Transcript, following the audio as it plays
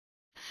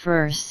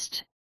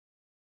1st.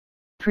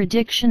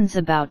 Predictions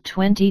about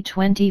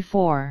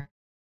 2024.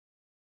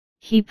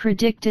 He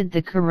predicted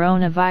the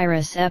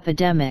coronavirus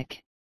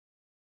epidemic.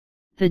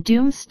 The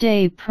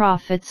Doomsday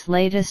Prophet's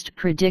latest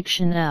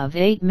prediction of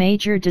 8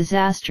 major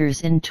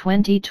disasters in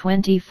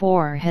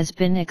 2024 has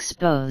been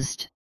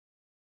exposed.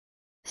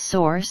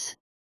 Source: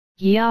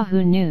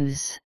 Yahoo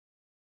News.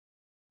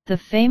 The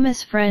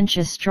famous French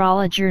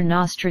astrologer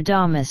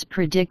Nostradamus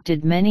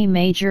predicted many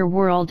major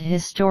world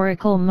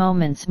historical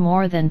moments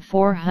more than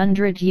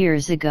 400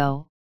 years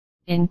ago,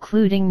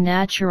 including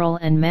natural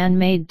and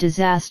man-made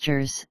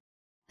disasters,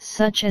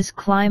 such as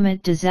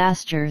climate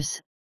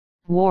disasters,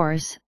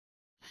 wars,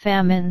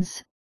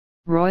 famines,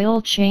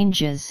 royal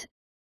changes,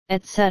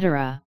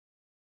 etc.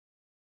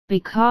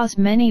 Because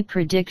many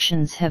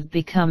predictions have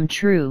become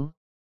true,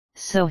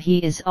 so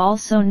he is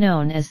also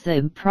known as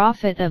the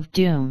Prophet of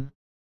Doom.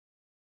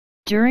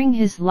 During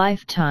his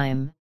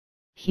lifetime,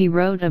 he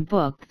wrote a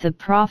book, The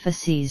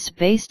Prophecies,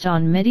 based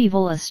on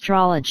medieval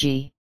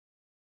astrology.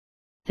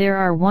 There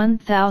are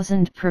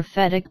 1,000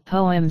 prophetic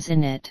poems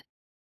in it.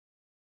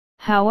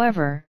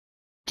 However,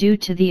 due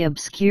to the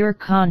obscure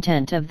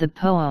content of the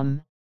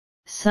poem,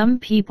 some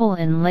people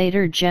in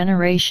later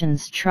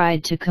generations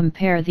tried to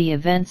compare the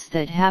events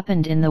that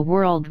happened in the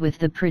world with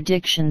the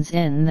predictions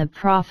in the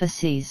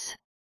prophecies.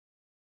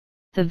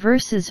 The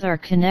verses are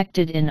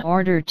connected in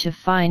order to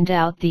find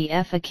out the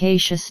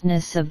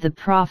efficaciousness of the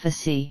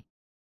prophecy.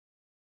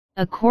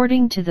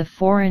 According to the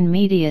foreign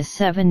media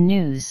 7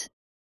 News,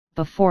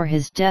 before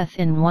his death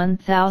in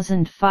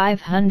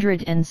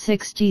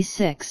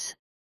 1566,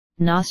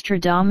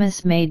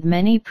 Nostradamus made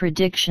many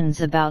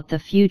predictions about the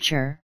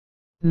future,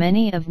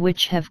 many of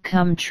which have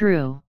come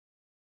true.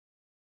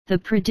 The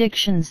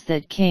predictions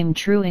that came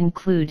true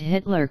include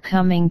Hitler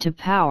coming to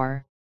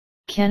power,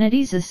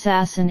 Kennedy's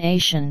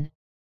assassination,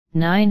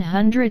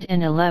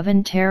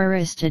 911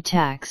 terrorist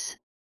attacks,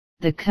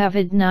 the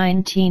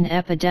COVID-19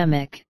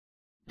 epidemic,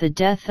 the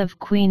death of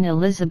Queen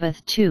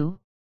Elizabeth II,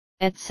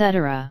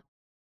 etc.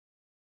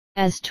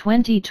 As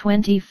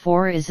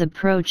 2024 is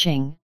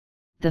approaching,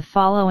 the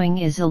following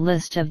is a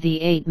list of the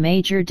 8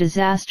 major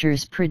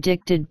disasters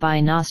predicted by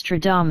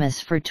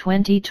Nostradamus for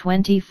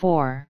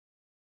 2024.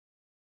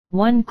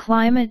 1.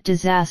 Climate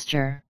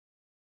disaster.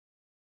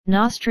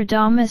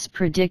 Nostradamus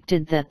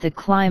predicted that the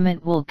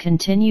climate will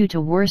continue to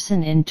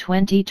worsen in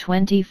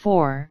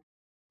 2024,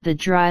 the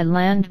dry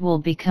land will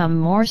become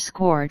more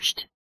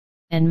scorched,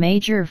 and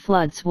major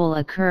floods will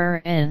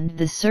occur, and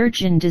the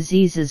surge in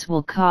diseases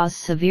will cause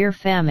severe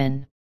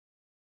famine.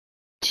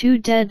 2.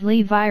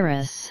 Deadly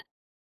virus.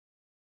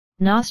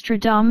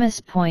 Nostradamus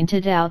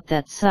pointed out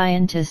that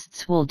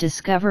scientists will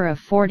discover a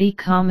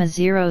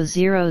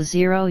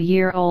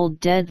 40,000-year-old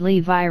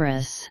deadly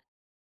virus.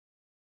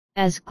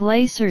 As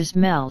glaciers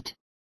melt,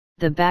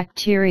 the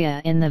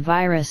bacteria in the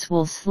virus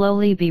will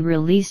slowly be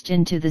released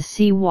into the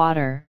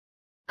seawater,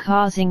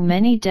 causing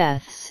many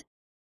deaths.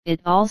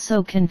 It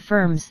also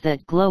confirms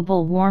that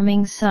global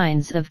warming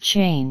signs of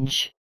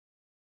change.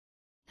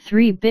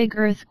 3. Big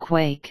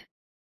earthquake.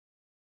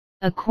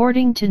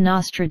 According to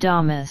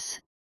Nostradamus,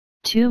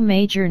 2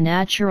 major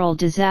natural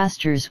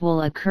disasters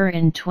will occur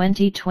in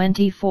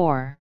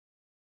 2024.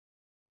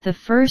 The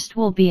first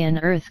will be an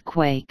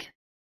earthquake.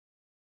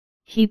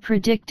 He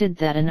predicted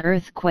that an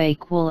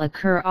earthquake will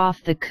occur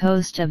off the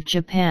coast of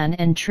Japan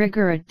and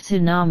trigger a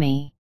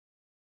tsunami.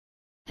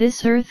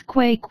 This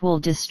earthquake will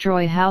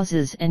destroy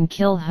houses and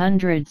kill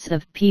hundreds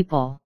of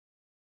people.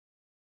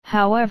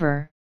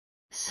 However,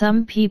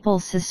 some people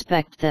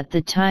suspect that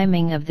the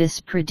timing of this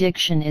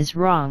prediction is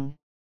wrong,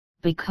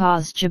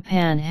 because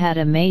Japan had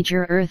a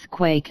major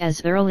earthquake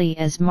as early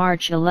as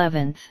March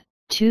 11,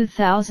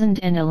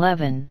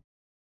 2011.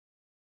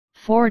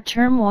 4.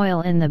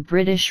 Turmoil in the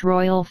British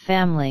royal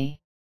family.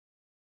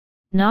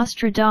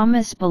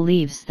 Nostradamus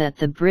believes that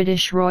the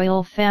British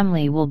royal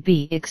family will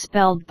be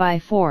expelled by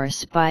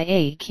force by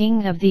a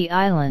king of the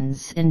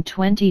islands in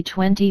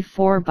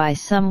 2024 by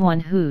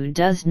someone who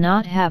does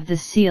not have the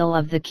seal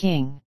of the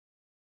king.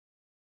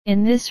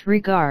 In this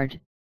regard,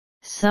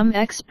 some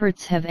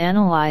experts have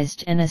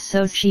analyzed and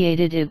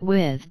associated it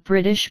with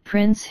British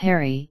Prince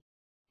Harry.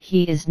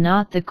 He is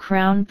not the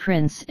crown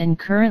prince and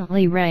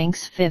currently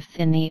ranks 5th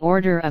in the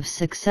order of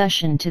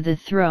succession to the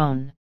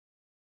throne.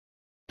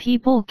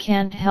 People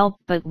can't help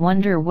but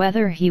wonder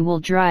whether he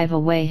will drive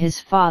away his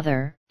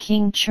father,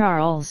 King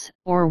Charles,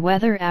 or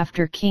whether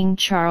after King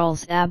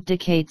Charles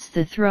abdicates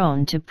the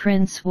throne to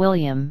Prince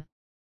William,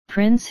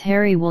 Prince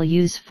Harry will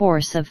use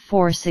force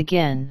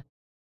again.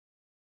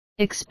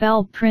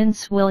 Expel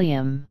Prince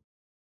William.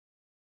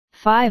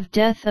 5.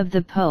 Death of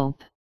the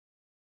Pope.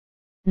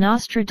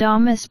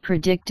 Nostradamus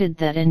predicted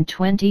that in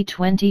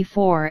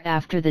 2024,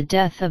 after the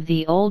death of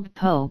the old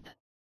Pope,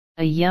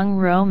 a young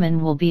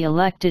Roman will be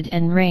elected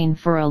and reign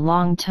for a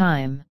long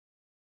time.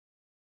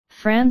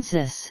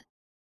 Francis,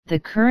 the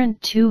current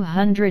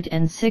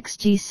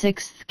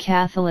 266th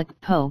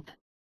Catholic Pope,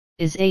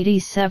 is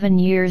 87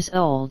 years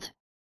old.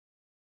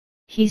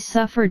 He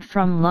suffered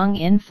from lung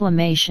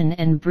inflammation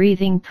and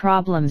breathing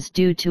problems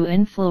due to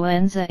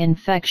influenza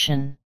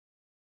infection.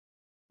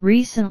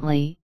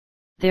 Recently,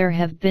 there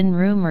have been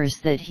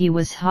rumors that he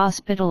was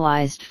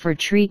hospitalized for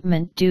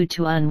treatment due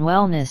to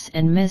unwellness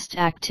and missed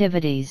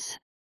activities.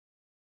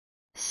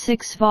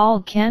 6.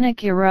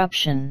 Volcanic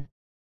eruption.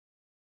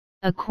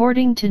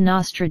 According to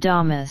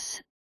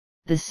Nostradamus,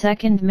 the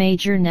second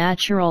major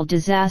natural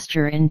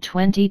disaster in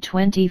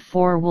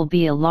 2024 will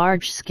be a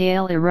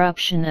large-scale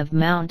eruption of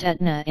Mount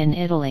Etna in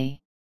Italy.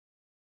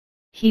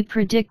 He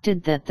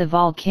predicted that the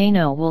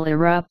volcano will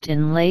erupt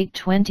in late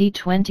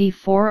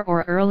 2024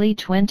 or early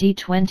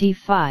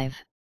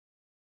 2025.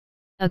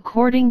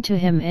 According to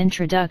him,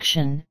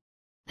 introduction,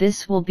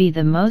 this will be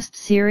the most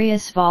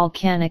serious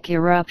volcanic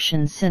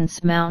eruption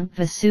since Mount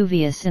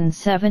Vesuvius in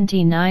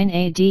 79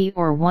 AD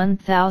or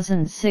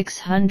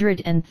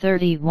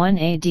 1631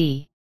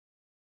 AD.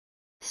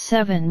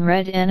 7.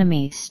 Red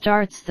enemy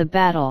starts the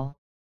battle.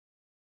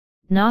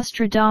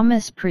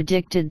 Nostradamus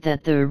predicted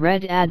that the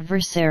red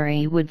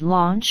adversary would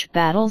launch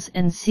battles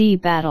and sea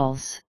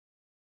battles.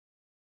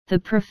 The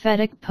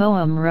prophetic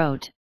poem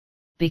wrote,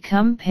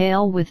 "Become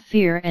pale with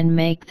fear and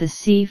make the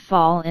sea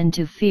fall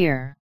into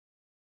fear."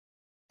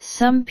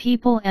 Some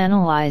people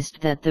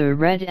analyzed that the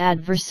red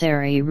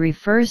adversary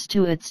refers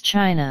to its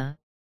China,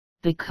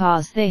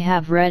 because they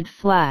have red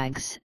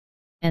flags,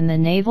 and the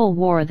naval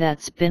war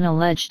that's been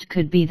alleged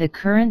could be the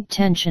current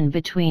tension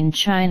between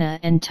China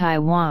and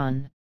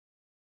Taiwan.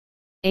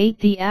 8.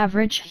 The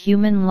average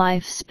human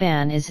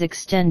lifespan is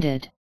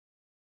extended.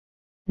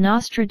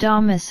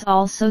 Nostradamus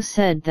also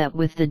said that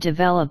with the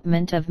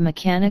development of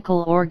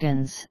mechanical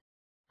organs,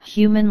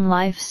 human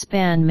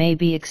lifespan may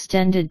be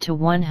extended to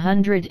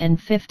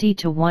 150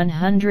 to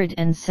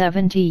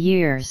 170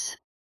 years.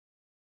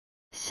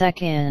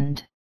 2.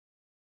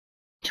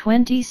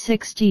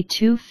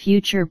 2062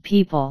 Future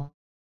people.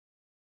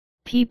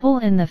 People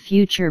in the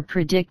future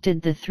predicted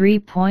the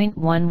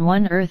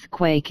 3.11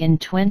 earthquake in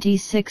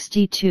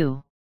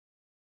 2062.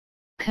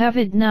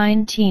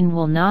 COVID-19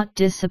 will not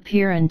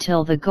disappear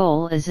until the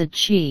goal is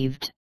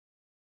achieved.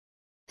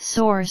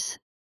 Source: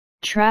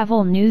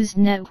 Travel News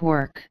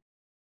Network.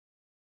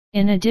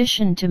 In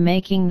addition to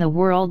making the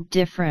world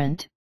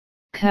different,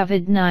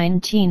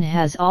 COVID-19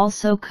 has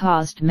also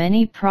caused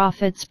many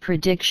prophets'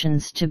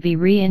 predictions to be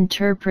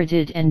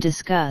reinterpreted and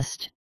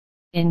discussed,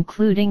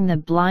 including the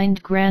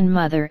blind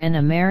grandmother and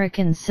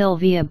American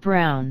Sylvia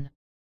Browne.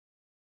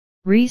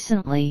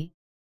 Recently,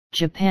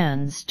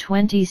 Japan's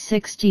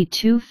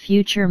 2062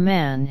 Future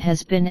Man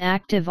has been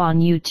active on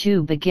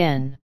YouTube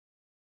again.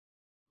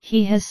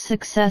 He has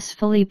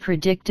successfully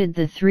predicted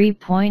the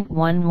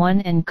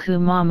 3.11 and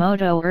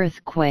Kumamoto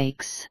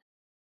earthquakes.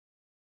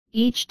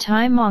 Each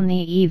time on the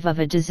eve of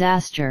a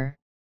disaster,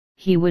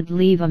 he would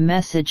leave a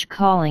message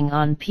calling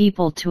on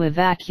people to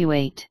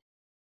evacuate.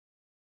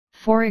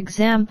 For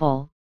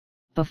example,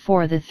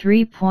 before the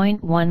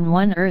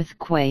 3.11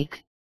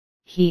 earthquake,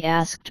 he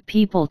asked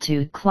people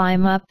to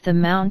climb up the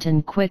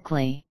mountain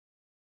quickly.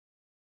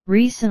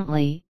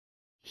 Recently,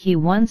 he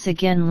once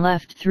again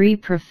left 3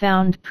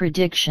 profound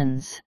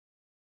predictions.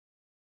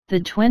 The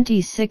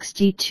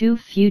 2062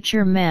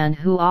 Future Man,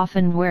 who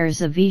often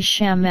wears a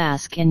V-Sham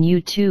mask in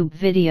YouTube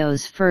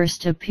videos,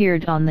 first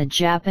appeared on the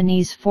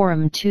Japanese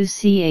forum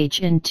 2CH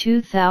in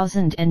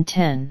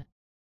 2010.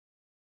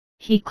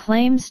 He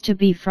claims to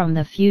be from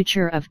the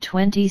future of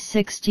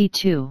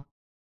 2062.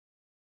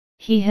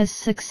 He has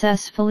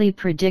successfully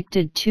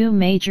predicted 2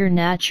 major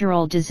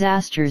natural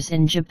disasters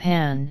in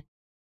Japan,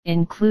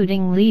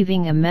 including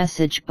leaving a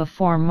message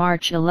before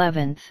March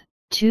 11,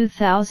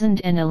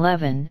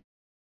 2011,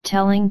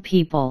 telling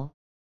people,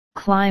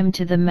 "Climb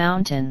to the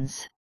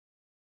mountains."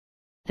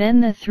 Then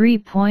the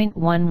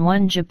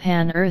 3.11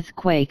 Japan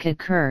earthquake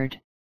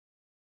occurred.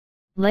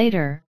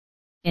 Later,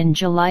 in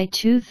July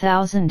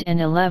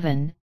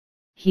 2011,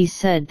 he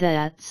said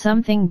that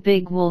something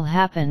big will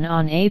happen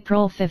on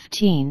April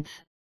 15,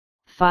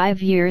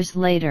 5 years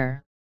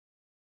later.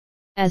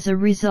 As a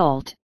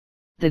result,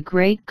 the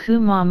Great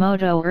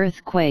Kumamoto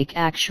earthquake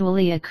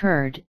actually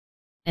occurred,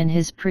 and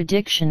his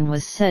prediction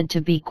was said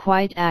to be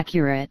quite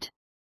accurate.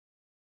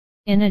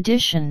 In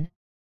addition,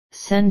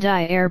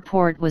 Sendai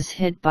Airport was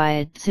hit by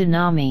a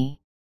tsunami.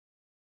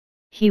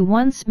 He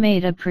once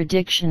made a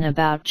prediction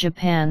about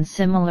Japan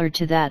similar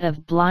to that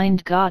of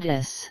Blind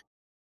Goddess.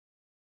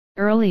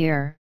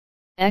 Earlier,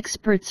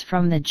 experts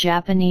from the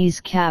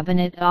Japanese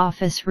Cabinet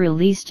Office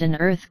released an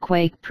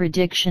earthquake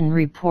prediction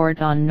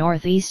report on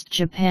northeast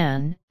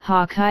Japan,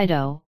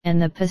 Hokkaido,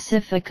 and the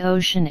Pacific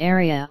Ocean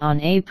area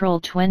on April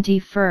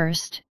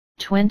 21,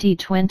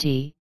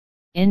 2020,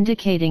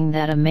 indicating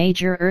that a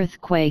major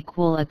earthquake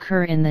will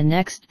occur in the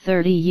next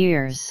 30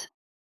 years.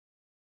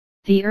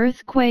 The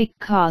earthquake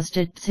caused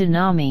a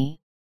tsunami,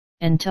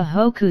 and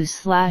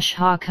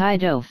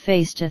Tohoku/Hokkaido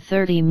faced a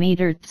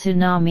 30-meter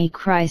tsunami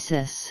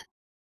crisis.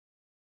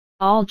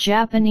 All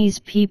Japanese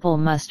people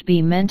must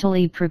be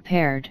mentally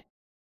prepared.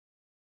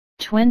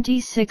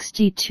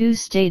 2062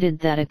 stated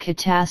that a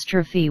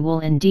catastrophe will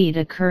indeed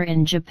occur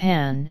in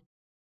Japan,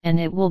 and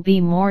it will be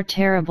more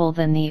terrible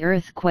than the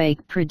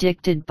earthquake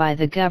predicted by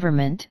the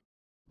government,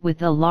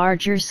 with a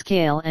larger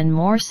scale and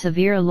more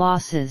severe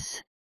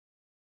losses.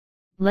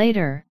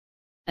 Later,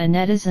 a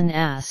netizen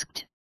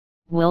asked,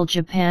 "Will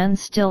Japan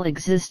still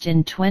exist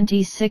in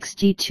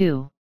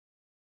 2062?"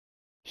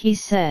 He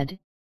said,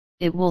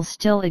 "It will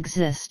still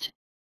exist,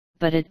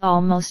 but it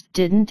almost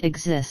didn't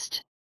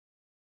exist."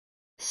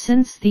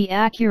 Since the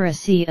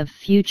accuracy of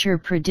future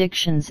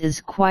predictions is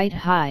quite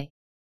high,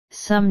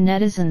 some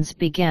netizens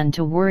began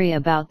to worry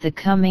about the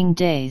coming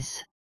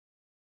days.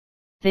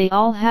 They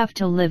all have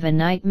to live a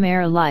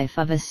nightmare life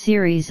of a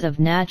series of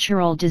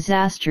natural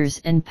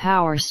disasters and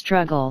power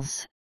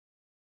struggles.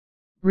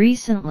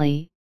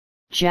 Recently,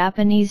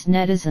 Japanese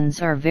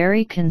netizens are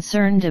very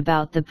concerned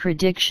about the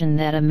prediction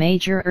that a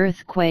major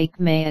earthquake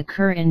may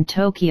occur in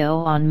Tokyo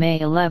on May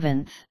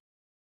 11.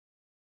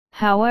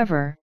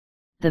 However,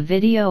 the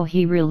video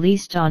he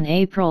released on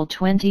April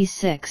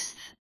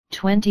 26,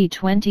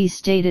 2020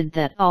 stated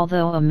that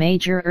although a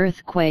major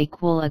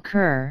earthquake will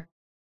occur,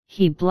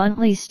 he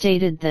bluntly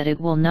stated that it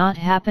will not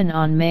happen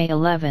on May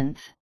 11.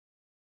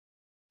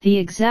 The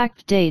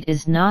exact date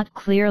is not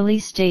clearly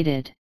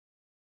stated.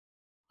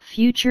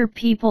 Future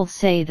people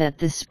say that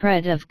the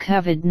spread of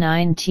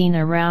COVID-19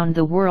 around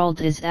the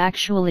world is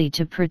actually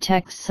to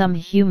protect some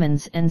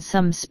humans and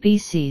some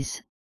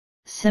species,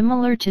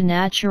 similar to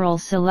natural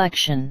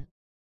selection.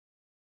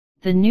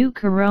 The new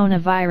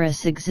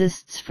coronavirus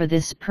exists for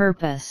this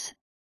purpose,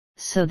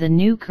 so the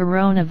new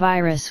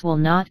coronavirus will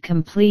not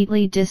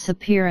completely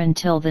disappear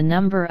until the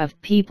number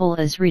of people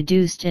is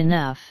reduced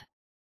enough.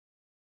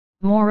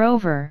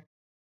 Moreover,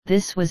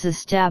 this was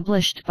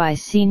established by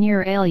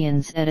senior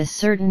aliens at a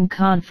certain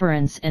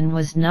conference and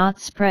was not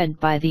spread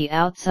by the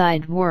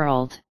outside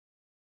world.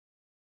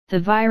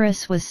 The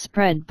virus was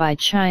spread by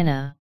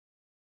China.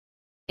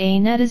 A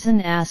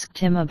netizen asked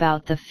him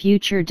about the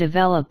future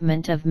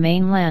development of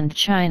mainland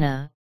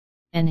China,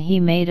 and he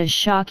made a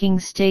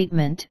shocking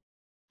statement: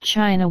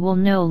 China will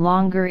no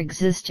longer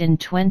exist in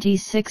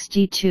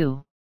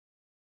 2062.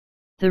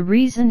 The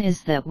reason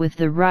is that with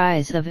the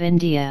rise of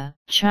India,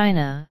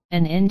 China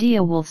and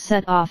India will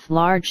set off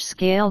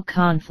large-scale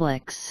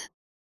conflicts.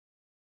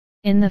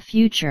 In the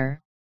future,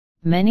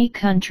 many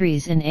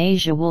countries in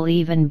Asia will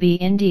even be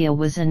India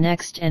was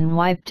annexed and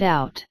wiped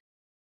out.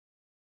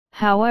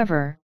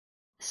 However,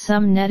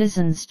 some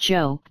netizens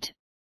joked,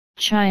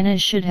 China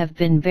should have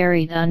been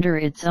buried under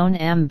its own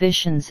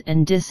ambitions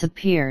and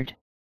disappeared.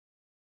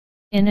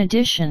 In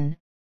addition,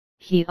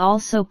 he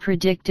also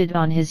predicted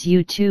on his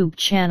YouTube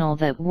channel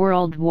that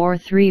World War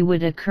III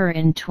would occur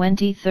in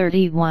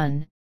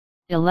 2031,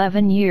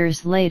 11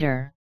 years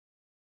later.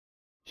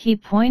 He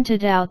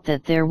pointed out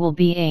that there will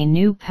be a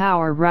new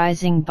power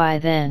rising by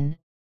then,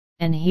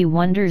 and he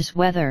wonders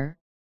whether,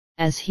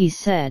 as he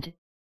said,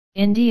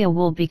 India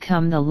will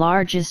become the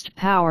largest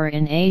power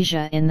in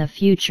Asia in the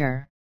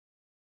future.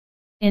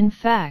 In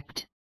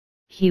fact,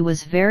 he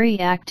was very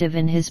active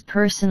in his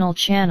personal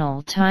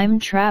channel Time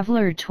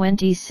Traveler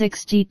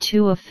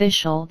 2062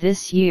 Official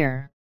this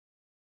year.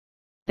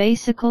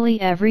 Basically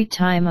every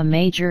time a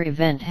major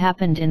event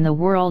happened in the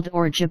world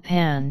or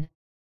Japan,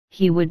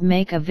 he would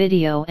make a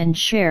video and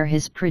share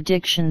his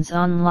predictions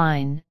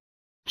online,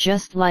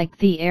 just like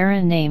the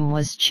era name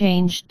was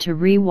changed to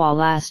Reiwa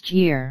last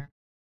year.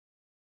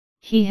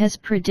 He has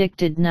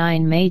predicted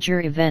 9 major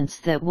events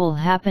that will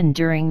happen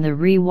during the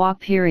Reiwa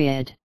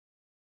period.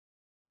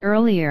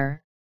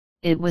 Earlier,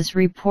 it was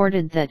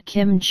reported that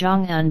Kim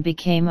Jong-un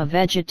became a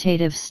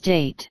vegetative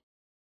state.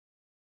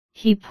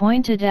 He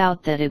pointed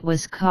out that it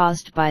was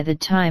caused by the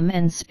time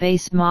and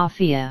space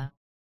mafia.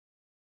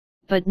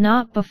 But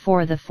not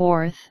before the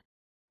 4th,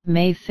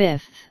 May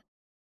 5.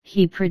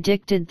 He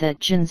predicted that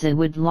Jinza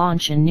would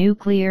launch a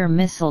nuclear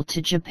missile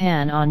to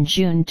Japan on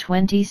June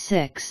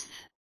 26.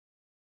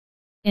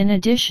 In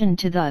addition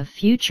to the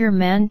Future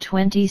Man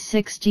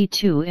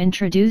 2062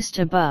 introduced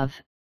above,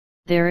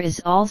 there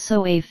is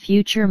also a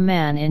future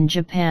man in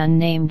Japan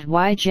named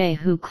YJ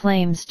who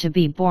claims to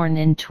be born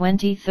in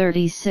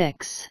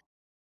 2036.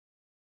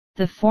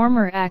 The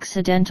former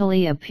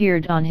accidentally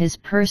appeared on his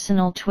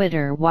personal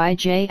Twitter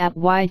YJ at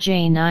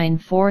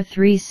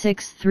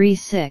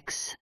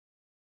YJ943636.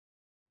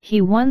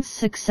 He once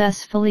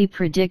successfully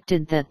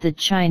predicted that the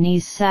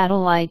Chinese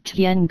satellite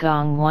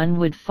Tiangong-1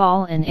 would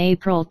fall in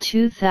April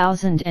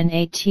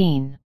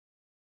 2018.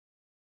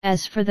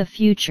 As for the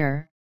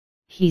future,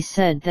 he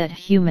said that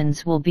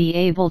humans will be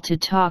able to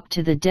talk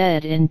to the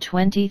dead in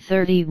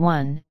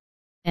 2031,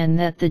 and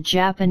that the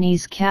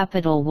Japanese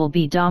capital will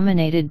be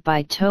dominated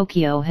by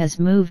Tokyo has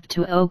moved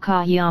to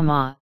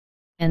Okayama,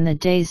 and the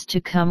days to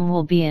come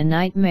will be a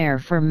nightmare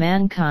for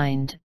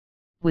mankind,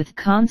 with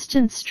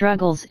constant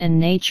struggles and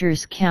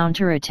nature's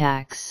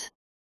counterattacks.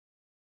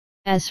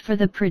 As for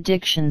the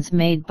predictions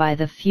made by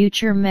the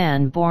future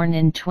man born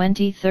in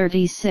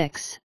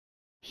 2036,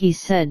 he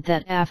said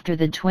that after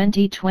the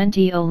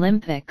 2020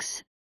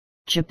 Olympics,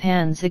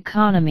 Japan's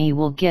economy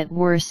will get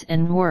worse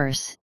and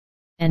worse,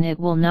 and it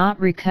will not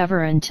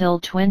recover until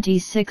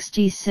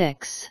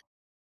 2066.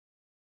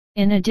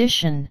 In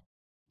addition,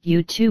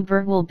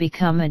 YouTuber will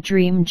become a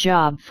dream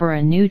job for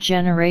a new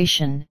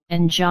generation,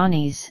 and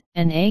Johnny's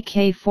and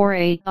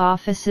AK-48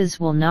 offices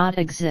will not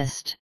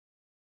exist.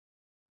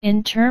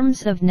 In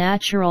terms of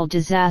natural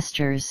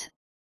disasters,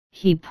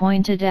 he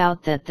pointed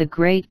out that the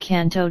Great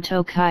Kanto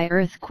Tokai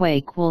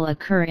earthquake will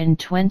occur in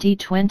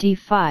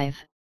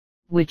 2025,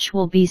 which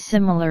will be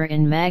similar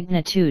in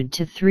magnitude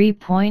to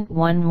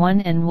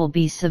 3.11 and will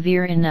be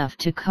severe enough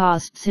to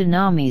cause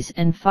tsunamis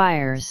and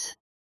fires.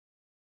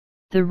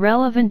 The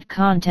relevant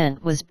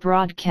content was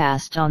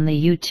broadcast on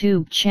the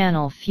YouTube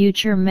channel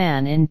Future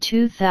Man in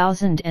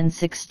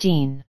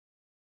 2016.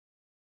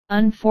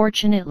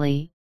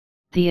 Unfortunately,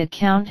 the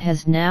account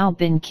has now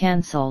been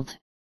cancelled.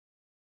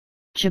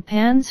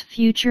 Japan's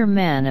Future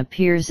Man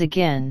appears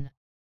again.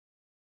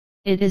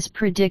 It is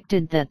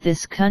predicted that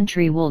this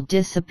country will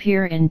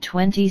disappear in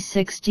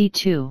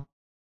 2062.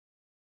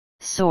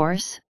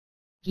 Source: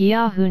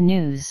 Yahoo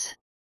News.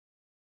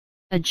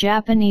 A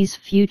Japanese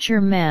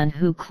future man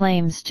who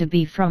claims to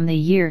be from the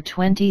year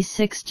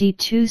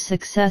 2062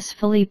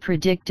 successfully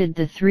predicted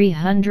the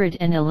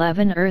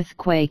 311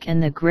 earthquake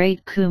and the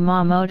Great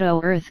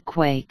Kumamoto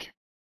earthquake.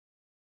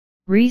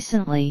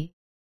 Recently,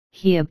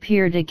 he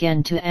appeared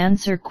again to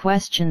answer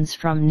questions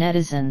from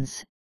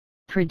netizens,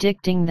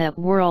 predicting that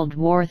World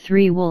War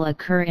III will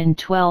occur in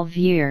 12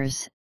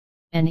 years,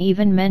 and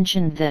even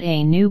mentioned that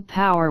a new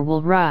power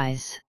will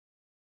rise.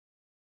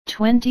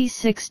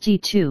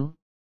 2062,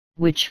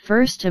 which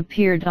first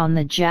appeared on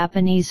the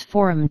Japanese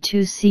forum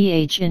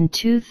 2CH in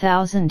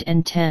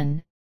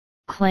 2010,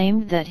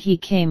 claimed that he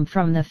came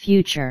from the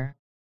future.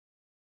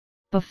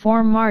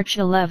 Before March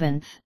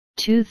 11,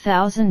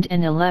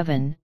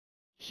 2011,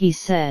 he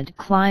said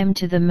climb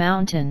to the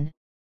mountain,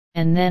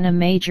 and then a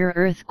major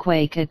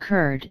earthquake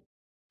occurred.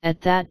 At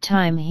that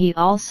time he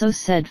also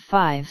said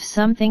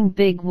something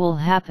big will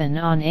happen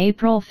on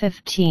April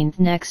 15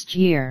 next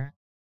year.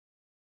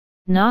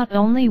 Not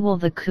only will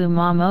the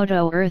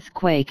Kumamoto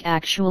earthquake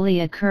actually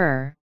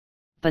occur,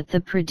 but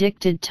the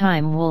predicted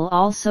time will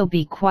also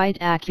be quite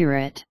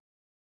accurate.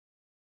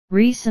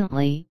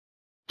 Recently,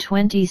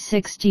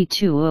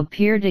 2062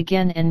 appeared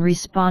again and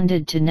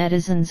responded to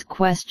netizens'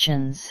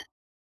 questions.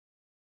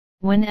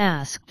 When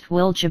asked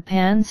will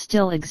Japan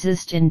still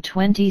exist in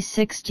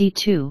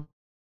 2062,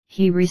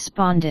 he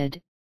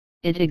responded,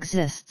 "It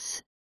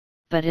exists,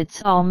 but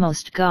it's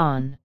almost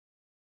gone."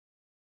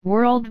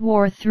 World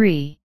War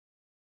III.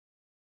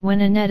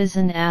 When a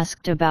netizen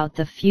asked about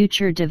the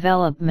future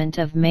development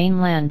of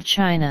mainland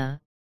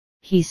China,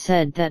 he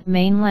said that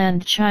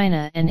mainland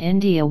China and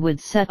India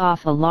would set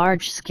off a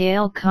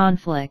large-scale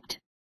conflict,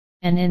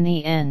 and in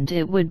the end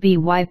it would be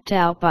wiped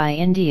out by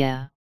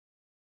India.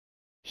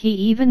 He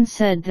even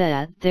said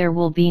that there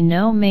will be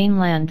no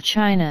mainland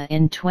China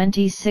in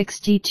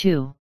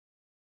 2062.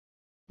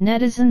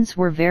 Netizens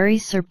were very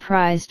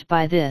surprised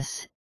by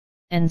this,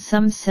 and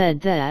some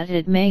said that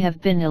it may have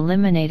been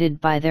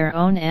eliminated by their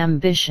own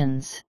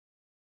ambitions.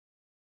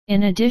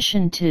 In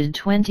addition to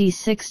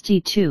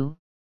 2062,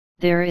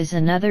 there is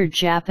another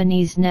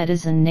Japanese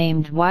netizen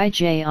named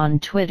YJ on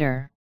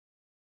Twitter.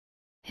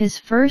 His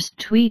first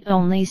tweet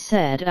only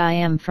said "I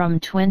am from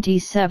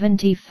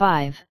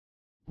 2075",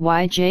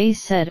 YJ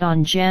said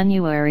on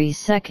January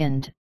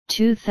 2,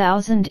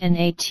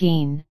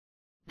 2018,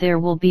 "There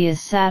will be a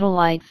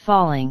satellite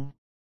falling."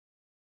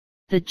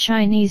 The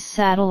Chinese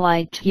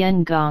satellite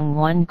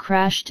Tiangong-1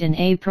 crashed in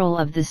April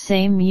of the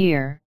same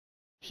year.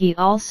 He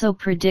also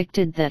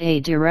predicted that a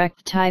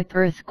direct-type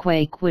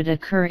earthquake would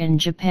occur in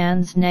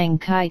Japan's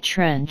Nankai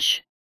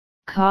Trench,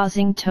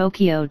 causing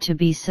Tokyo to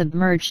be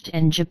submerged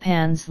and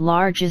Japan's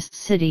largest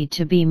city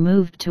to be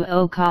moved to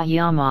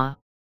Okayama.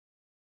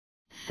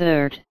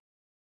 3rd.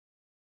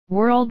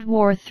 World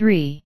War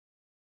III.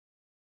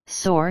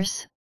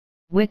 Source: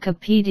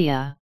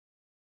 Wikipedia.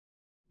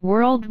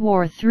 World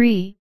War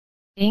III,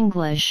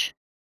 English,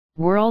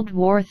 World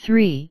War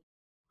III,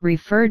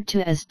 referred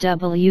to as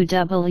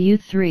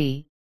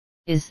WW3,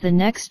 is the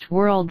next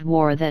world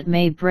war that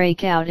may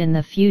break out in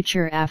the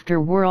future after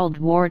World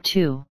War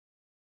II.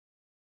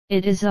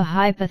 It is a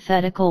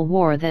hypothetical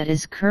war that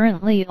is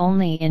currently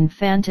only in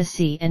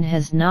fantasy and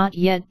has not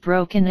yet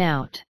broken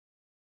out.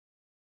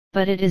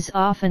 But it is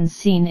often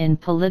seen in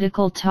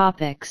political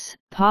topics,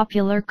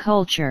 popular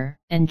culture,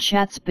 and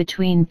chats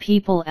between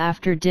people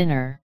after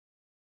dinner.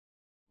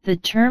 The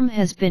term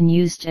has been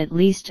used at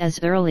least as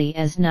early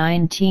as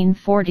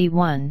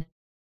 1941,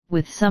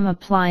 with some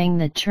applying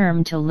the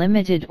term to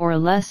limited or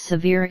less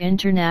severe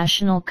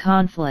international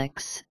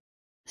conflicts,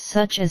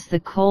 such as the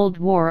Cold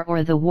War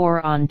or the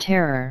War on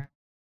Terror.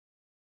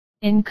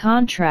 In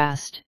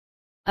contrast,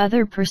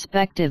 other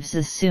perspectives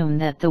assume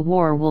that the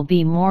war will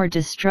be more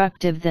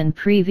destructive than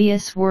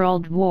previous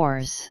world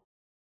wars.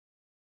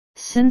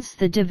 Since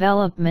the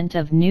development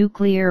of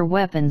nuclear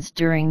weapons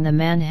during the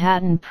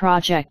Manhattan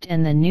Project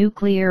and the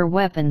nuclear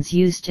weapons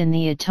used in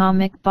the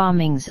atomic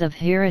bombings of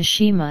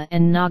Hiroshima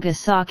and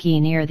Nagasaki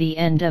near the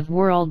end of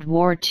World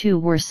War II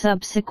were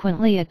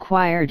subsequently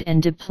acquired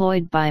and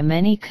deployed by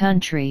many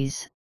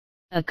countries,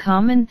 a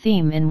common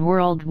theme in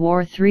World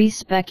War III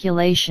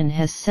speculation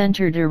has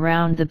centered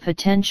around the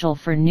potential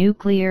for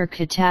nuclear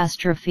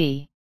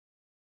catastrophe.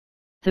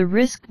 The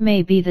risk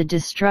may be the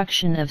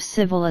destruction of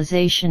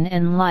civilization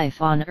and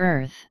life on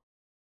Earth.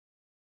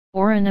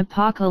 or an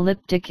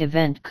apocalyptic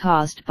event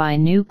caused by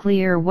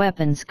nuclear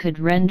weapons could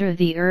render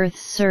the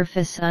Earth's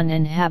surface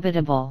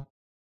uninhabitable.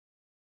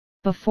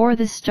 Before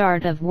the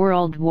start of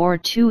World War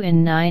II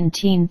in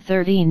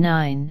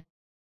 1939,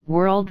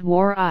 World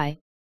War I,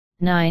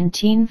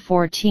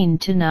 1914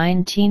 to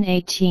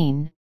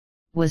 1918,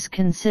 was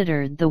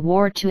considered the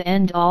war to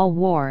end all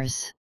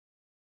wars.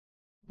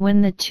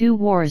 When the two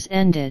wars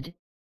ended,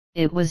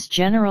 it was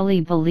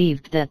generally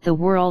believed that the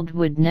world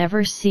would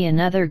never see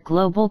another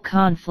global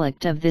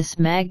conflict of this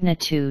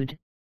magnitude,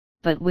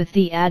 but with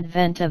the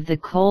advent of the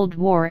Cold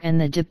War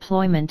and the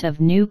deployment of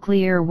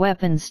nuclear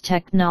weapons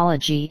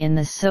technology in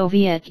the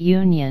Soviet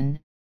Union,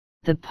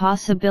 the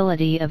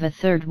possibility of a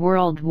Third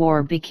World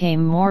War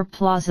became more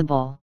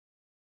plausible.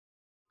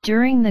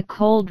 During the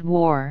Cold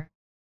War,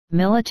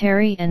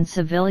 military and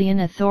civilian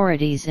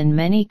authorities in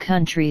many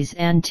countries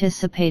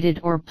anticipated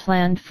or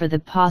planned for the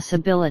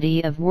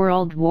possibility of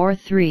World War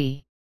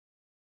III.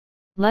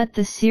 Let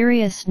the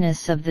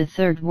seriousness of the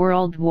Third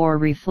World War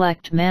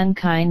reflect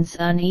mankind's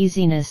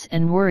uneasiness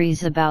and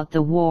worries about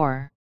the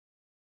war.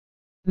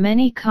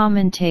 Many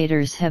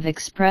commentators have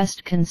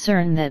expressed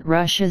concern that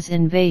Russia's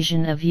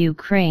invasion of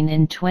Ukraine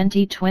in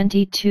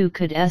 2022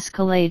 could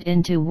escalate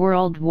into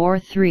World War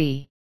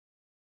III.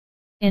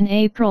 In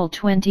April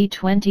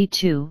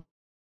 2022,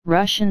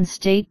 Russian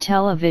state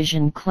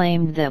television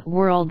claimed that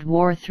World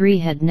War III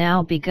had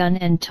now begun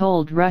and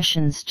told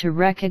Russians to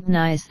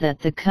recognize that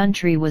the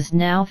country was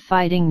now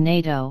fighting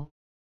NATO,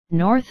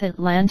 North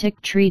Atlantic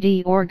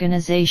Treaty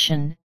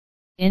Organization,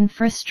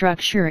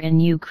 infrastructure in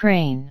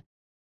Ukraine.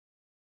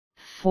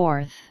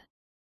 4th.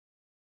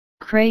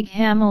 Craig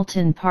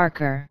Hamilton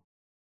Parker.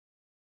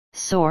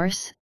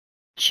 Source: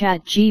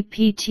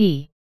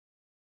 ChatGPT.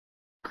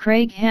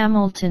 Craig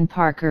Hamilton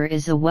Parker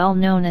is a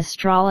well-known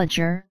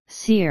astrologer,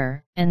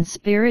 seer, and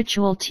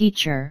spiritual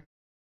teacher,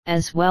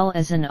 as well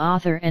as an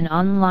author and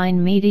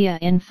online media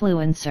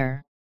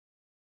influencer.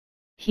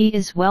 He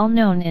is well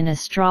known in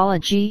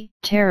astrology,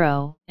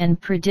 tarot,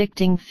 and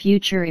predicting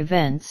future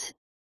events,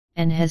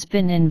 and has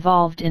been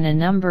involved in a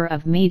number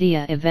of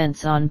media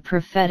events on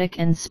prophetic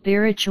and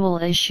spiritual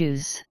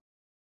issues.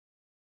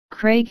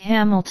 Craig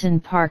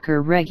Hamilton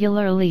Parker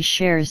regularly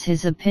shares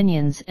his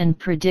opinions and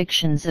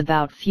predictions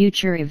about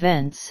future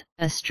events,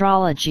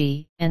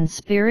 astrology, and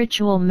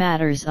spiritual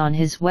matters on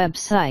his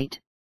website,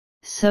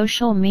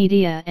 social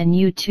media and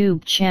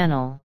YouTube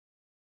channel.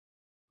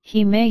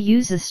 He may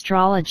use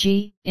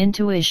astrology,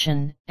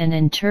 intuition, and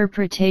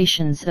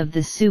interpretations of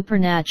the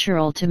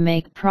supernatural to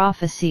make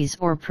prophecies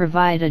or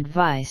provide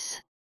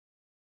advice.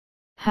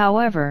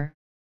 However,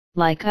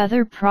 like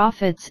other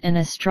prophets and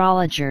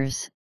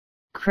astrologers,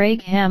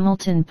 Craig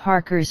Hamilton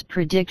Parker's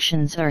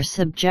predictions are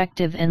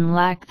subjective and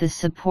lack the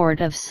support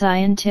of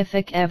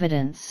scientific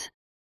evidence.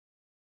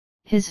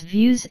 His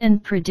views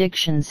and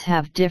predictions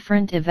have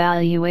different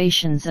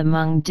evaluations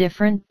among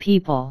different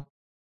people.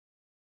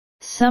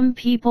 Some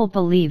people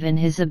believe in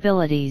his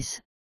abilities,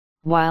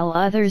 while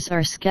others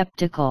are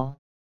skeptical.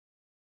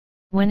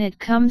 When it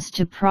comes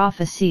to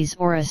prophecies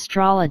or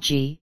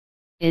astrology,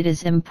 it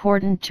is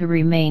important to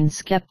remain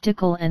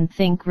skeptical and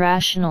think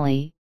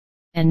rationally,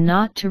 and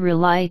not to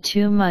rely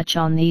too much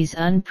on these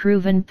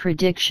unproven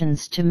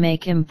predictions to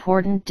make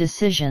important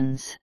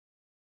decisions.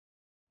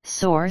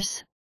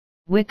 Source: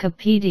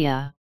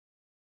 Wikipedia.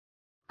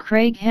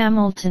 Craig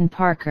Hamilton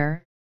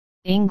Parker,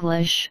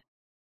 English,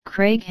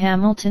 Craig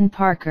Hamilton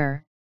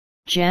Parker,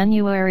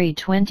 January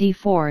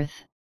 24,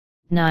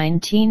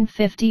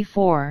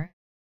 1954,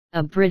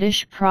 a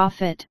British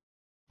prophet,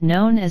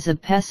 known as a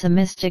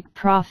pessimistic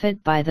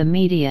prophet by the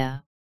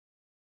media.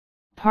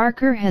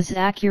 Parker has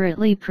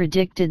accurately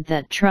predicted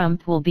that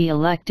Trump will be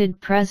elected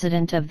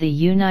President of the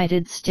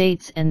United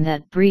States and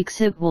that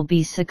Brexit will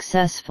be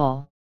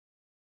successful.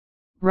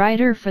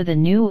 Writer for the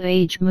New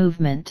Age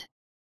movement.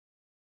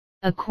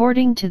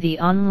 According to the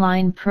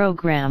online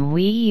program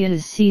We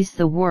Use Sees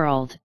the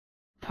World,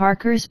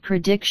 Parker's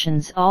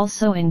predictions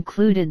also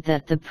included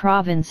that the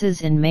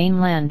provinces in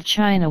mainland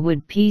China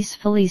would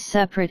peacefully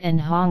separate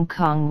and Hong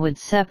Kong would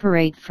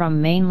separate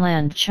from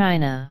mainland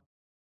China.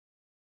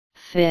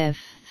 5th.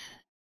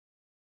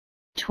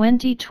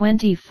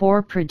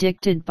 2024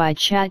 predicted by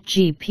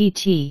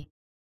ChatGPT.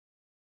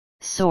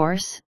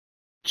 Source: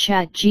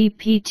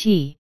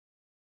 ChatGPT.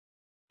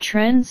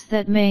 Trends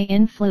that may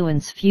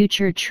influence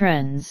future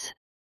trends.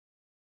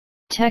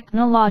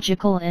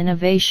 Technological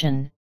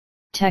innovation.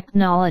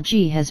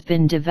 Technology has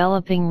been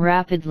developing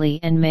rapidly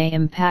and may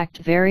impact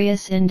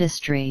various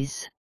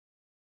industries.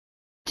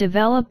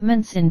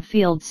 Developments in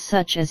fields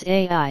such as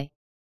AI,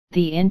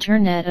 the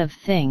Internet of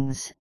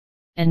Things,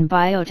 and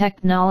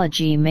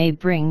biotechnology may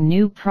bring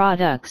new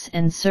products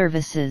and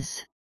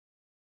services.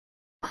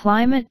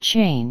 Climate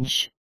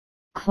change.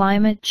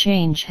 Climate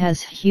change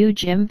has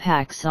huge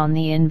impacts on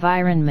the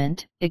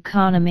environment,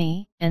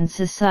 economy, and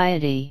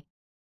society.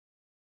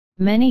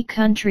 Many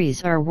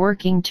countries are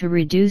working to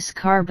reduce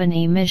carbon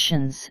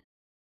emissions,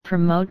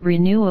 promote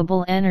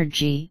renewable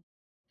energy,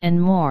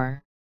 and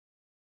more.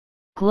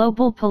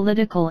 Global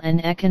political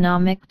and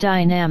economic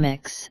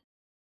dynamics.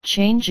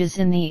 changes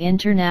in the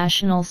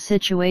international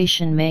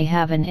situation may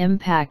have an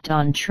impact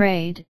on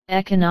trade,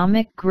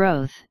 economic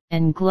growth,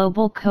 and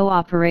global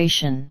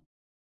cooperation.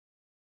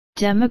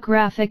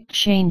 Demographic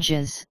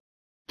changes.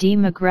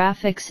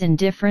 Demographics in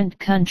different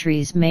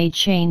countries may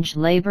change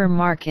labor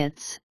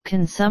markets,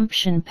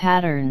 consumption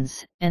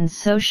patterns, and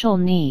social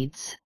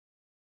needs.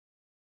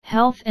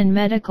 Health and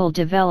medical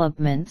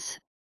developments.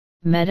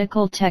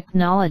 Medical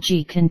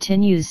technology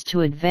continues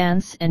to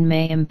advance and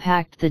may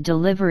impact the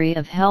delivery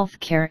of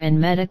healthcare and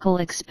medical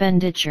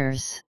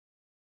expenditures.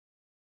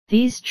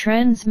 These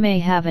trends may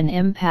have an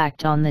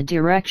impact on the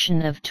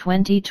direction of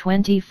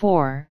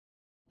 2024,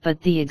 but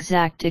the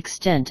exact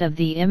extent of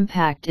the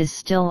impact is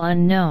still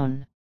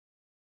unknown.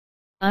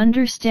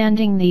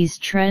 Understanding these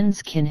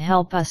trends can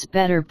help us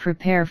better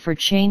prepare for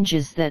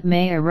changes that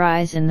may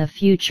arise in the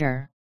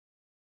future.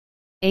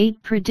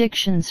 8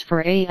 Predictions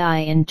for AI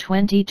in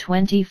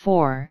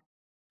 2024.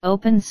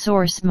 Open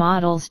source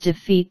models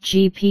defeat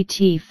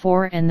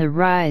GPT-4 and the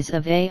rise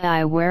of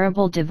AI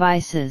wearable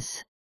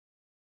devices.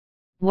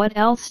 What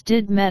else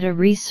did Meta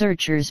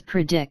researchers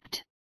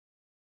predict?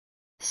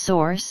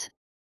 Source: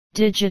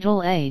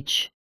 Digital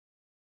Age.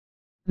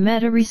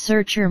 Meta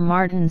researcher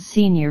Martin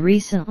Senior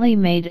recently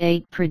made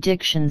 8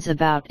 predictions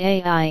about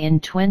AI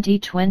in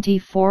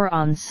 2024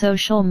 on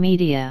social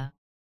media.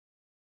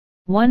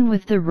 1.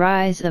 With the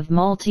rise of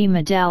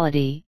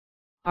multimodality,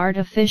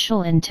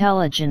 artificial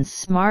intelligence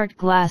smart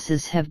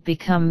glasses have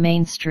become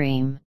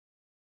mainstream.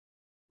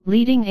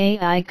 Leading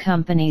AI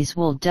companies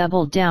will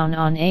double down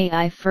on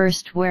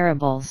AI-first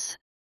wearables.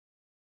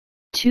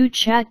 2.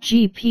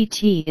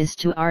 ChatGPT is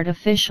to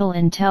artificial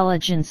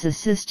intelligence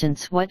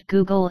assistants what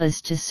Google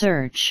is to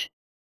search.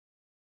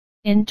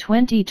 In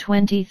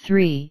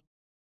 2023,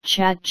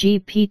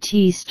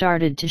 ChatGPT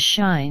started to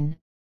shine,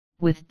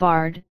 with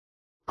Bard,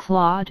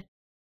 Claude,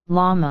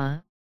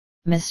 Llama,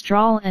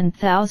 Mistral and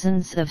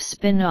thousands of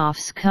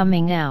spin-offs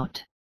coming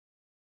out.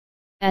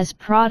 As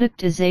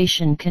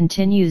productization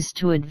continues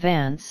to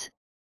advance,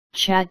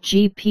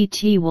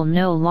 ChatGPT will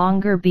no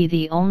longer be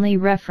the only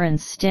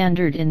reference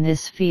standard in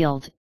this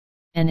field,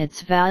 and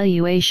its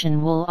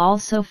valuation will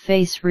also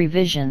face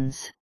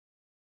revisions.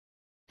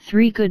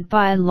 3.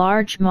 Goodbye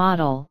large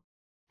model,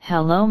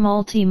 hello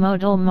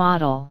multimodal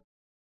model.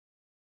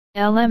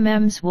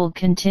 LMMs will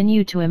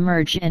continue to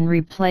emerge and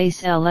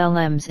replace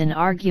LLMs in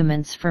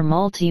arguments for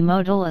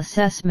multimodal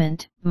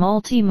assessment,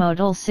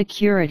 multimodal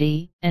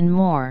security, and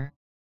more.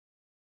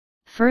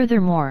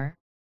 Furthermore,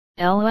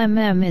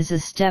 LMM is a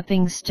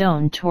stepping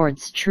stone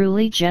towards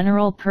truly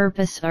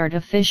general-purpose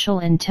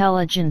artificial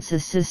intelligence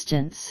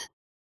assistance.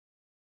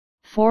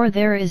 4.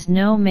 There is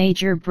no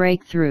major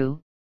breakthrough,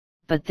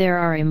 but there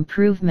are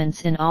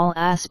improvements in all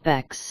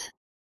aspects.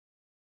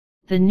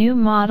 The new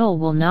model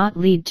will not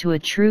lead to a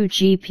true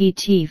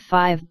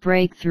GPT-5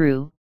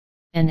 breakthrough,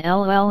 and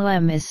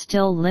LLM is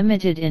still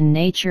limited in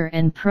nature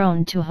and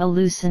prone to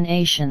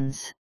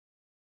hallucinations.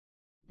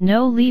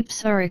 No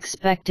leaps are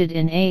expected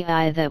in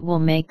AI that will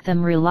make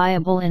them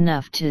reliable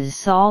enough to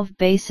solve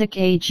basic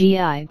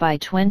AGI by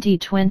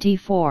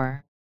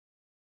 2024.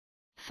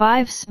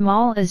 5.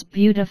 Small is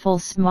beautiful.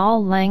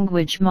 Small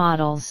language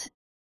models,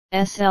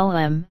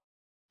 SLM,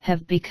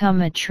 have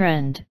become a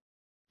trend,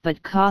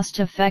 but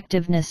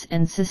cost-effectiveness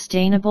and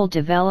sustainable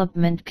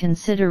development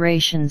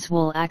considerations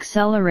will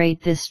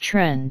accelerate this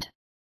trend.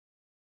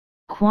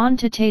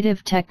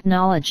 Quantitative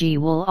technology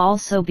will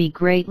also be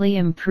greatly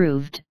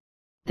improved,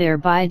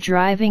 thereby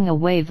driving a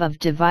wave of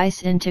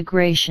device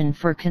integration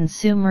for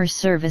consumer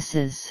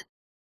services.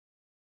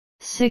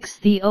 6.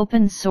 The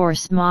open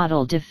source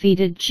model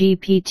defeated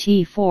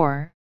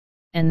GPT-4,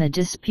 and the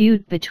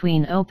dispute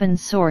between open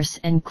source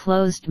and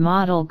closed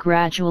model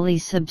gradually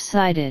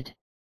subsided.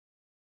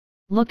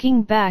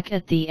 Looking back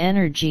at the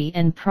energy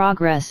and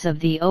progress of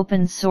the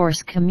open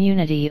source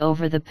community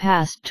over the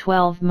past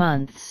 12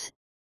 months,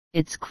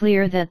 it's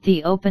clear that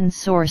the open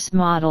source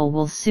model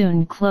will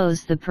soon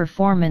close the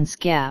performance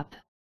gap.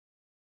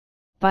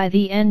 By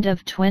the end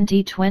of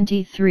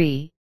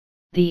 2023,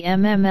 the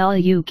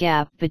MMLU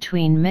gap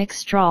between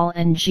Mistral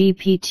and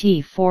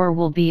GPT-4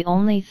 will be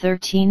only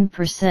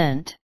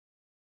 13%.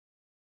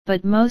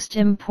 But most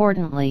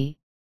importantly,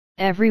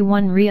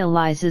 everyone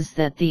realizes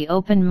that the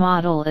open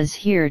model is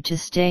here to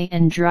stay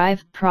and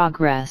drive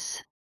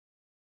progress.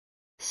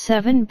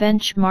 7.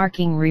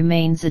 Benchmarking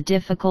remains a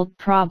difficult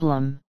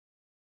problem.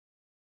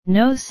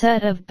 No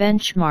set of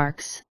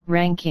benchmarks,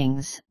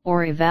 rankings,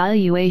 or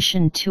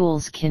evaluation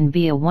tools can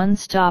be a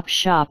one-stop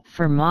shop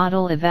for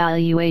model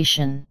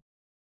evaluation.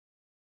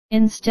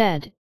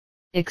 Instead,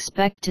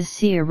 expect to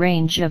see a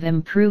range of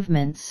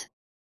improvements,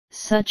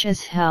 such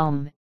as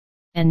Helm,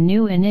 and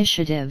new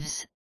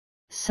initiatives,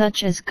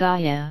 such as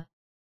Gaia,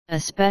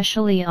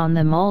 especially on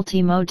the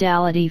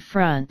multimodality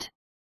front.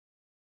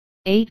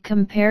 8.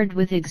 Compared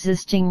with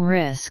existing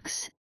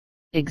risks,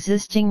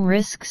 existing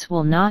risks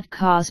will not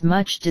cause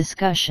much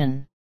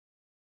discussion.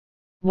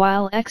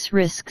 While X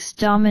risks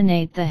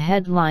dominate the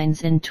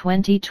headlines in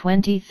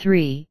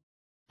 2023,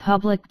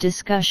 public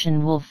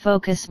discussion will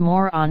focus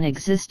more on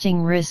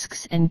existing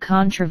risks and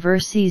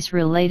controversies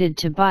related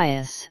to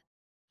bias,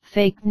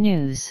 fake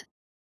news,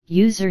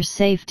 user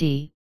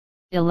safety,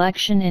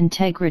 election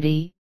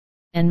integrity,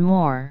 and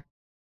more.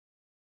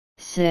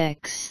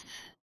 6th.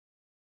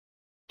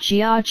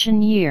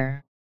 Jiaqin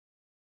Year.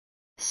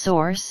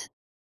 Source: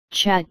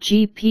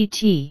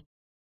 ChatGPT.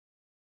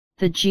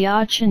 The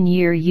Jiaqin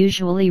year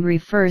usually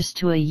refers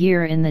to a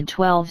year in the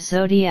 12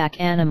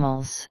 zodiac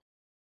animals.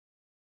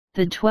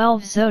 The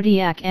 12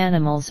 zodiac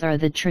animals are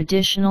the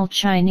traditional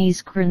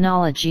Chinese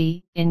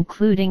chronology,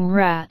 including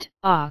rat,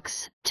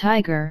 ox,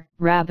 tiger,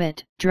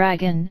 rabbit,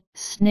 dragon,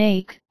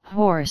 snake,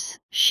 horse,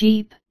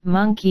 sheep,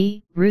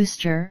 monkey,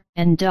 rooster,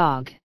 and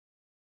dog,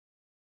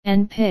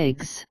 and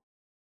pigs.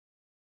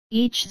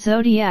 Each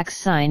zodiac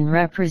sign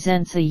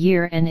represents a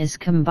year and is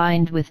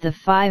combined with the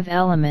 5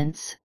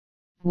 elements: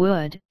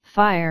 wood,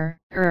 fire,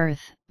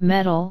 earth,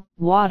 metal,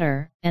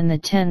 water, and the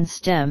 10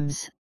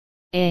 stems: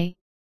 A,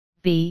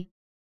 B,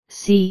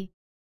 C,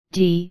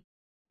 D,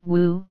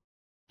 Wu,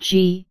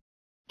 Ji,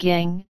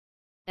 Geng,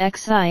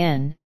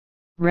 Xin,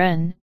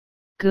 Ren,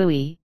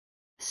 Gui.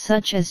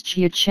 Such as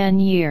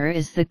Jiaqin year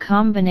is the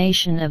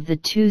combination of the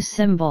 2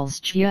 symbols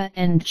Jia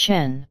and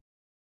Chen.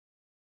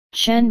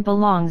 Chen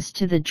belongs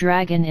to the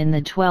dragon in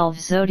the 12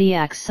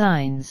 zodiac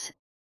signs,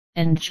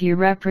 and Ji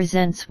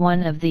represents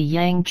one of the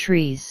yang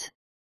trees.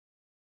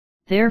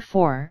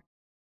 Therefore,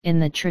 in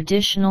the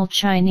traditional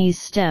Chinese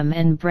stem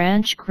and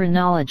branch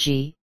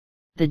chronology,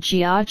 the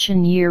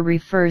Jiaqin year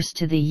refers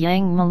to the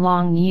Yang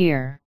Malong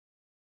year.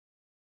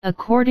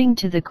 According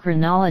to the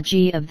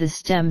chronology of the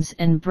stems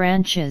and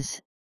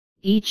branches,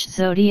 each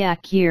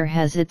zodiac year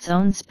has its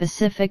own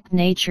specific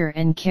nature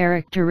and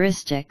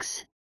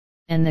characteristics,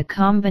 and the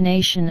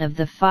combination of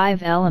the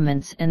 5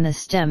 elements and the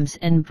stems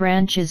and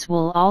branches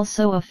will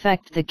also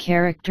affect the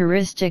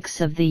characteristics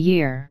of the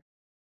year.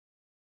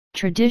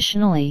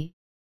 Traditionally,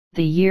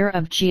 the year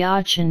of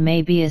Jiaqin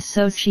may be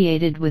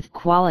associated with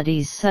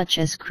qualities such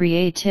as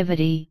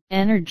creativity,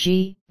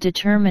 energy,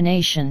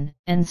 determination,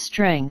 and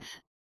strength.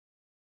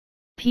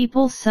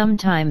 People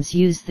sometimes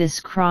use this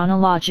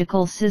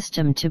chronological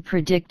system to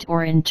predict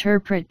or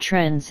interpret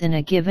trends in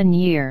a given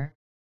year,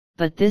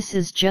 but this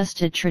is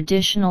just a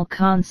traditional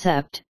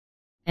concept,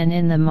 and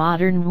in the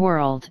modern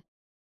world,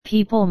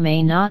 people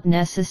may not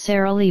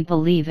necessarily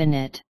believe in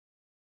it.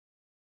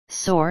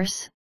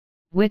 Source: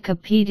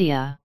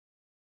 Wikipedia.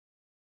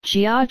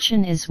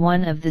 Jiaqin is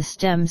one of the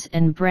stems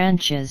and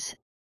branches,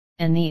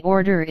 and the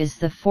order is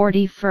the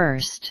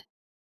 41st.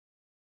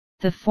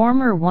 The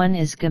former one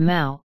is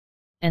Gamao,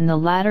 and the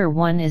latter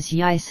one is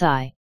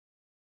Yisai.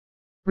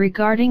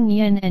 Regarding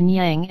yin and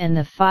yang and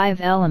the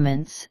 5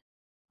 elements,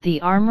 the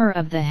armor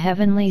of the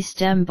heavenly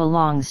stem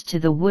belongs to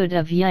the wood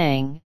of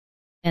yang,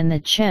 and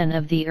the chen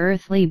of the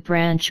earthly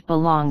branch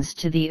belongs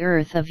to the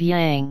earth of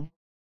yang,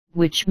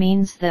 which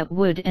means that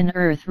wood and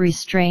earth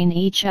restrain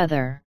each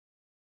other.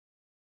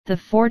 The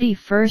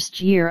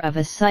 41st year of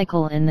a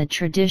cycle in the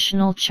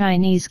traditional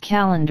Chinese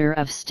calendar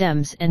of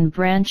stems and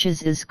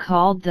branches is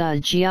called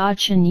the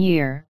Jiaqin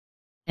year,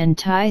 and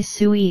Tai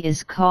Sui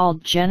is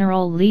called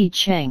General Li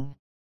Cheng.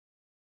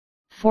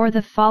 For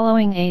the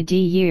following AD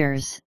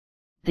years,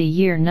 the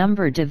year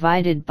number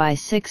divided by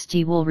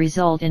 60 will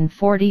result in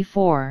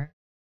 44,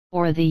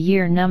 or the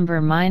year number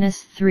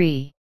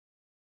 -3.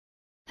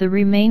 The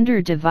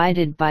remainder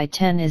divided by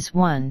 10 is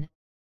 1.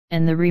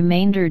 And the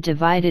remainder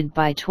divided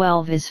by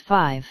 12 is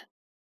 5.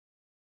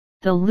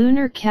 The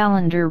lunar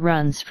calendar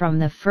runs from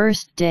the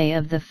first day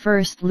of the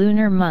first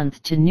lunar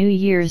month to New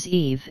Year's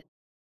Eve,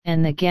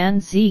 and the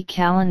Ganzi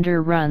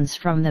calendar runs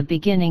from the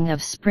beginning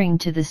of spring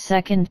to the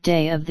second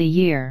day of the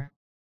year.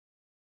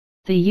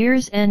 The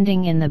years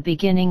ending in the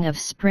beginning of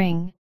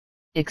spring,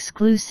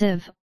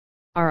 exclusive,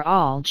 are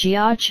all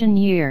Jiaqin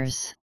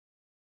years.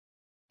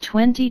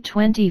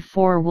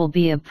 2024 will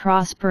be a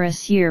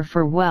prosperous year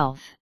for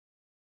wealth.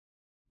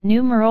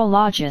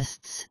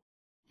 Numerologists: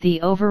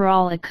 the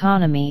overall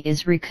economy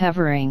is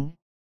recovering,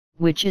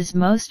 which is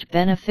most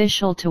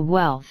beneficial to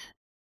wealth.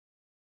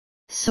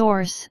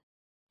 Source: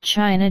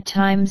 China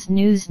Times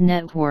News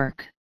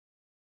Network.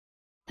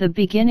 The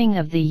beginning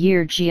of the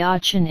year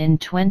Jiaqin in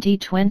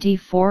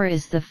 2024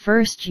 is the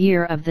first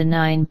year of the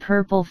 9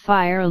 purple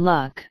fire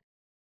luck.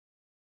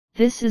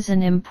 This is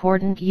an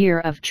important year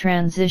of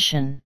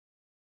transition.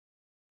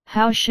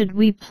 How should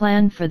we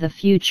plan for the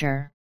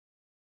future?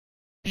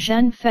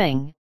 Zhen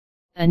Feng,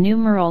 a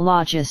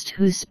numerologist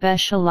who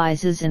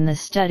specializes in the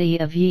study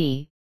of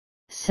Yi,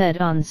 said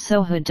on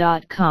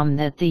Soha.com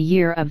that the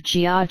year of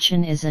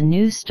Jiaqin is a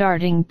new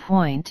starting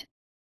point,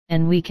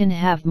 and we can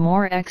have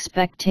more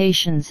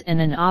expectations and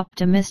an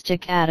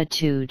optimistic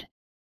attitude.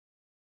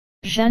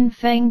 Zhen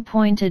Feng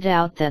pointed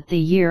out that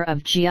the year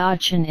of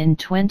Jiaqin in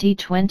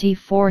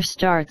 2024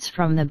 starts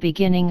from the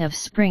beginning of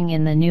spring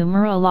in the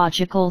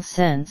numerological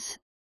sense,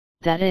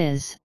 that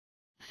is,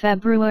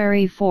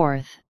 February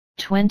 4,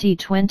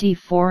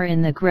 2024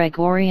 in the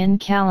Gregorian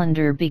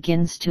calendar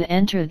begins to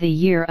enter the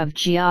year of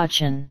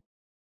Jiaqin.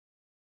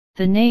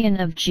 The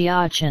Nayan of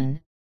Jiaqin,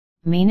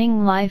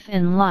 meaning life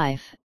and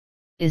life,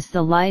 is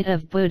the light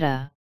of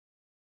Buddha,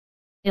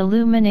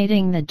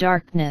 illuminating the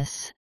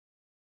darkness.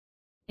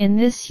 In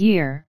this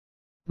year,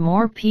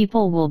 more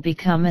people will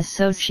become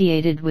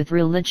associated with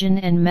religion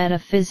and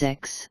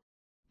metaphysics,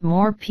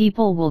 more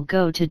people will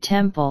go to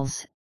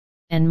temples,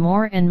 and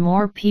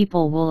more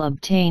people will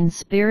obtain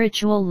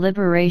spiritual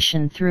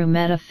liberation through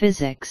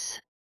metaphysics.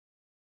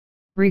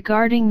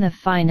 Regarding the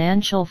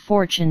financial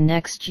fortune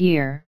next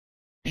year,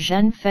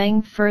 Zhen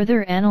Feng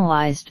further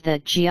analyzed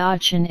that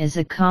Jiaqin is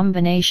a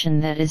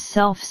combination that is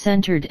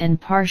self-centered and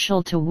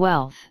partial to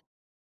wealth.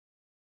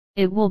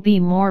 It will be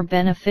more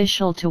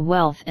beneficial to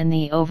wealth and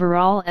the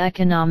overall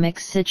economic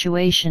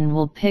situation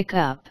will pick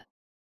up.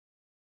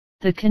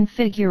 The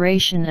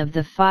configuration of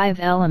the 5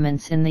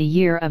 elements in the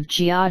year of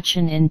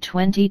Jiaqin in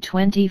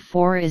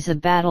 2024 is a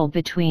battle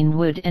between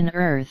wood and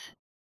earth,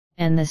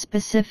 and the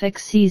specific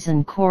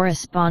season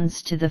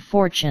corresponds to the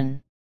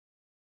fortune.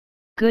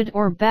 Good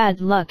or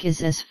bad luck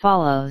is as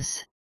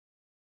follows.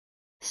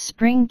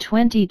 Spring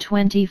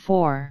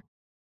 2024.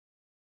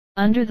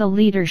 Under the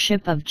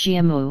leadership of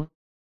Jiamu,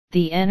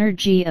 the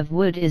energy of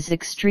wood is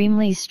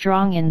extremely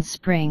strong in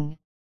spring,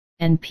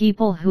 and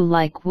people who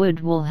like wood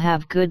will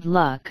have good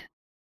luck.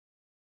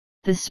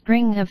 The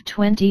spring of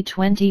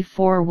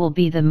 2024 will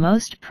be the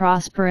most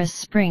prosperous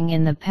spring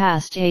in the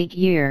past 8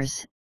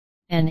 years,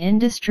 and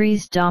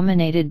industries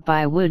dominated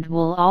by wood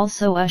will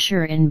also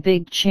usher in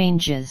big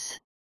changes.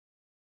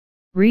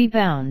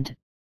 Rebound,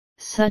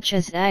 such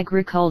as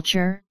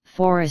agriculture,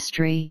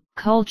 forestry,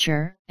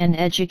 culture, and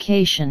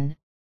education.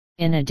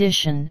 In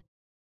addition,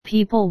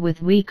 people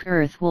with weak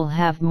earth will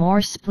have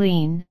more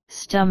spleen,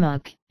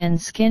 stomach,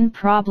 and skin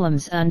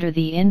problems under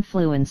the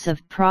influence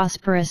of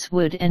prosperous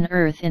wood and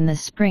earth in the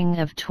spring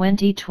of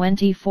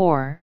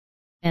 2024,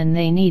 and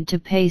they need to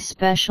pay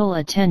special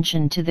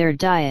attention to their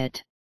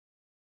diet.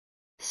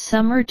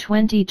 Summer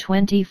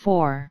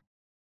 2024.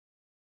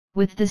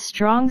 With the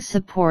strong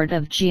support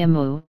of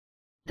Jiamu,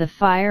 the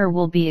fire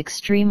will be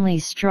extremely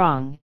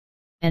strong,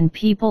 and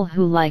people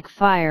who like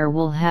fire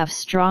will have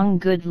strong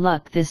good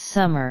luck this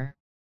summer.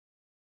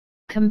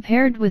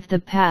 Compared with the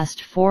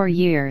past 4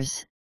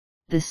 years,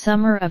 the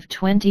summer of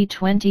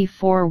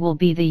 2024 will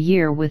be the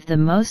year with the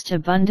most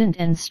abundant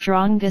and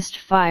strongest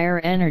fire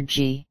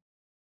energy.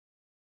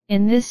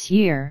 In this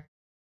year,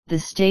 the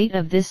state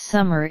of this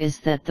summer is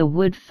that the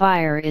wood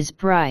fire is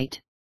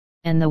bright,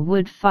 and the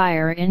wood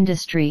fire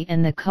industry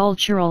and the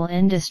cultural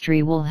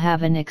industry will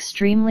have an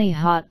extremely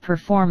hot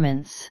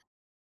performance.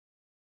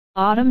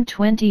 Autumn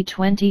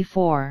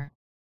 2024.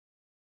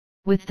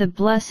 With the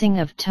blessing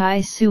of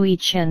Tai Sui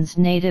Chen's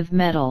native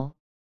metal,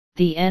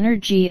 the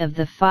energy of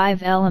the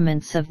 5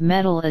 elements of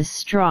metal is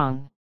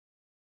strong.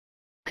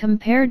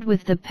 Compared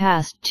with the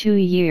past 2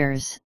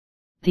 years,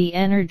 the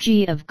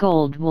energy of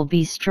gold will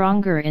be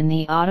stronger in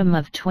the autumn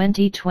of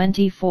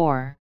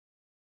 2024.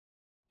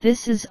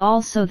 This is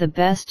also the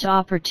best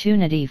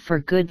opportunity for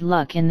good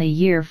luck in the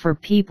year for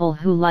people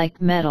who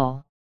like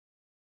metal.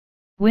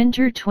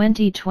 Winter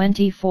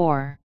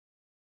 2024.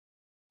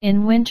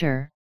 In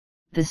winter,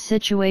 the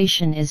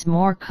situation is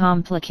more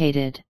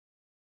complicated.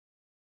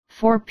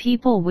 For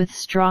people with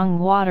strong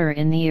water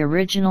in the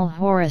original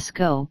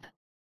horoscope,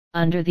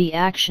 under the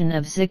action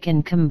of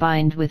Zikan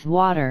combined with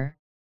water,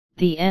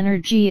 the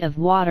energy of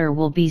water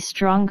will be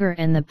stronger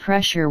and the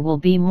pressure will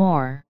be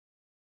more.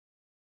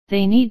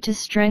 They need to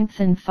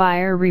strengthen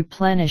fire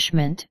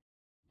replenishment,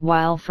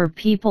 while for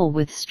people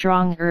with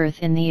strong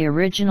earth in the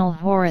original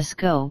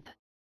horoscope,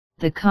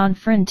 the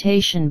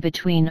confrontation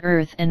between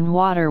earth and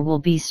water will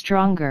be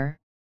stronger,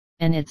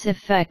 and its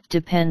effect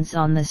depends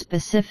on the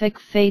specific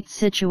fate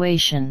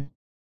situation.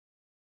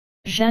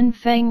 Zhen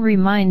Feng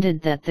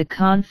reminded that the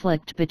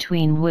conflict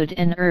between wood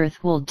and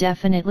earth will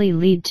definitely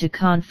lead to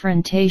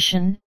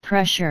confrontation,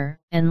 pressure,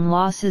 and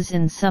losses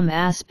in some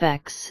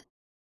aspects,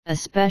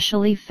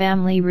 especially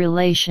family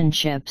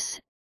relationships,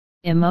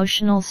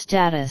 emotional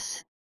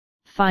status,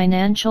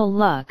 financial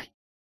luck,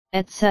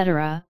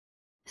 etc.,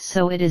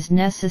 so it is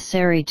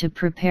necessary to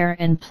prepare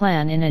and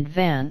plan in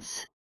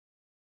advance.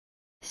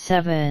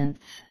 7th.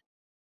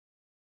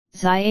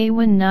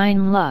 Xiaowen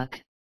 9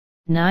 Luck,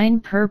 9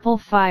 Purple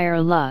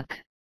Fire Luck.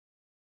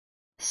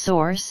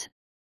 Source: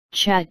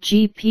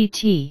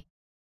 ChatGPT.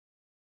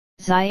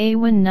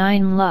 Xiaowen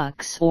 9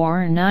 Lux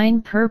or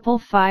 9 Purple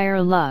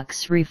Fire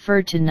Lux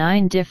refer to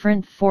 9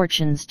 different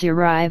fortunes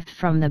derived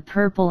from the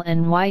purple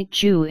and white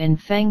Ju in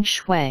Feng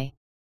Shui.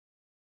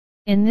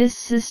 In this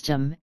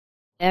system,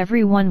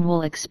 everyone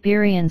will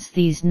experience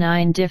these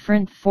 9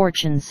 different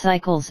fortune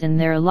cycles in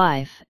their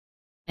life,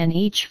 and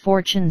each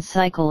fortune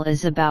cycle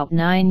is about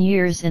 9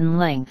 years in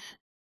length.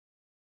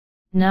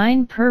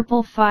 9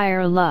 Purple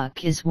Fire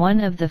Luck is one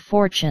of the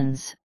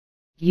fortunes,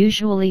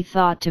 usually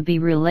thought to be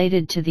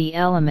related to the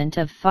element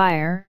of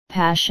fire,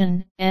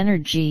 passion,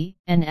 energy,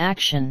 and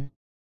action.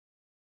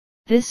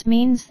 This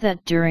means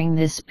that during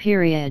this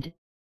period,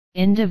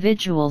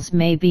 individuals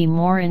may be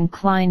more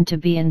inclined to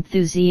be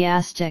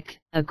enthusiastic,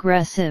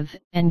 aggressive,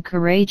 and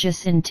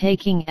courageous in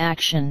taking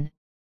action,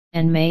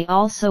 and may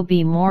also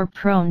be more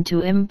prone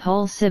to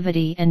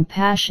impulsivity and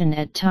passion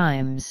at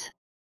times.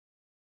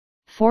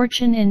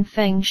 Fortune in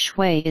Feng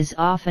Shui is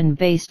often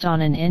based on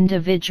an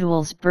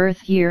individual's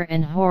birth year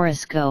and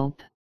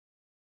horoscope.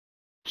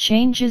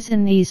 Changes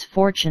in these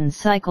fortune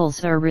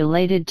cycles are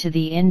related to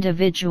the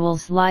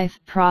individual's life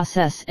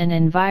process and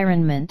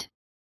environment,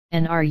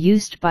 and are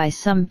used by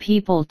some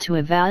people to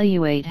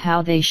evaluate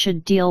how they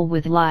should deal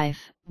with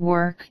life,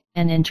 work,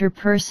 and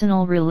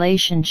interpersonal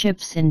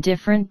relationships in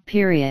different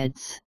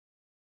periods.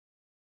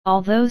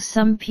 Although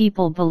some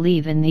people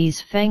believe in these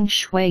Feng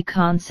Shui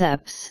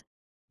concepts,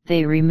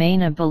 they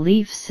remain a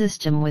belief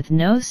system with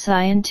no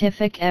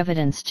scientific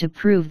evidence to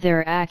prove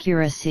their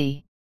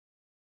accuracy.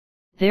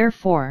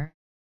 Therefore,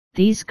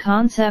 these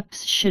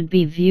concepts should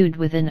be viewed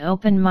with an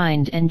open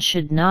mind and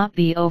should not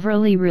be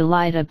overly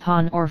relied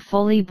upon or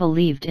fully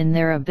believed in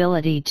their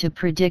ability to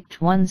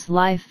predict one's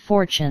life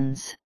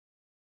fortunes.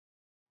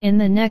 In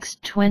the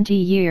next 20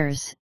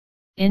 years,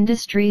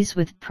 industries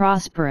with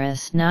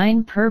prosperous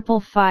 9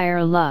 purple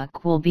fire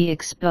luck will be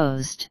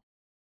exposed.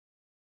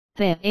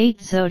 The 8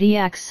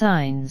 zodiac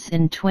signs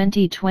in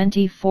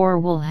 2024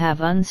 will have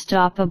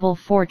unstoppable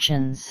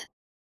fortunes.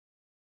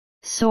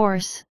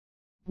 Source: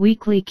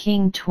 Weekly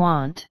King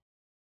Twant.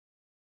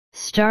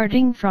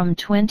 Starting from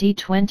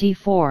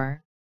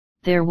 2024,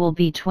 there will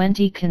be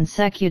 20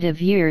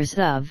 consecutive years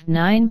of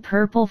 9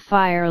 purple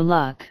fire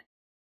luck.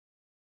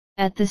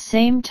 At the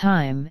same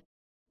time,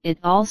 it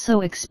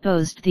also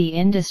exposed the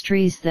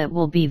industries that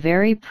will be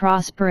very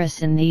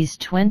prosperous in these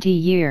 20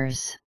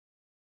 years.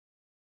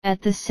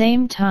 At the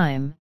same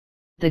time,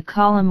 the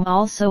column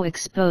also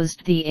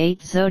exposed the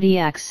 8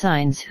 zodiac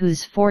signs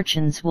whose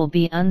fortunes will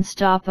be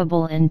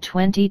unstoppable in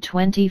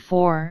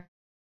 2024,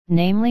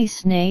 namely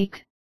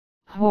snake,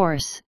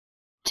 horse,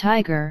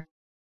 tiger,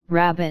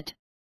 rabbit,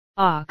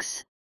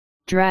 ox,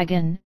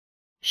 dragon,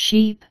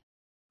 sheep,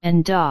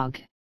 and dog.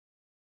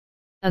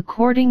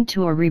 According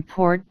to a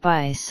report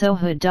by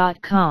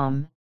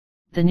Soha.com,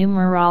 the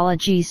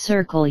numerology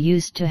circle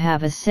used to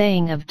have a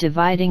saying of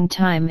dividing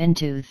time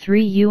into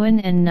 3 yuan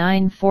and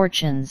 9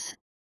 fortunes,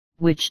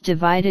 which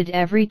divided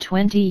every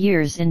 20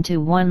 years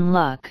into 1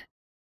 luck.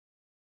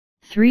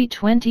 3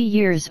 20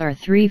 years are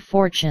 3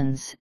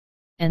 fortunes,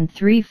 and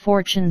 3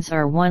 fortunes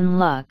are 1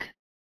 luck.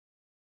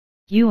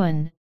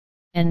 Yuan,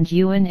 and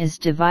yuan is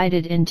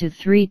divided into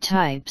 3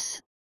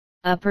 types: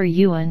 upper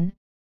yuan,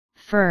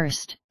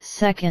 first,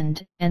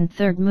 second, and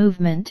third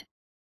movement;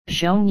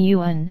 zhong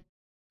yuan,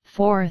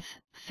 fourth,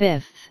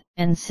 fifth,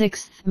 and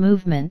sixth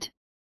movement;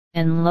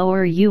 and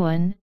lower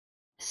yuan,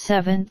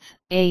 seventh,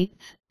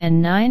 eighth,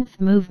 and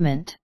ninth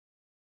movement.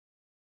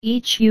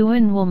 Each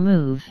yuan will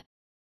move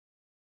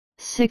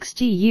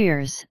 60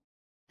 years,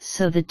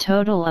 so the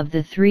total of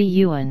the 3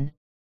 yuan,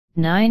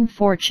 9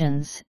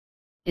 fortunes,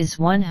 is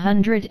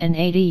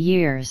 180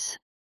 years.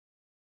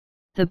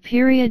 The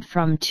period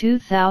from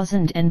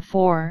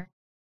 2004,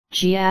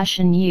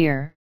 Jiashan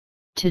year,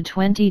 to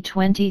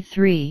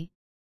 2023,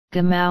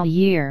 Gamao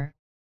year,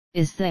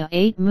 is the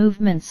 8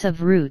 movements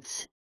of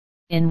roots,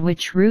 in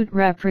which root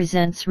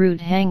represents root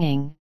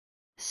hanging,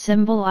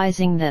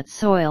 symbolizing that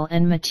soil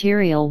and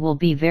material will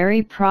be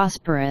very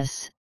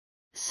prosperous,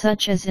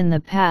 such as in the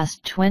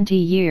past 20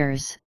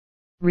 years,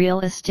 real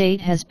estate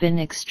has been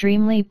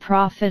extremely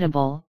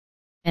profitable,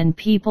 and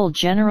people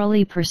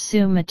generally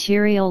pursue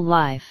material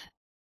life.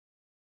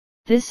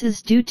 This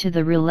is due to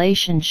the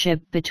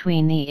relationship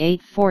between the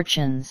 8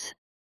 fortunes.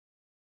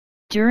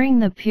 During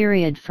the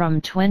period from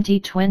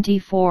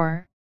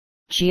 2024,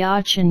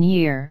 Jiachan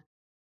year,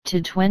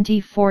 to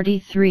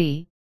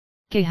 2043,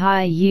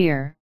 Gehai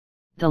year,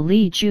 the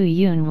Li Ju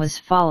Yun was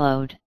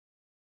followed.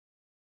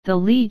 The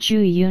Li Ju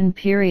Yun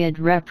period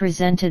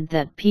represented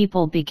that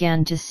people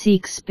began to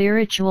seek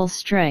spiritual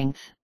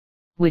strength,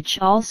 which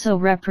also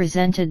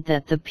represented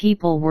that the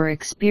people were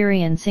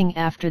experiencing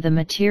after the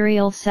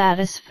material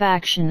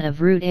satisfaction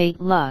of root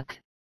 8 luck,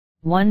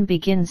 one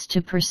begins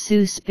to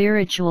pursue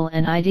spiritual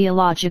and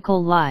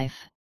ideological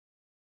life.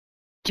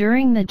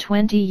 During the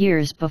 20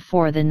 years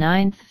before the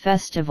 9th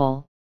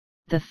festival,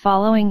 the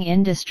following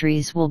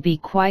industries will be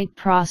quite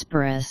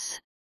prosperous.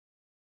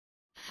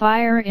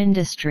 Fire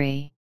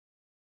industry.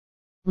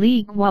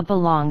 Li Gua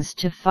belongs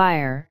to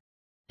fire,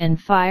 and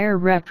fire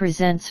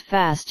represents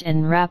fast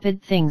and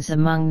rapid things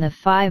among the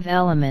 5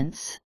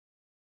 elements.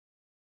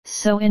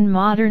 So in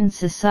modern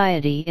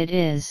society it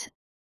is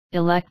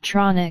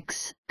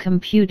electronics,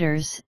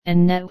 computers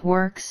and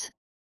networks,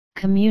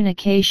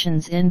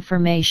 communications,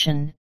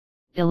 information,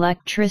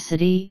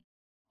 electricity,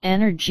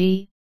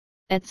 energy,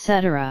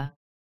 etc.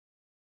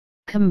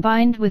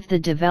 Combined with the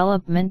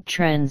development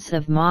trends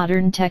of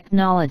modern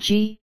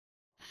technology,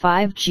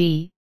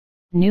 5G,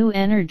 new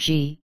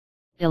energy,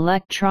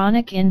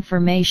 electronic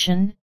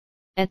information,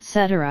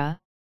 etc.,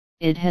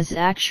 it has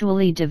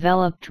actually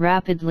developed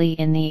rapidly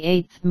in the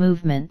 8th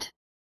movement.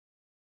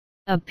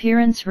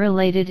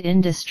 Appearance-related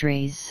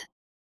industries.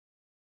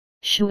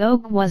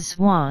 Shuogua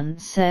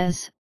Zhuan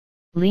says,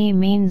 Li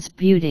means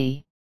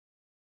beauty.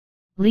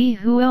 Li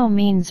Huo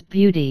means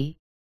beauty,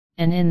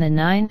 and in the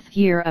 9th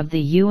year of the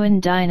Yuan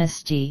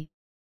dynasty,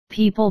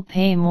 people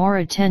pay more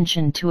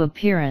attention to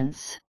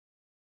appearance.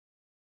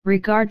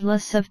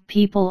 Regardless of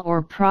people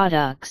or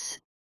products,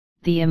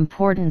 the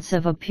importance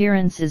of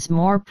appearance is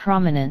more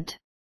prominent.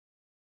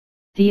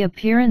 The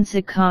appearance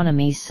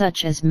economy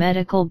such as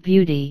medical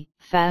beauty,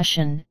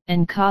 fashion,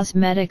 and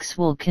cosmetics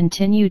will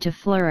continue to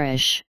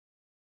flourish.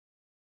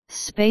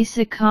 Space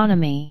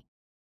economy.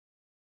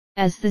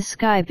 As the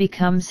sky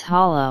becomes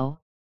hollow,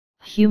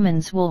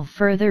 humans will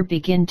further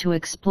begin to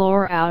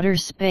explore outer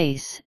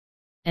space,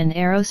 and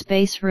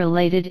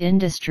aerospace-related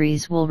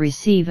industries will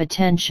receive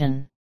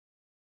attention.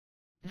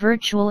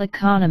 Virtual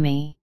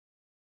economy.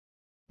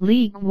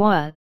 Li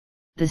Gua,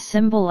 the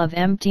symbol of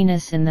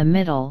emptiness in the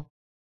middle,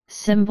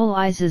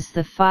 symbolizes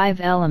the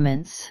 5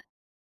 elements.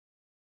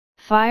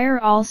 Fire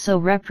also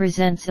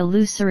represents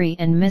illusory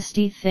and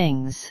misty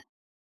things.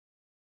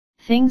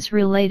 Things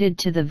related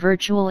to the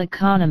virtual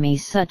economy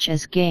such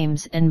as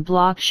games and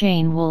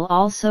blockchain will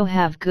also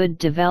have good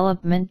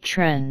development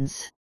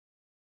trends.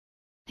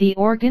 The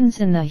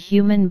organs in the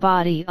human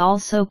body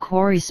also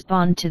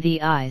correspond to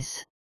the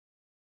eyes.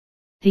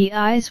 The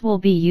eyes will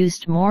be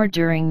used more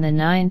during the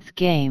 9th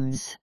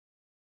games.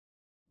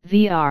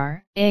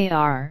 VR,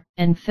 AR,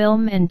 and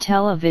film and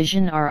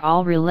television are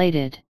all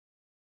related.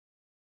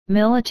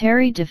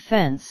 Military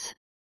defense.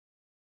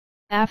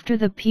 After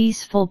the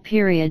peaceful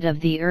period of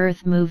the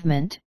Earth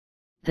movement,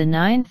 the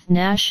 9th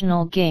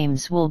National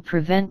Games will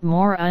prevent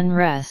more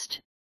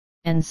unrest,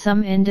 and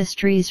some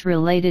industries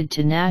related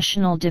to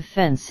national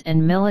defense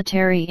and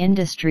military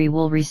industry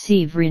will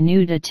receive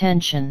renewed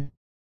attention.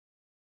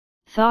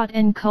 Thought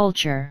and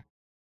culture.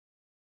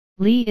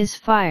 Li is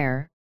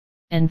fire,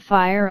 and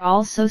fire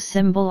also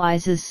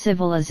symbolizes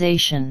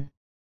civilization.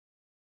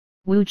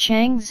 Wu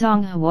Chang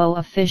Zhonghuo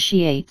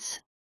officiates,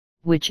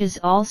 which is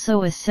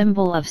also a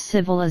symbol of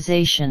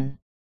civilization.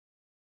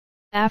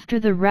 After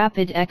the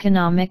rapid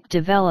economic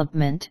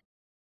development,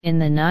 in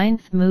the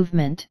 9th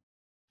movement,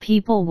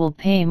 people will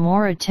pay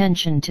more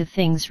attention to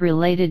things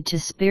related to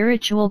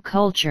spiritual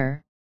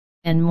culture,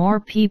 and more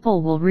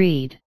people will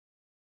read.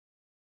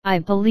 I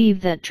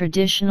believe that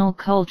traditional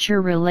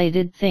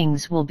culture-related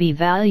things will be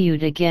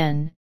valued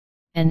again,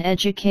 and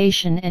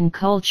education and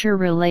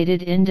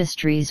culture-related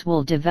industries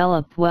will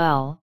develop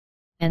well,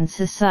 and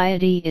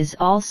society is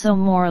also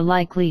more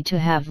likely to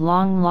have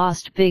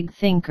long-lost big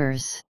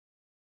thinkers.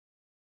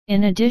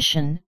 In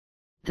addition,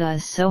 the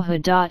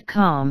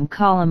Soha.com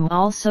column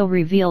also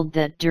revealed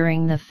that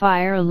during the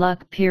fire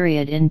luck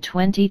period in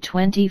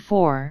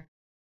 2024,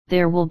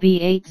 there will be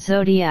 8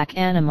 zodiac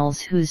animals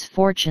whose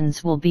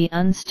fortunes will be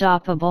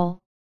unstoppable,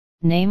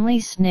 namely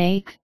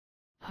snake,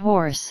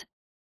 horse,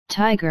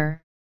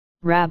 tiger,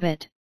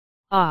 rabbit,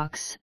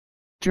 ox,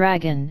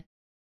 dragon,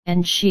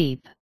 and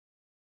sheep.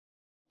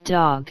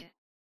 Dog.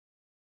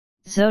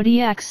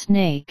 Zodiac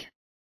snake.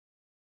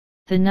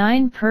 The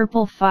 9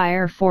 purple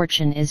fire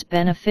fortune is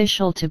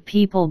beneficial to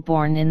people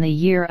born in the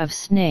year of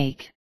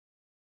snake.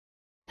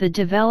 The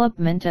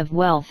development of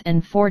wealth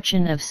and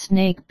fortune of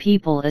snake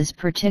people is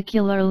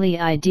particularly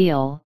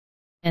ideal,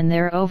 and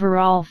their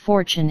overall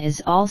fortune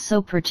is also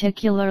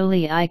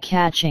particularly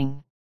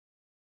eye-catching.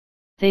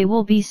 They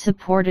will be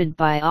supported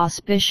by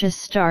auspicious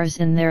stars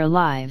in their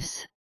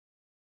lives.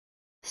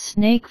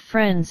 Snake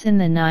friends in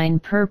the 9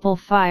 purple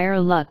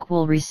fire luck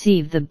will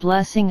receive the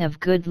blessing of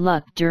good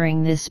luck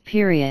during this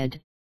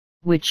period,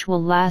 which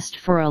will last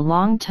for a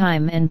long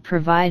time and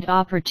provide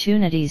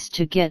opportunities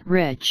to get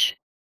rich.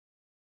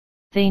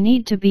 They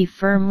need to be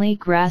firmly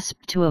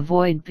grasped to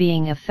avoid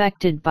being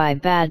affected by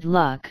bad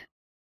luck.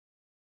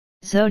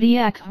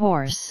 Zodiac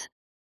horse.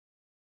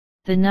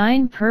 The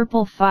 9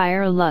 purple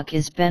fire luck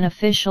is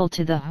beneficial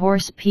to the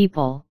horse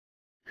people,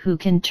 who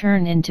can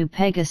turn into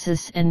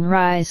Pegasus and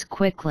rise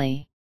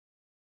quickly.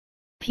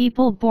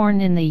 People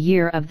born in the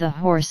year of the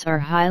horse are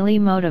highly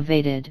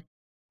motivated,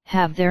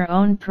 have their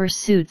own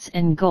pursuits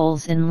and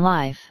goals in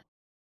life,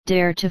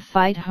 dare to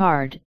fight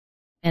hard,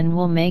 and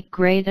will make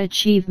great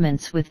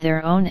achievements with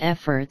their own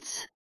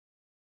efforts.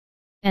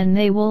 And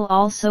they will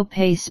also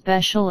pay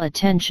special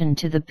attention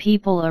to the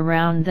people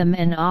around them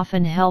and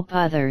often help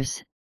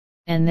others,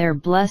 and their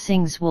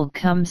blessings will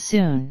come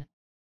soon.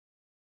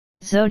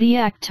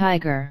 Zodiac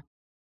tiger.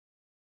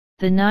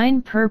 The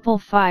 9 purple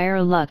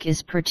fire luck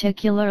is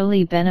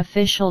particularly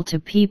beneficial to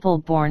people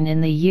born in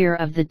the year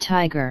of the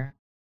tiger.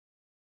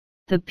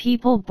 The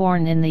people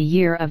born in the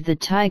year of the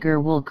tiger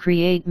will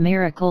create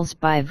miracles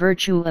by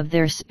virtue of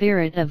their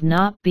spirit of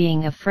not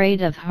being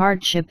afraid of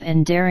hardship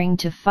and daring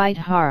to fight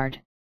hard.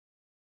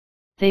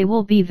 They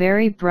will be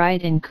very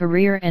bright in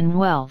career and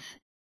wealth,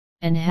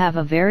 and have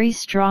a very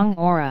strong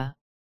aura.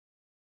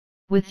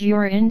 With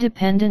your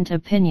independent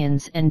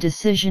opinions and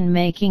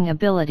decision-making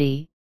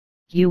ability,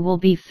 you will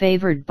be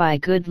favored by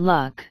good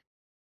luck.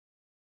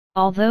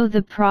 Although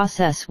the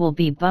process will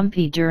be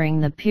bumpy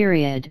during the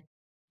period,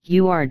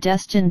 you are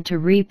destined to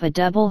reap a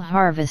double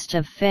harvest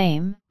of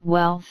fame,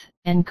 wealth,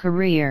 and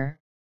career,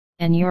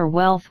 and your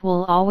wealth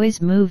will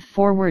always move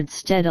forward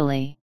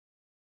steadily.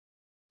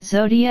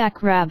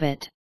 Zodiac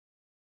rabbit.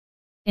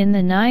 In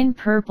the 9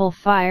 purple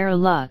fire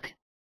luck,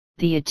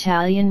 the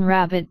Italian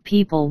rabbit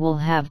people will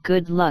have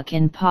good luck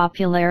in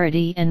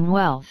popularity and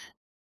wealth.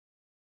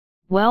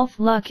 Wealth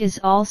luck is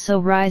also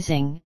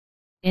rising,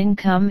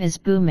 income is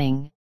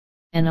booming,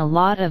 and a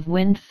lot of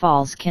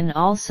windfalls can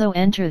also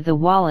enter the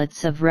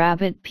wallets of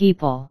rabbit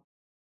people.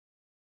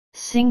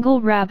 Single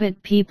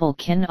rabbit people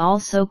can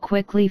also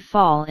quickly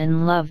fall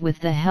in love with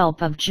the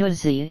help of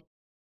Juzi,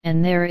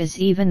 and there is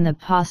even the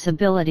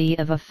possibility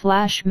of a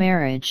flash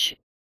marriage,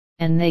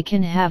 and they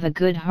can have a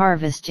good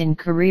harvest in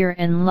career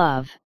and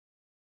love.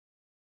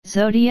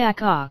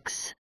 Zodiac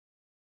Ox.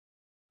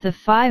 The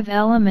 5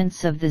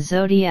 elements of the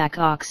zodiac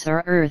ox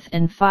are earth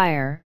and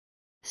fire,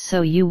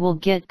 so you will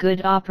get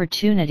good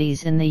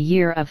opportunities in the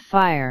year of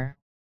fire.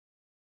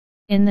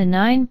 In the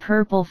 9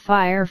 purple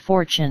fire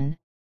fortune,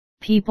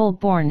 people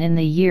born in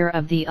the year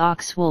of the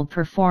ox will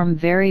perform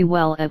very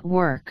well at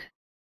work.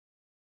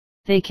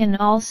 They can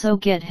also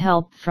get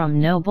help from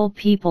noble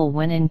people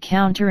when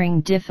encountering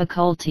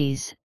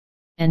difficulties,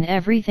 and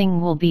everything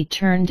will be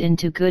turned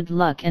into good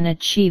luck and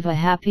achieve a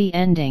happy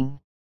ending.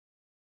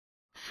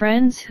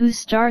 Friends who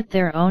start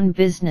their own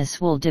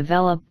business will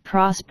develop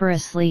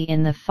prosperously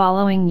in the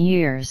following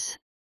years.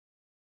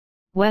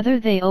 Whether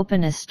they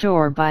open a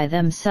store by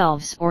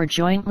themselves or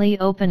jointly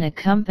open a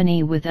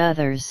company with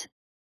others,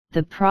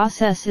 the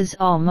process is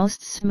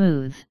almost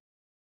smooth.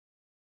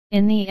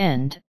 In the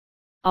end,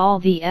 all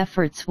the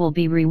efforts will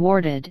be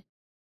rewarded,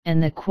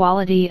 and the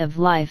quality of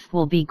life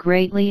will be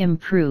greatly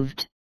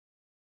improved.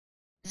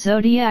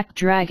 Zodiac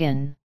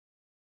Dragon.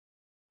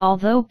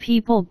 Although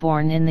people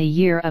born in the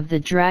year of the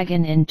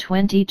dragon in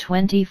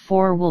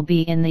 2024 will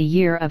be in the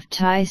year of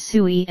Tai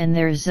Sui and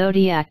their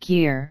zodiac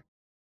year,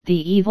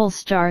 the evil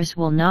stars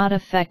will not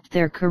affect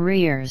their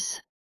careers.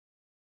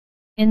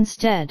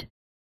 Instead,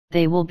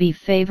 they will be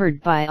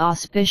favored by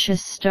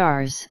auspicious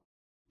stars,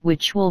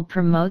 which will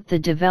promote the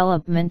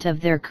development of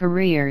their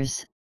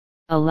careers,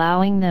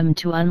 allowing them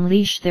to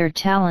unleash their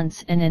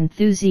talents and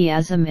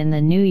enthusiasm in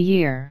the new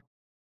year.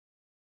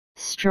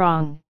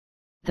 Strong.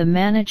 The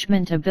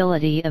management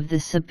ability of the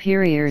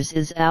superiors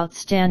is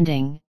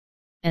outstanding,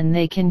 and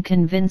they can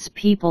convince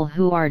people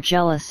who are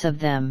jealous of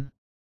them.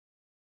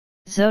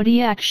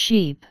 Zodiac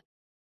Sheep.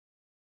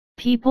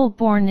 People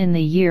born in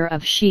the year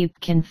of sheep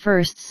can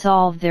first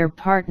solve their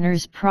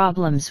partner's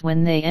problems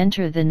when they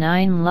enter the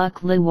 9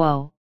 luck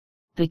luo,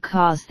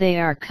 because they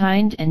are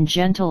kind and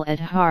gentle at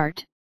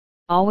heart,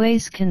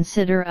 always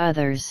consider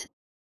others,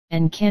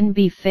 and can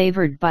be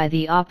favored by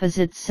the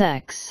opposite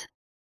sex.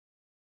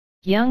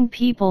 Young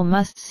people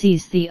must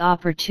seize the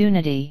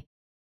opportunity.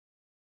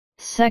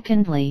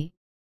 Secondly,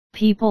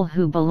 people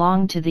who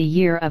belong to the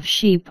year of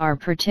sheep are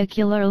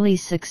particularly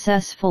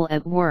successful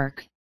at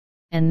work,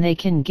 and they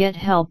can get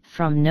help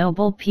from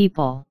noble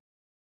people.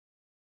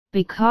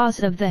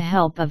 Because of the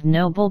help of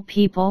noble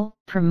people,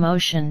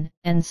 promotion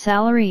and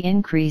salary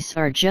increase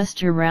are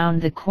just around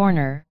the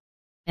corner,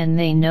 and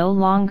they no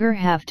longer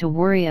have to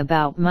worry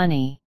about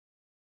money.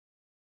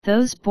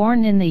 Those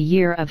born in the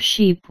year of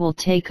sheep will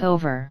take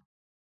over.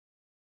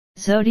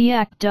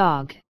 Zodiac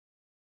Dog.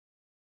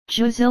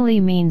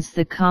 Zhuzili means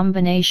the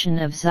combination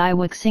of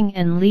Ziwixing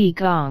and Li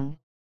Gong,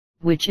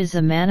 which is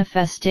a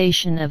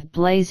manifestation of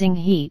blazing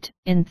heat,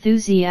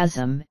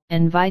 enthusiasm,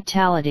 and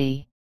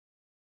vitality.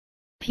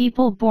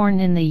 People born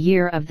in the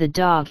year of the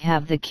dog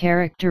have the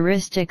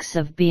characteristics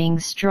of being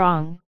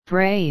strong,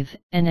 brave,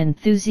 and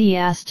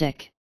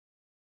enthusiastic.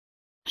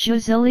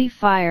 Zhuzili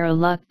fire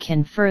luck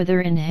can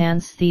further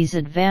enhance these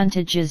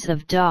advantages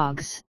of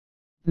dogs,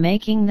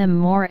 making them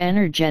more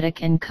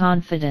energetic and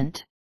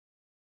confident.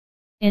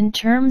 In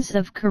terms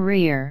of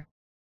career,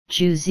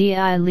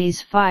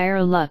 Zhuzili's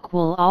fire luck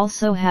will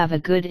also have a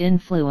good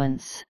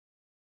influence.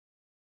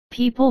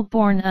 People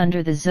born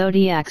under the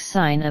zodiac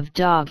sign of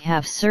dog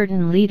have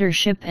certain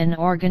leadership and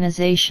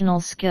organizational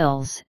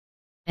skills,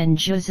 and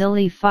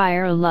Zhuzili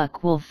fire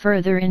luck will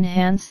further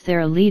enhance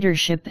their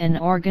leadership and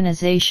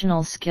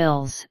organizational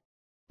skills,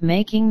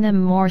 making them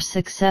more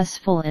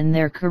successful in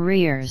their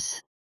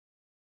careers.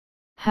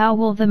 How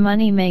will the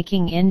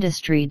money-making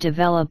industry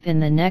develop in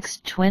the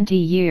next 20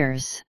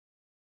 years?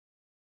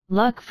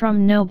 Luck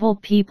from noble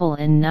people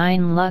in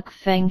 9 luck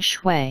feng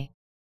shui.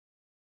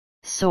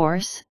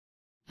 Source: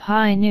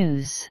 Pi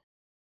News.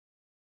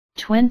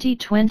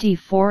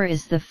 2024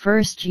 is the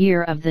first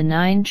year of the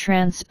 9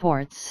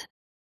 transports.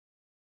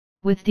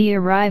 With the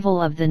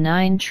arrival of the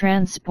 9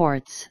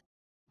 transports,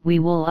 we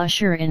will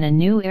usher in a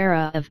new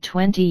era of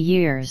 20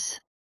 years.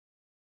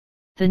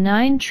 The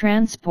 9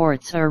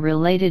 transports are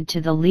related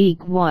to the Li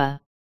Gua.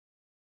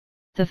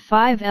 The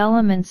 5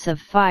 elements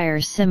of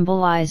fire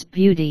symbolize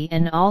beauty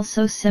and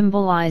also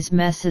symbolize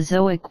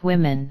Mesozoic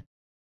women.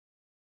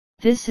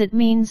 It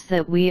means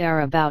that we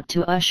are about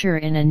to usher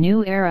in a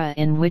new era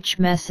in which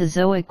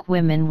Mesozoic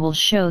women will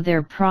show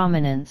their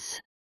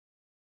prominence.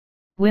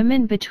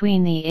 Women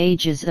between the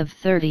ages of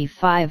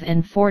 35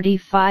 and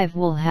 45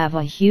 will have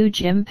a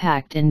huge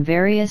impact in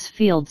various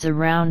fields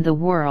around the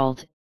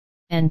world,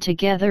 and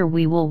together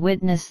we will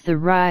witness the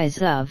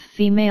rise of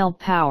female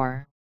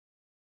power.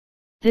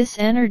 This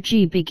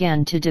energy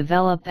began to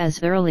develop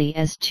as early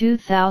as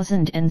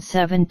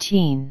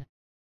 2017.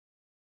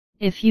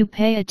 If you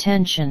pay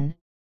attention,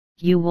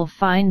 you will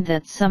find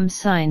that some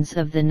signs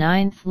of the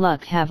ninth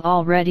luck have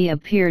already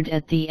appeared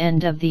at the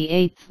end of the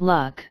eighth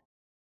luck.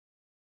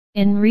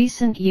 In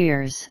recent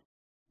years,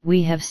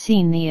 we have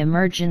seen the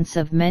emergence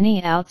of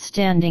many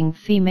outstanding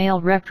female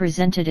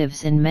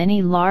representatives in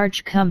many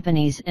large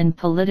companies and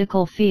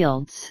political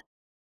fields.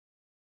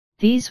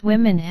 These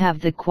women have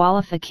the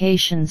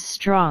qualifications: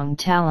 strong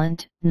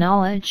talent,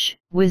 knowledge,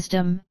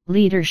 wisdom,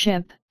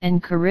 leadership,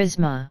 and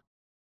charisma.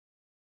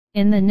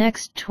 In the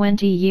next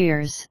 20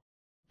 years,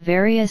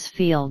 various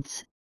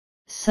fields,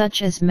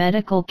 such as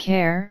medical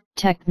care,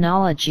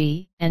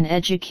 technology, and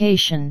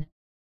education,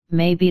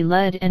 may be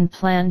led and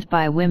planned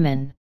by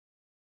women.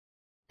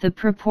 The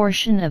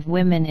proportion of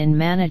women in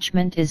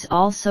management is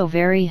also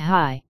very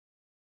high.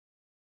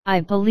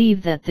 I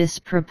believe that this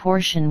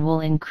proportion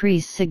will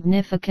increase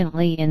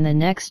significantly in the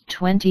next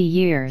 20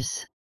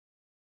 years.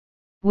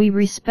 We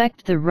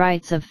respect the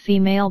rights of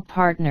female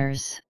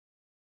partners.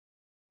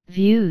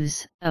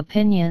 Views,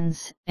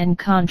 opinions, and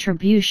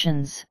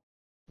contributions.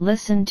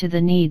 Listen to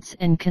the needs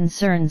and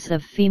concerns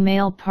of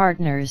female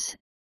partners.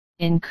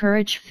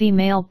 Encourage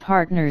female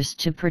partners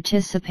to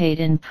participate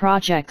in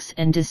projects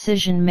and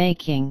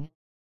decision-making.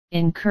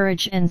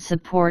 Encourage and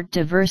support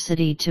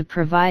diversity to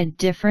provide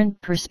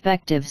different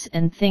perspectives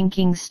and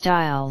thinking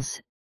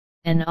styles,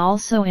 and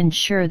also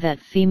ensure that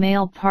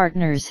female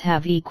partners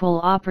have equal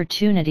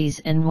opportunities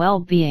and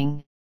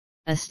well-being.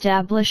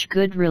 Establish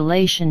good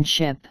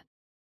relationship.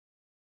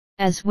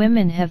 As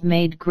women have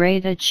made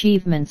great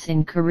achievements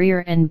in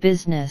career and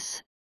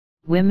business,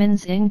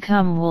 women's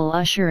income will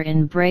usher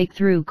in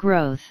breakthrough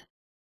growth.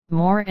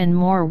 More and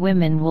more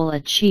women will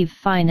achieve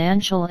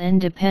financial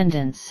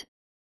independence,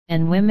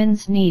 and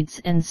women's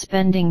needs and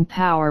spending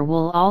power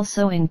will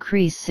also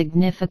increase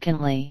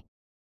significantly.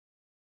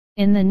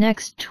 In the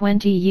next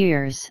 20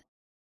 years,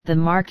 the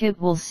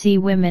market will see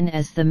women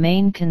as the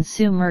main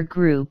consumer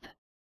group.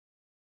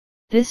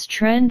 This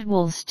trend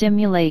will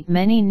stimulate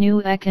many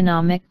new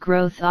economic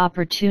growth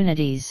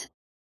opportunities,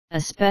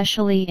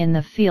 especially in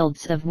the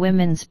fields of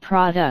women's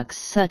products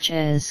such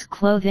as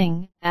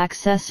clothing,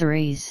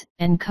 accessories,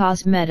 and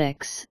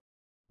cosmetics,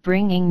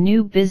 bringing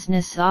new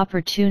business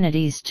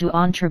opportunities to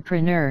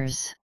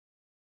entrepreneurs.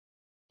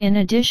 In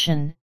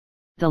addition,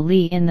 the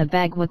Li in the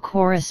Bagua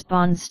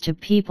corresponds to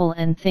people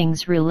and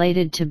things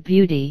related to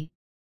beauty,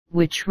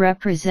 which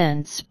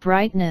represents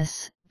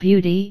brightness,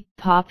 beauty,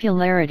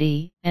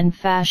 popularity, and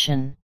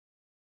fashion.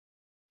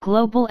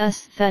 Global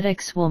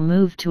aesthetics will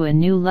move to a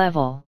new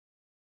level.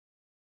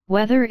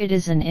 Whether it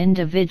is an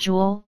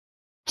individual,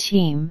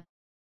 team,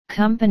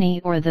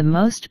 company, or the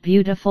most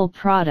beautiful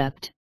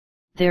product,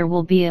 there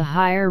will be a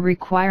higher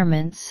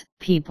requirements.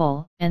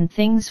 People and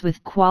things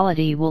with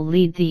quality will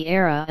lead the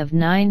era of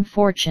 9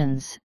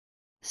 fortunes,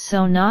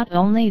 so not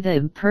only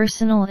the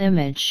personal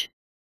image,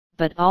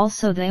 but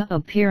also the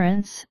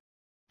appearance,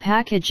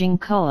 packaging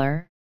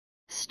color,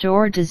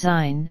 store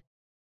design,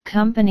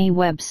 company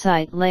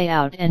website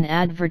layout, and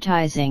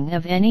advertising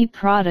of any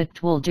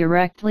product will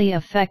directly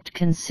affect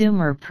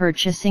consumer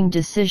purchasing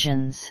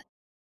decisions.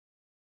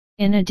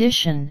 In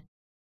addition,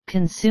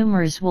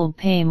 consumers will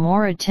pay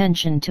more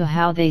attention to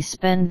how they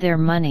spend their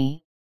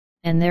money,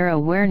 and their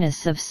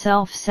awareness of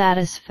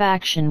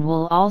self-satisfaction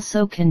will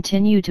also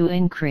continue to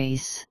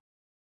increase.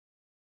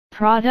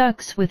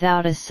 Products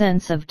without a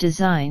sense of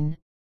design,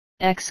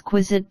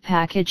 exquisite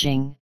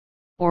packaging,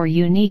 or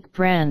unique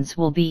brands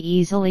will be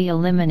easily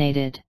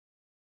eliminated.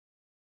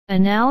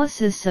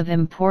 Analysis of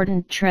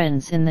important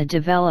trends in the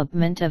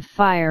development of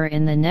FIRE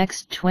in the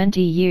next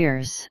 20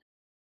 years.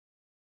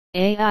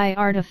 AI,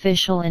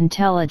 artificial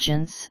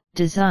intelligence,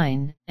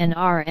 design, and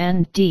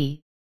R&D,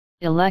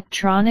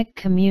 electronic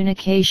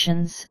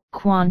communications,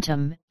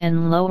 quantum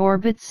and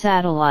low-orbit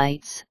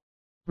satellites,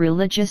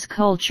 religious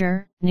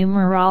culture,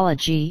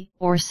 numerology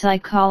or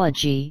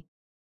psychology,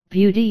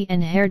 beauty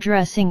and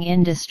hairdressing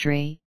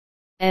industry,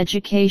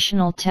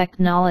 educational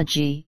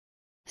technology,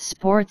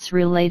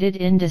 sports-related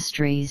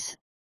industries,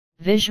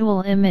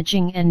 visual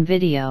imaging and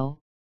video,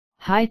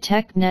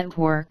 high-tech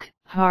network,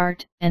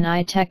 heart and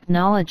eye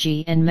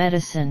technology and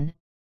medicine,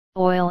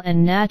 oil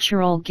and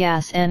natural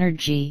gas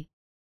energy,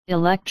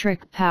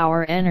 electric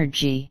power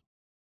energy.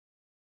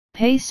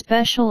 Pay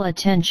special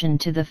attention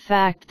to the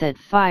fact that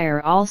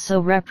fire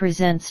also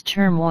represents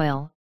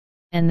turmoil,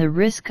 and the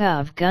risk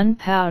of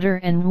gunpowder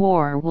and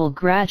war will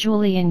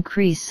gradually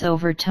increase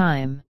over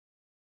time.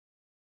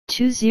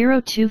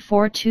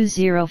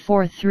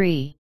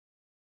 2024-2043.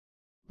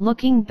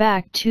 Looking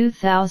back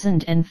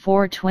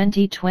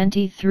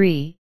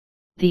 2004-2023,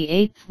 the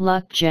 8th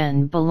luck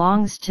gen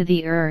belongs to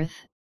the earth,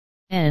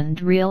 and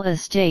real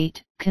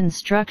estate,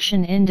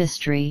 construction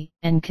industry,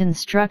 and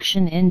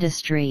construction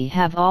industry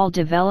have all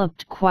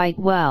developed quite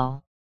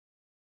well.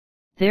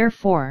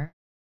 Therefore,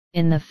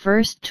 in the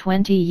first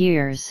 20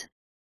 years,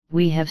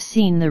 we have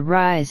seen the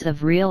rise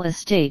of real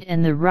estate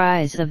and the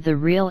rise of the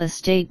real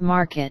estate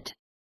market.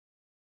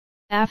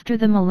 After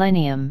the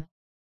millennium,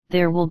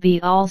 there will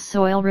be all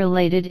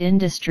soil-related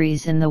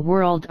industries in the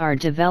world are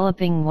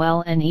developing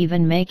well and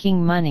even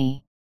making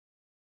money.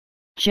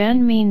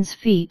 Gen means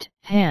feet,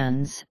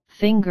 hands,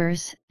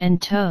 fingers,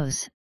 and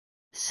toes,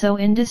 so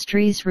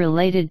industries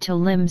related to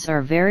limbs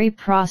are very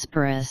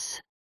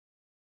prosperous.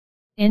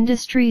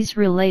 Industries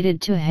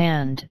related to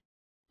hand,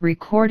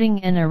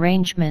 recording and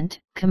arrangement,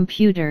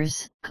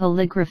 computers,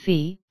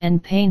 calligraphy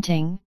and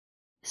painting,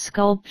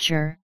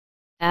 sculpture,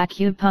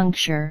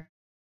 acupuncture,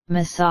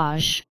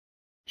 massage,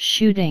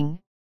 shooting,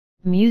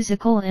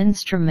 musical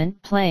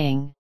instrument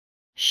playing,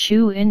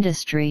 shoe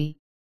industry,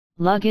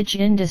 luggage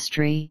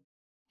industry,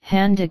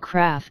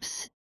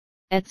 handicrafts,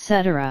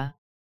 etc.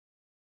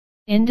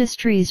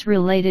 Industries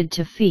related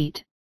to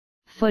feet,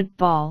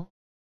 football,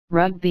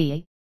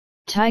 rugby,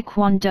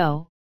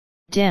 taekwondo,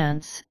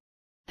 dance,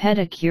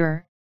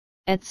 pedicure,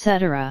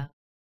 etc.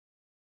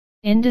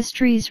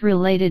 Industries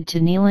related to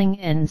kneeling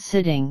and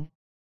sitting,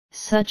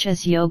 such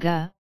as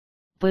yoga,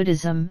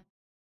 Buddhism,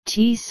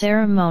 tea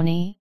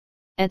ceremony,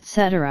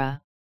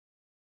 etc.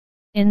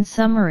 In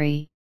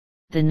summary,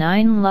 the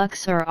 9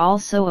 lux are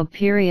also a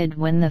period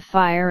when the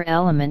fire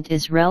element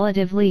is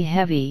relatively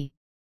heavy,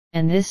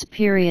 and this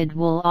period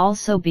will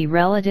also be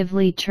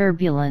relatively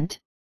turbulent,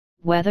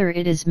 whether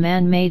it is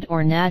man-made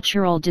or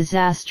natural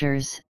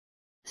disasters,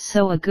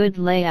 so a good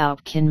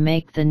layout can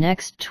make the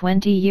next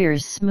 20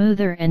 years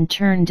smoother and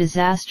turn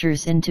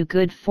disasters into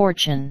good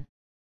fortune.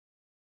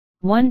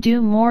 1.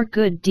 Do more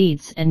good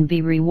deeds and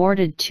be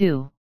rewarded.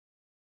 2.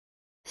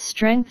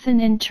 Strengthen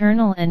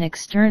internal and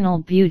external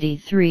beauty.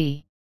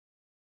 3.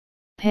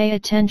 Pay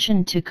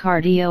attention to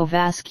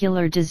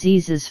cardiovascular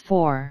diseases.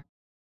 4.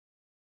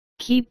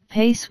 Keep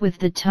pace with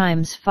the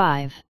times.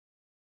 5.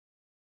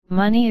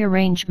 Money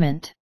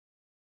arrangement.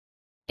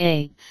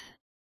 8th.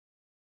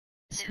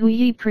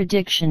 Zhuyi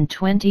Prediction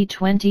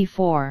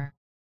 2024.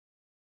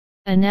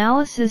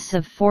 Analysis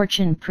of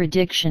fortune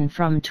prediction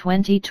from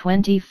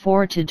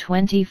 2024 to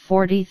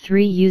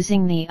 2043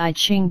 using the I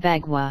Ching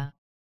Bagua.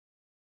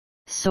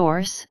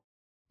 Source: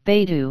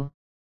 Baidu.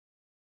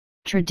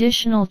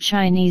 Traditional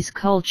Chinese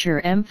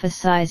culture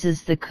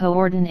emphasizes the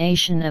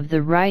coordination of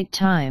the right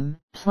time,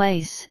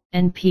 place,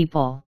 and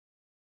people.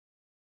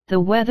 The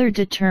weather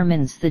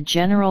determines the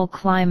general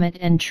climate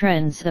and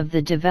trends of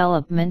the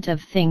development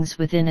of things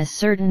within a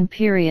certain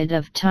period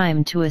of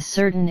time to a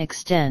certain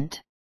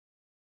extent.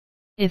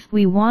 If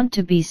we want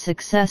to be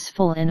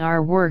successful in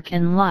our work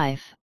and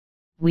life,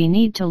 we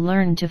need to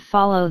learn to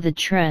follow the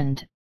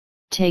trend,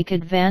 take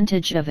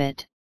advantage of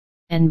it,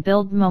 and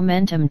build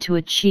momentum to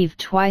achieve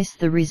twice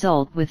the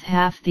result with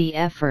half the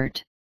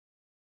effort.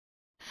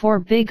 For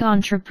big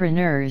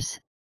entrepreneurs,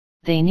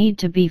 they need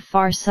to be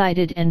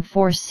far-sighted and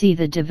foresee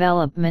the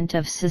development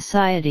of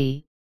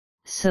society,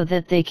 so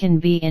that they can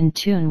be in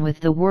tune with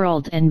the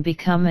world and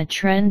become a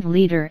trend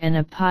leader and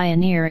a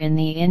pioneer in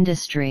the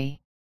industry.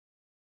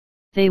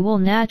 They will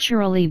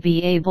naturally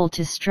be able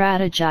to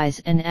strategize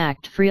and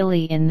act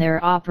freely in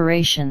their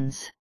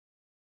operations.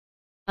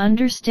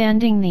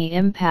 Understanding the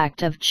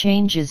impact of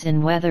changes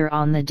in weather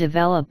on the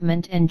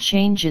development and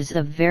changes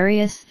of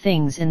various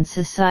things in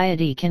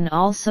society can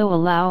also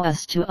allow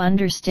us to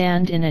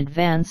understand in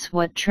advance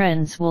what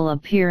trends will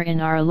appear in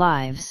our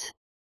lives.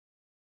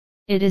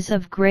 It is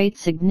of great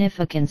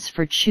significance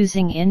for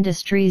choosing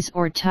industries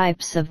or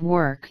types of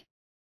work,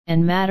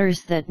 and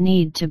matters that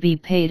need to be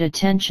paid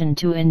attention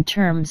to in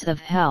terms of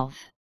health.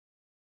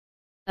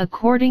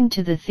 According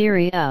to the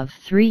theory of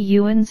 3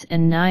 yuans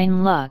and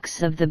 9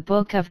 lux of the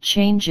Book of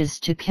Changes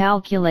to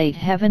calculate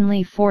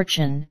heavenly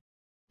fortune,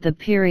 the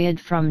period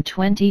from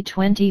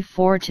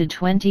 2024 to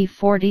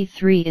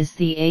 2043 is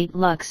the 8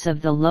 lux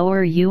of the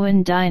Lower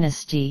Yuan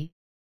dynasty,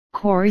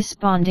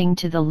 corresponding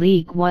to the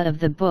Li Gua of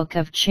the Book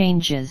of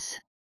Changes.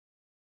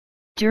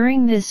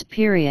 During this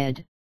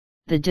period,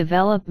 the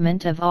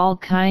development of all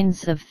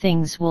kinds of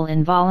things will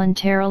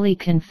involuntarily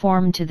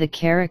conform to the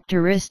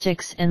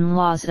characteristics and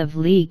laws of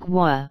Li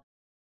Gua.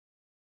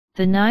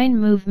 The 9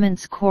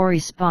 movements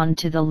correspond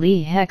to the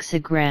Li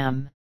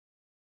hexagram.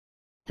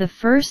 The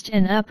first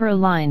and upper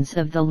lines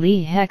of the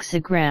Li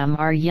hexagram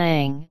are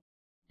Yang,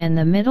 and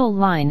the middle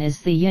line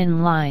is the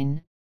Yin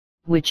line,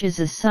 which is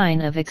a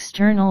sign of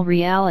external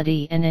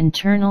reality and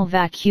internal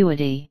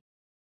vacuity.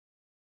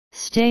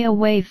 Stay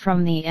away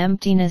from the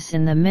emptiness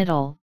in the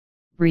middle.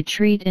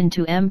 Retreat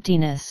into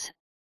emptiness,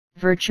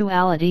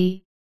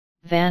 virtuality,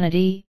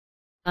 vanity,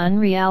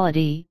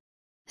 unreality,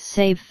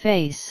 save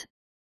face,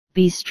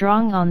 be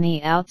strong on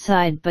the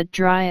outside but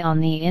dry on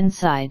the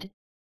inside,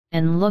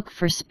 and look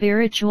for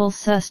spiritual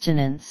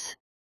sustenance.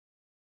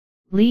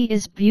 Li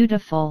is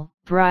beautiful,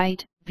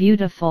 bright,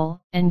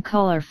 beautiful, and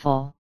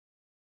colorful.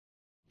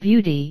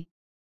 Beauty,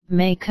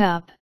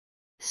 makeup,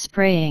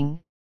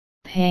 spraying,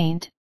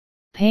 paint,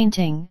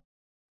 painting,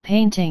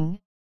 painting,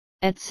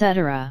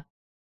 etc.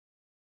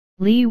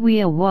 Li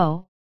Wia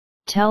Wo,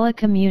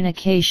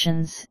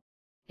 telecommunications,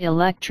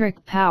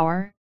 electric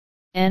power,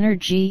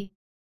 energy,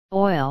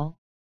 oil,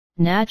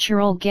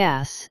 natural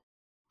gas,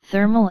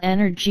 thermal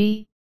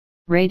energy,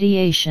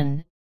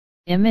 radiation,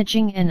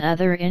 imaging and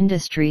other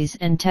industries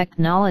and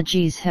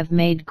technologies have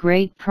made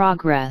great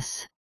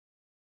progress.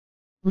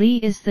 Li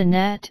is the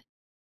net,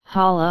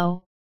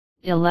 hollow,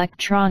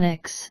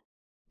 electronics,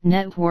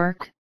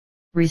 network,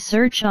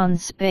 research on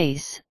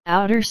space,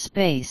 outer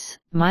space,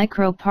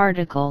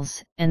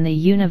 microparticles, and the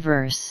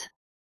universe.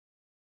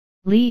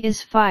 Li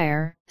is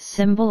fire,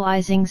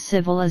 symbolizing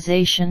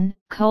civilization,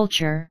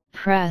 culture,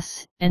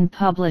 press, and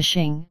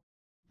publishing,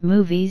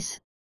 movies,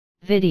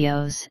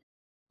 videos,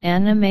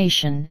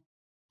 animation,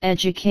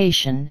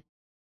 education,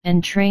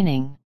 and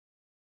training.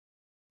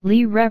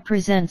 Li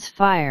represents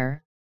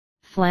fire,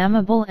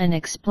 flammable and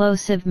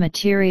explosive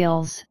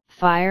materials,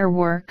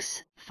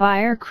 fireworks,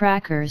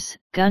 firecrackers,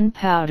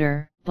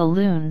 gunpowder,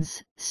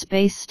 balloons,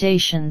 space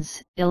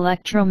stations,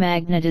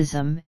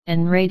 electromagnetism,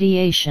 and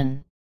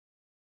radiation.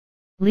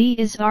 Li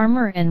is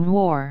armor and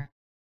war.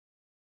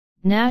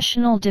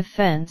 National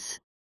defense,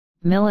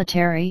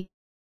 military,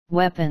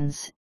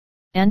 weapons,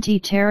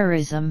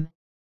 anti-terrorism,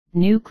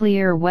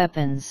 nuclear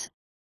weapons,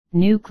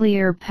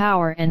 nuclear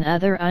power and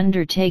other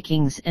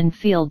undertakings and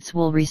fields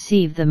will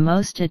receive the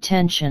most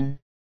attention.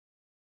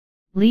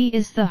 Li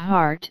is the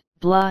heart,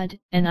 blood,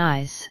 and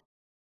eyes.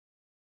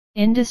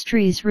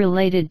 Industries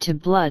related to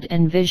blood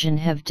and vision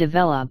have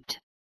developed.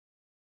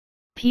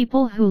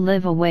 People who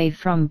live away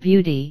from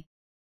beauty,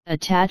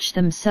 attach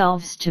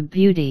themselves to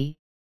beauty,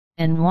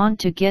 and want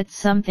to get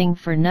something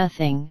for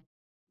nothing.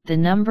 The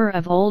number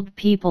of old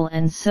people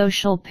and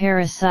social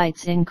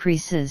parasites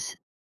increases.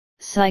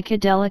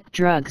 Psychedelic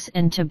drugs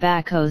and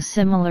tobacco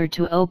similar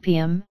to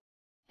opium,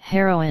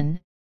 heroin,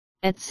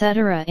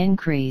 etc.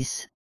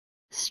 increase.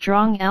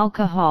 Strong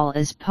alcohol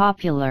is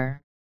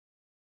popular.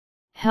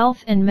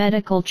 Health and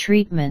medical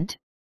treatment.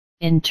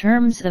 In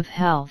terms of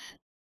health,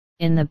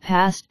 in the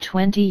past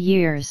 20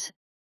 years,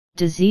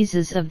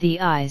 diseases of the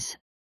eyes,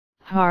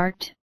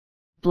 heart,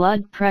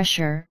 blood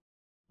pressure,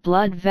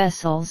 blood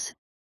vessels,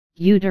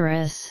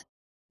 uterus,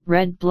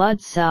 red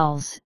blood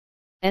cells,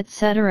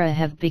 etc.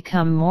 have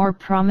become more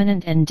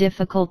prominent and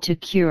difficult to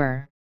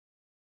cure.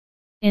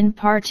 In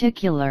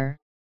particular,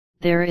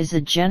 there is a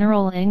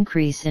general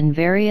increase in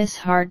various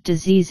heart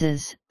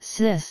diseases,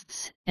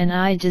 cysts, and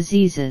eye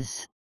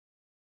diseases.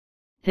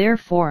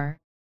 Therefore,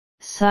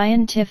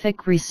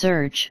 scientific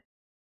research,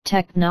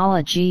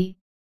 technology,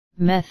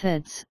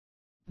 methods,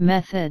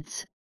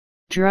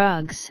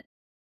 drugs,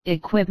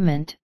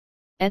 equipment,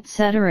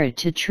 etc.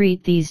 to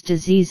treat these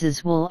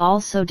diseases will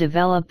also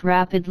develop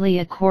rapidly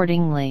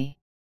accordingly.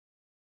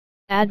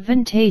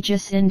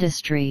 Advantageous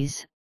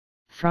industries.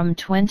 From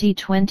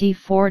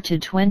 2024 to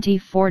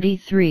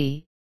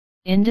 2043,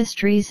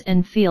 industries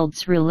and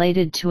fields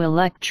related to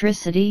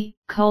electricity,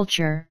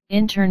 culture,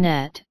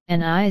 internet,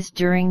 and eyes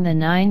during the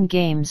 9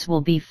 games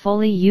will be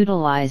fully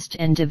utilized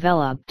and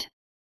developed.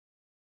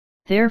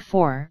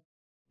 Therefore,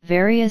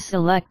 various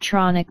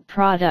electronic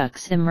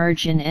products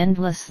emerge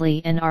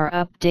endlessly and are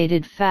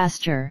updated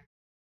faster,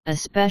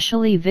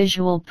 especially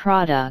visual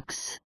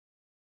products.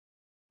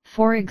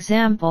 For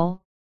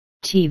example,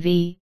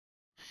 TV,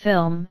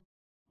 film,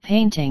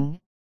 painting,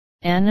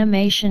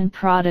 animation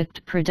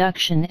product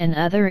production and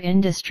other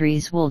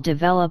industries will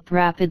develop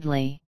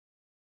rapidly.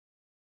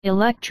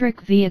 Electric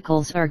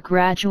vehicles are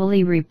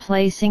gradually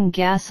replacing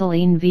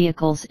gasoline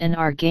vehicles and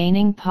are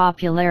gaining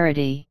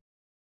popularity.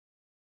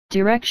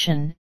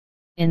 Direction.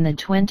 In the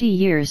 20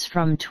 years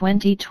from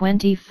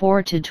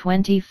 2024 to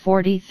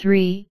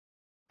 2043,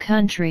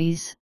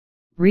 countries,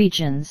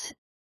 regions,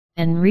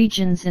 and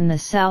regions in the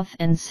South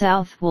and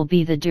South will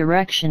be the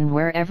direction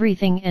where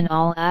everything and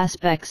all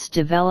aspects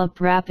develop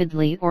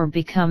rapidly or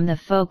become the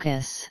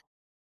focus.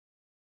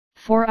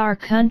 For our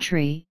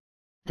country,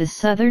 the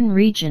Southern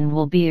region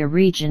will be a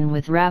region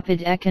with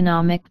rapid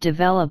economic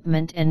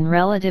development and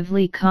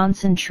relatively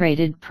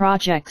concentrated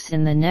projects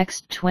in the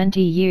next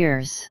 20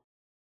 years.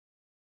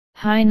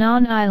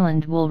 Hainan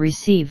Island will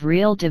receive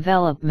real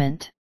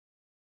development.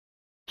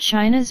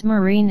 China's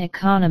marine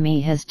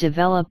economy has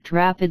developed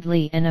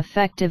rapidly and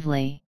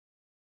effectively.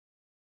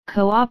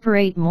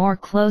 Cooperate more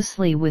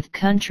closely with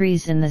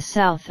countries in the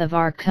south of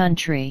our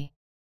country.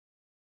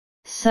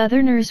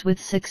 Southerners with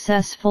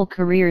successful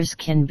careers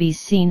can be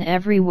seen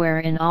everywhere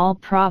in all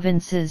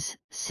provinces,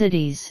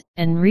 cities,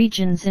 and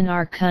regions in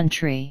our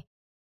country.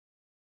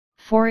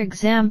 For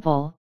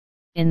example,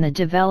 in the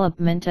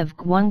development of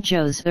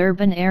Guangzhou's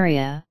urban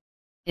area,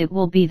 it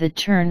will be the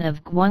turn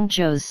of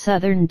Guangzhou's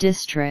southern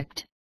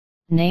district,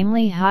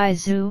 namely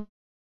Haizu,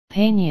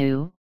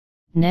 Panyu,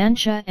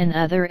 Nansha and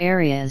other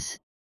areas,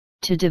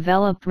 to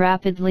develop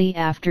rapidly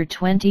after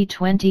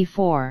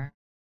 2024.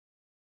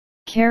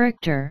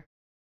 Character.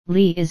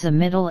 Li is a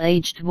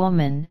middle-aged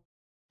woman,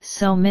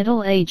 so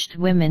middle-aged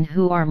women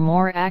who are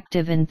more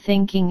active in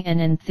thinking and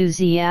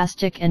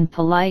enthusiastic and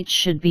polite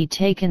should be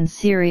taken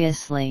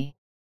seriously.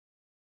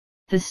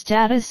 The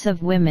status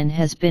of women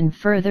has been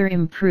further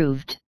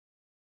improved.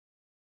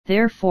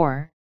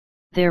 Therefore,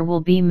 there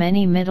will be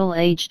many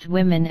middle-aged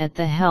women at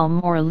the helm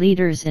or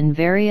leaders in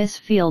various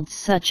fields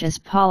such as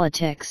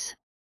politics,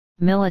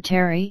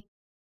 military,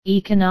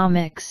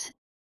 economics,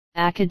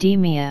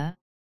 academia,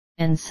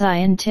 and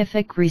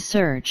scientific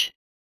research.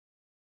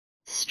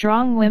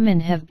 Strong women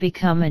have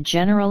become a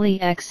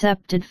generally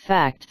accepted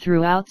fact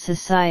throughout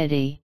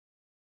society.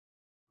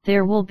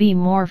 There will be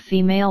more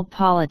female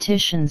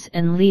politicians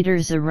and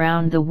leaders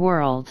around the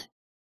world.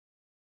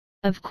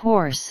 Of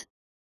course,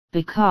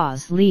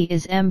 because Li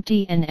is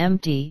empty and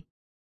empty,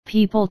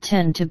 people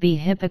tend to be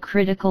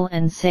hypocritical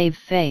and save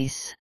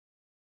face.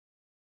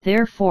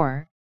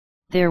 Therefore,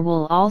 there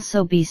will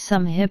also be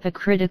some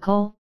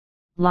hypocritical,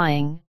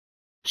 lying,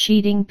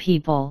 cheating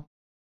people,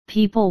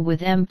 people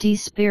with empty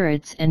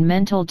spirits and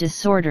mental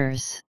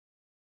disorders.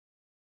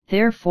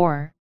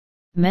 Therefore,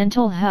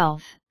 mental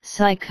health,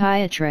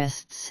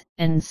 psychiatrists,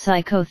 and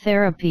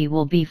psychotherapy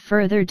will be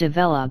further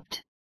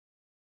developed.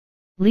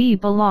 Li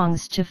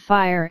belongs to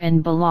fire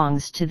and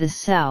belongs to the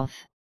south.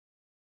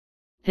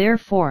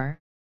 Therefore,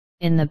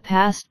 in the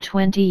past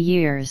 20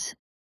 years,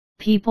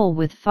 people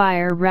with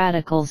fire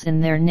radicals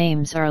in their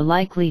names are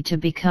likely to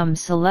become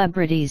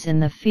celebrities in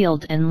the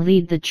field and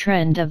lead the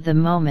trend of the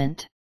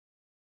moment.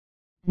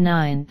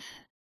 9th.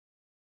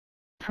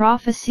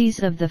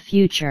 Prophecies of the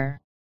future.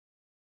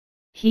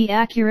 He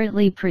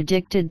accurately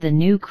predicted the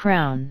new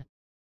crown.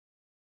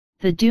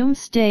 The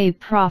Doomsday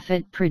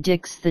Prophet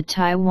predicts the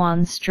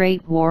Taiwan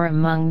Strait War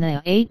among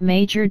the 8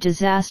 major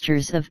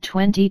disasters of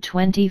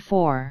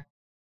 2024.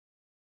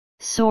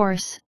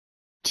 Source: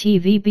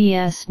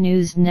 TVBS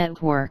News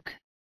Network.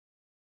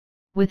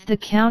 With the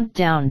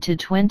countdown to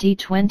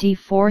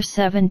 2024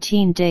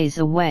 17 days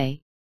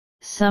away,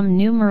 some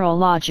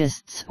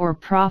numerologists or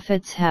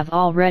prophets have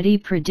already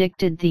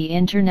predicted the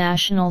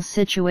international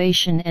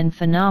situation and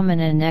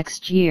phenomena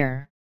next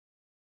year.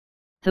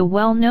 The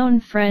well-known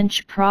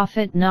French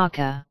prophet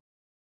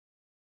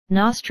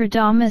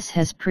Nostradamus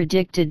has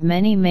predicted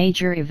many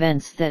major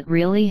events that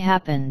really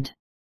happened.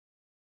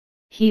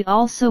 He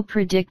also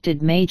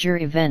predicted major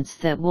events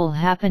that will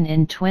happen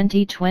in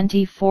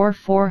 2024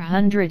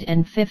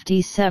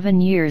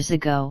 457 years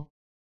ago,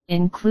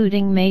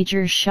 including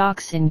major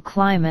shocks in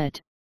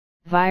climate,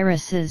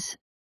 viruses,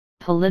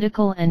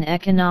 political and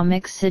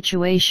economic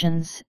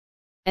situations,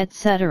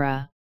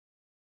 etc.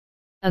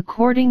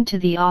 According to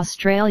the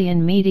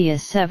Australian media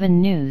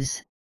 7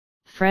 News,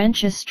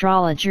 French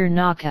astrologer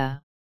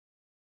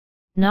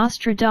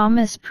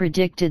Nostradamus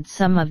predicted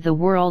some of the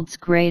world's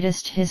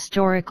greatest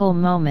historical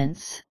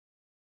moments.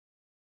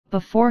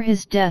 Before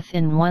his death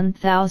in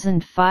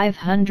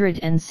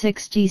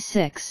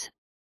 1566,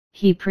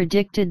 he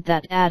predicted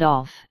that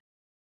Adolf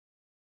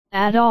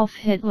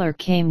Hitler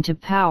came to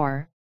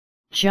power.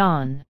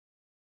 John.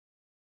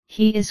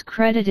 He is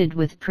credited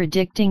with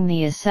predicting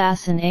the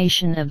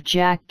assassination of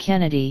Jack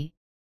Kennedy,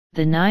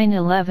 the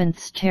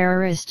 9/11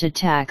 terrorist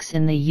attacks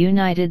in the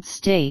United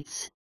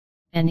States,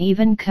 and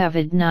even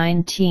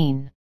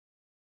COVID-19.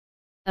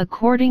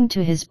 According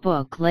to his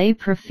book Les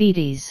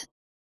Prophéties,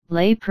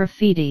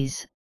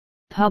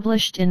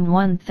 published in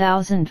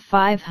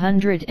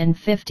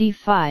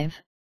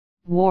 1555,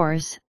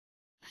 wars,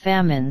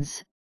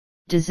 famines,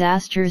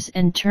 disasters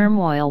and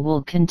turmoil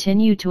will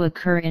continue to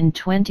occur in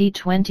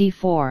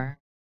 2024.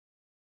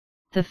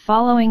 The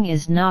following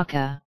is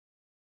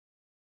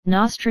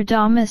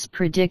Nostradamus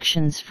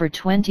predictions for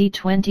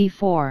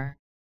 2024.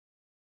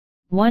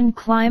 1.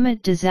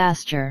 Climate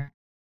disaster.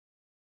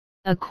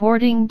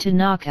 According to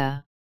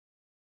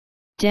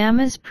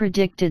Nostradamus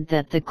predicted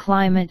that the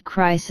climate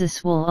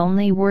crisis will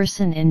only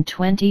worsen in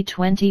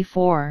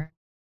 2024,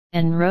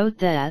 and wrote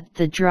that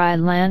the dry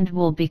land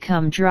will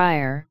become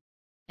drier,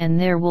 and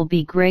there will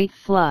be great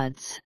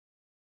floods.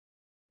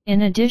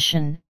 In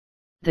addition,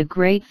 the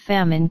Great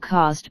Famine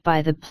caused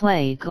by the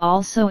plague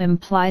also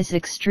implies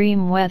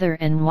extreme weather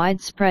and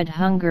widespread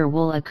hunger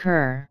will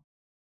occur.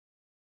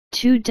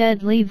 2.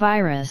 Deadly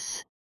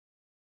virus.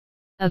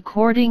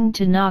 According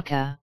to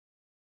Nostradamus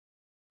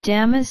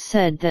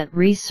said that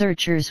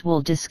researchers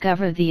will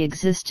discover the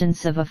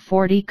existence of a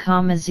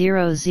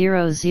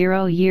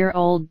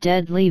 40,000-year-old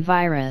deadly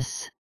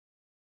virus.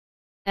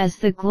 As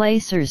the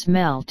glaciers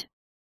melt,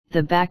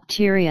 the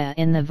bacteria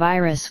in the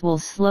virus will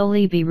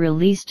slowly be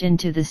released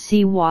into the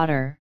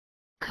seawater,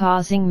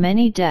 causing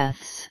many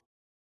deaths.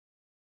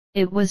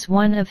 It was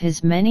one of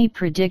his many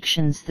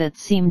predictions that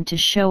seemed to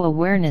show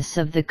awareness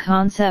of the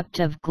concept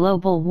of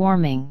global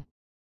warming.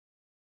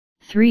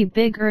 3.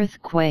 Big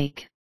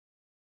earthquake.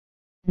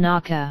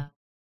 The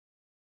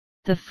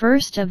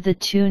first of the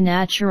 2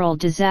 natural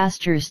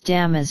disasters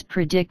Damas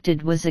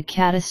predicted was a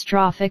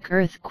catastrophic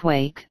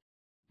earthquake,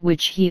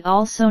 which he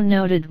also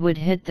noted would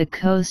hit the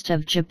coast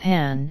of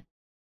Japan,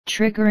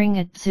 triggering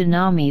a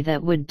tsunami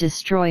that would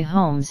destroy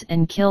homes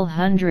and kill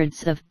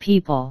hundreds of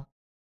people.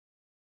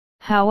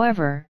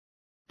 However,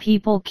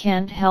 people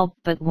can't help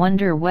but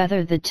wonder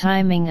whether the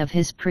timing of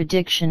his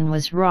prediction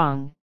was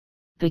wrong,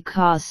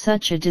 because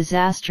such a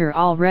disaster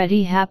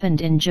already happened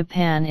in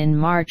Japan in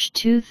March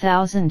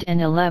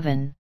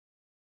 2011.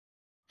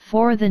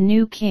 4. The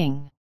new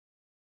king.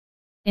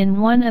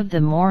 In one of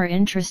the more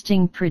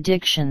interesting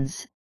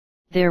predictions,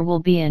 there will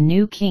be a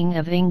new king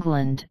of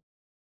England,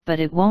 but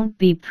it won't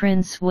be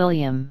Prince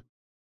William.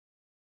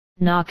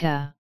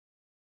 Nostradamus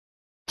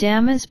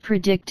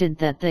predicted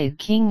that the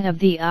King of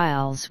the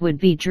Isles would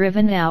be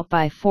driven out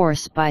by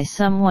force by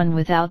someone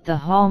without the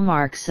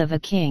hallmarks of a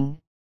king,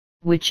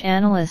 which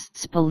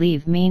analysts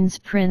believe means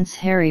Prince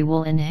Harry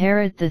will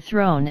inherit the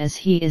throne as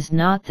he is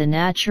not the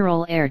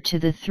natural heir to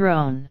the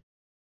throne.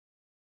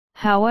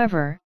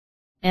 However,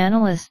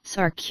 analysts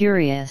are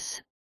curious,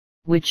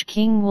 which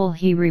king will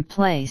he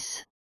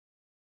replace?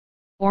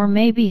 Or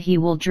maybe he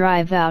will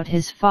drive out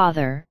his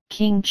father,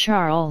 King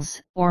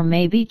Charles, or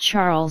maybe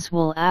Charles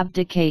will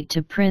abdicate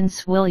to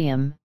Prince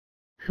William,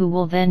 who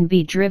will then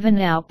be driven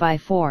out by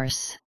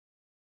force.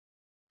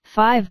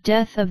 5.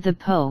 Death of the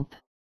Pope.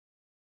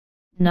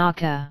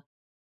 Naka.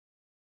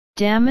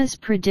 Damas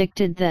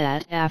predicted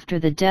that after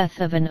the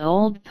death of an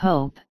old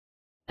pope,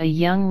 a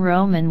young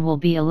Roman will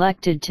be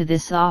elected to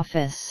this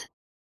office.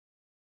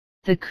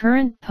 The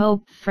current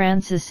Pope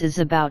Francis is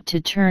about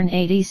to turn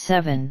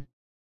 87.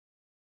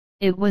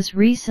 It was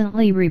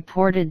recently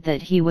reported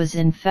that he was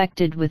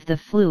infected with the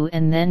flu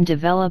and then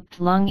developed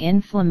lung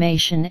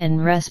inflammation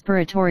and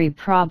respiratory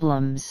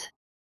problems.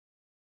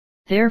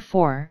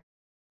 Therefore,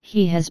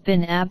 he has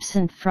been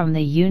absent from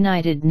the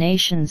United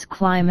Nations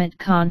Climate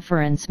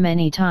Conference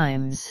many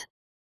times.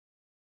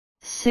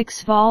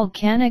 6.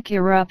 Volcanic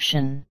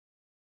eruption.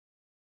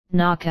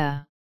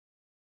 Naka.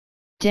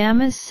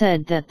 Damas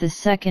said that the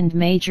second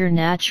major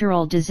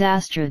natural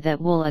disaster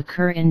that will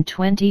occur in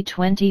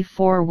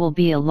 2024 will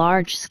be a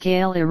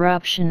large-scale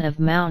eruption of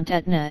Mount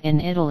Etna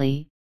in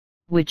Italy,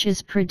 which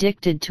is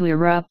predicted to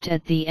erupt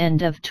at the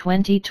end of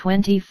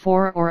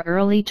 2024 or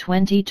early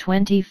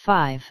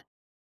 2025.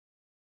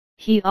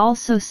 He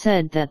also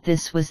said that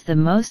this was the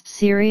most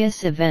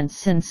serious event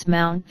since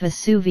Mount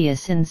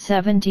Vesuvius in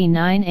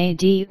 79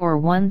 AD or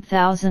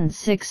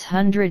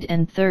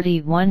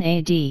 1631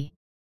 AD.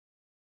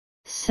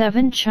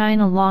 7.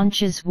 China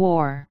launches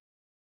war.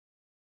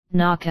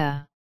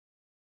 Naka.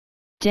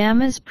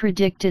 Damas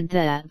predicted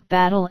that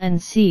battle and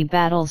sea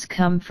battles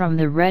come from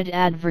the red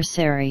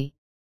adversary,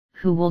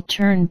 who will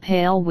turn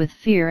pale with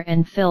fear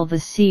and fill the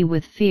sea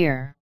with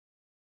fear.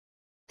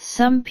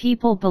 Some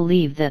people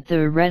believe that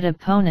the red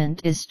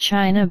opponent is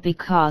China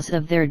because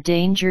of their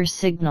danger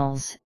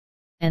signals,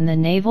 and the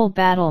naval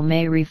battle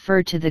may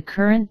refer to the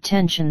current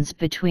tensions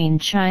between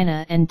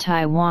China and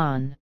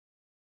Taiwan.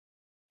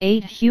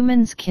 8.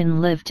 Humans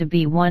can live to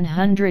be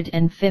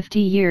 150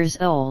 years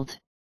old.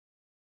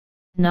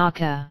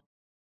 Naka.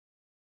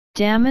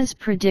 Damas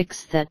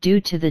predicts that due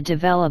to the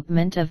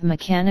development of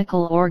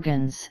mechanical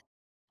organs,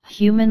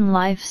 human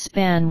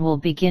lifespan will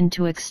begin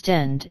to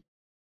extend,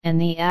 and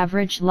the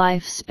average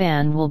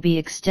lifespan will be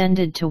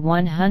extended to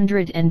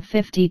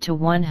 150 to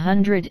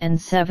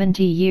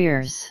 170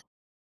 years.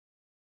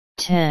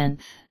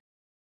 10th.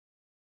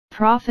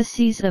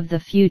 Prophecies of the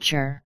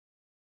future.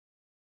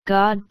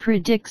 God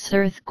predicts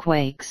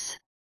earthquakes.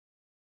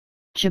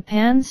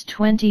 Japan's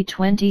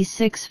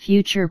 2026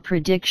 future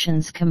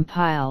predictions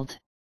compiled.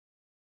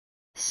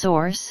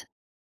 Source: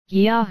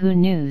 Yahoo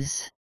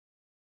News.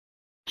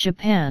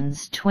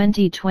 Japan's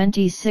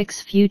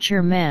 2026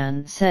 future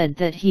man said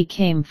that he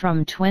came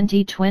from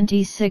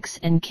 2026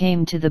 and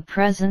came to the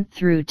present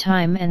through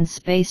time and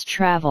space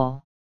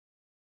travel.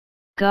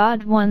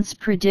 God once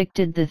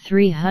predicted the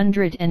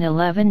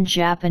 311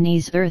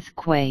 Japanese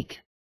earthquake.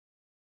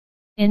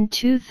 In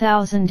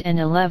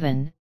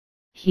 2011,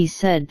 he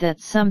said that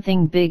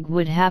something big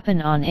would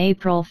happen on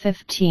April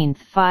 15,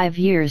 5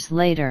 years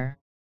later.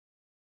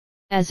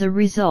 As a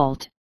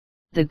result,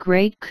 the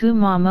Great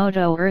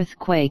Kumamoto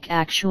earthquake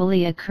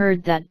actually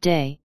occurred that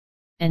day,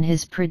 and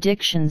his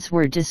predictions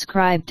were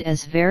described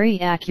as very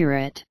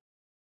accurate.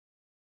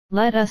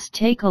 Let us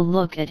take a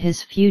look at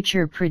his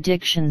future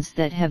predictions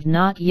that have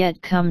not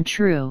yet come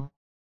true.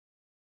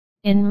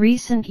 In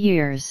recent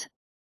years,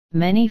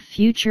 many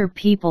future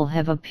people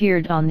have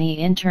appeared on the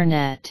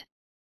internet.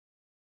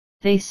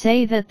 They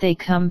say that they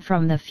come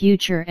from the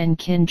future and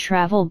can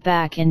travel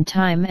back in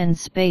time and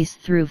space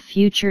through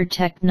future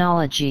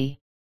technology.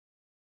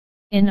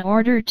 In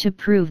order to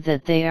prove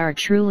that they are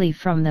truly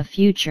from the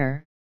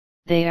future,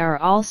 they are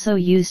also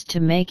used to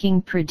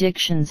making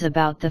predictions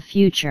about the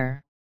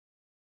future.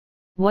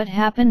 What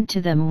happened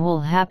to them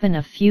will happen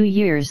a few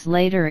years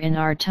later in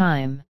our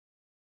time.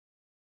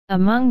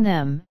 Among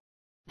them,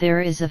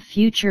 there is a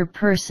future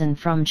person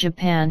from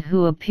Japan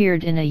who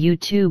appeared in a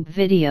YouTube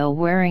video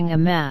wearing a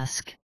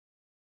mask.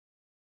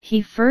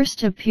 He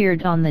first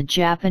appeared on the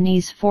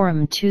Japanese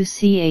forum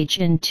 2CH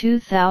in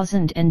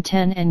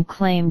 2010 and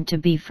claimed to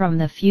be from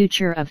the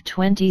future of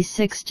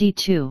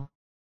 2062.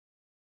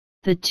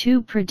 The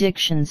two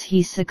predictions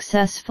he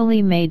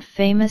successfully made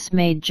famous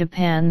made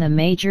Japan the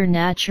major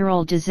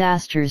natural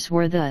disasters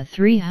were the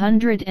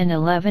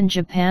 311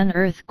 Japan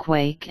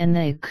earthquake and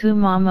the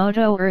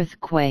Kumamoto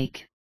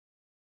earthquake.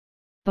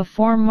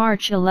 Before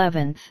March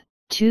 11,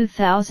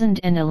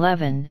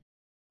 2011,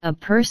 a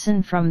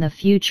person from the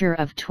future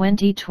of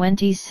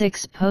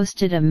 2026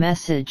 posted a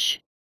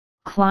message,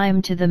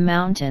 "Climb to the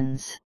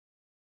mountains."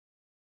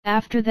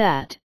 After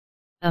that,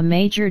 a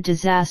major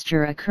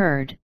disaster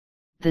occurred,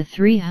 the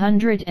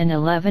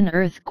 311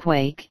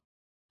 earthquake,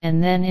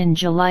 and then in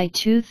July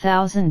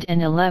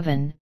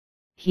 2011,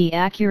 he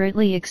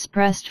accurately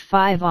expressed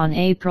 5 on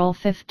April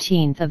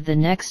 15 of the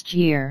next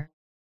year,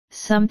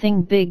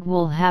 something big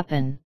will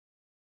happen.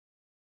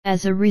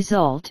 As a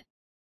result,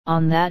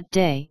 on that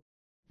day,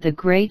 the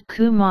Great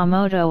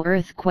Kumamoto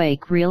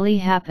earthquake really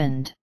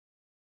happened.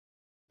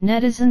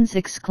 Netizens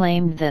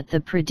exclaimed that the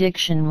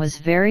prediction was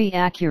very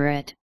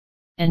accurate,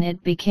 and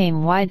it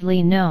became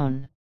widely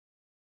known.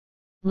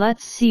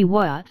 Let's see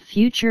what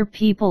future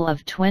people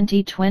of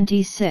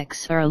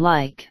 2026 are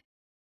like.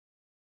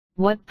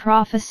 What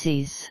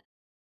prophecies?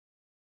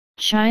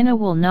 China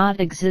will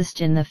not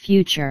exist in the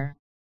future.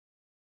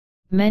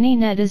 Many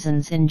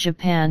netizens in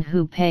Japan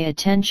who pay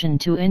attention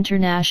to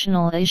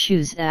international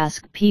issues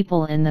ask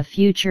people in the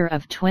future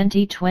of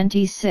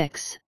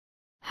 2026,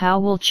 how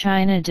will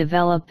China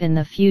develop in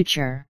the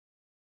future?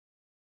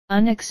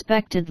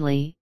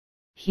 Unexpectedly,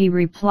 he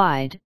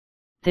replied,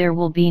 there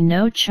will be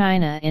no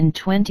China in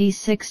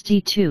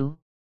 2062,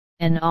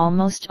 and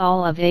almost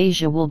all of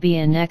Asia will be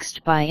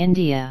annexed by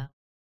India.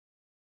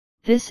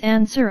 This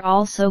answer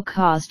also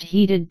caused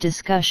heated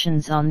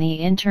discussions on the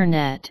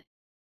internet,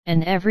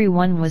 and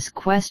everyone was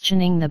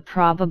questioning the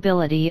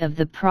probability of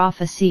the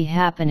prophecy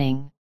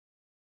happening.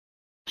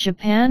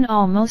 Japan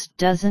almost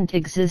doesn't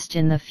exist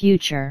in the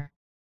future.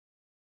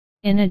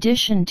 In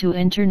addition to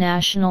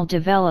international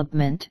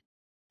development,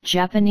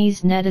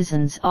 Japanese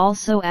netizens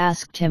also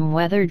asked him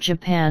whether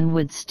Japan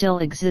would still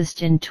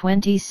exist in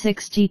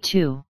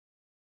 2062.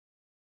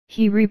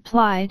 He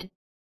replied,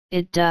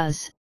 it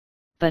does,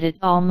 but it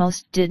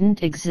almost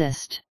didn't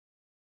exist.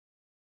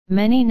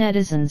 Many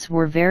netizens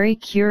were very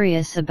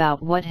curious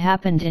about what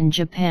happened in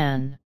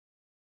Japan.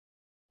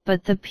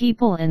 But the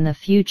people in the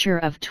future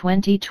of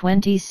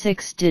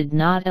 2026 did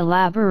not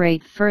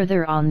elaborate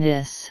further on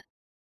this.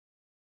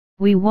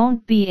 We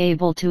won't be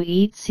able to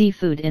eat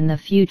seafood in the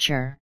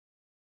future.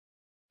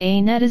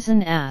 A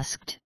netizen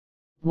asked,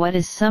 what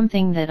is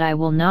something that I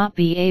will not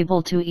be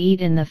able to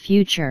eat in the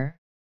future?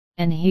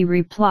 And he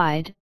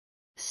replied,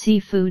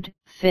 seafood,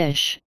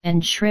 fish,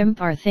 and shrimp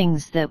are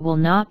things that will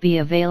not be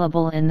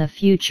available in the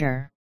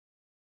future.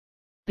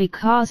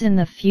 Because in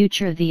the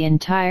future the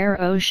entire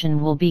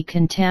ocean will be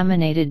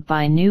contaminated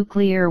by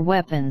nuclear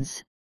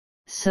weapons,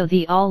 so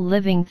the all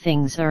living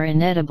things are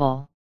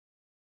inedible.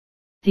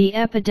 The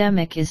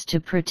epidemic is to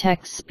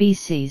protect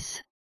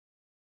species.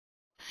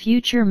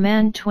 Future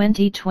Man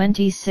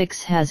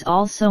 2026 has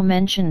also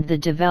mentioned the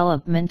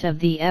development of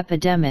the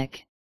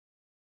epidemic.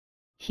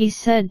 He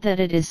said that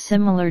it is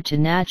similar to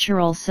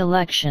natural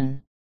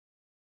selection.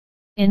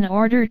 In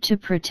order to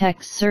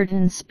protect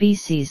certain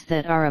species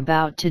that are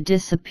about to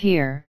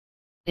disappear,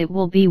 it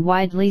will be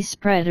widely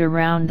spread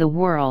around the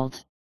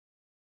world.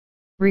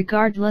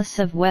 Regardless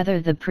of whether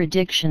the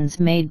predictions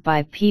made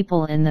by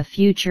people in the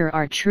future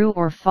are true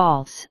or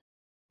false,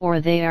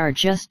 or they are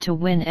just to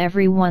win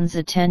everyone's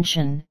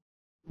attention,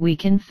 we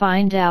can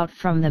find out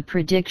from the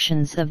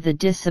predictions of the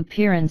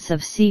disappearance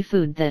of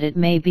seafood that it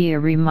may be a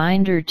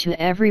reminder to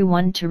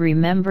everyone to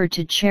remember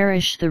to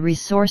cherish the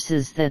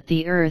resources that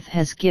the earth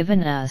has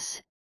given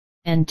us,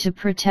 and to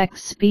protect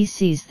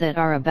species that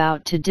are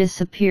about to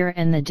disappear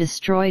and the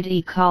destroyed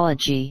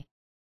ecology.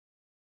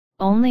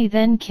 Only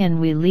then can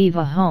we leave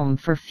a home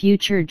for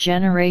future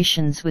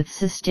generations with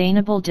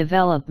sustainable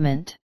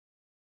development.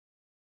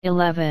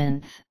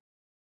 11th.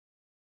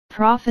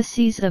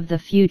 Prophecies of the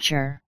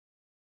future.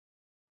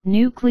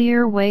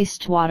 Nuclear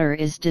wastewater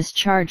is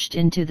discharged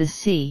into the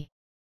sea.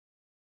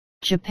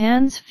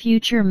 Japan's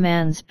Future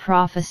Man's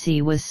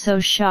prophecy was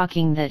so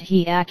shocking that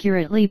he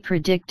accurately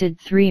predicted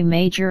 3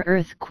 major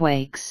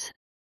earthquakes.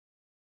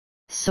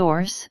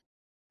 Source: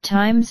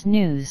 Times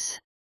News.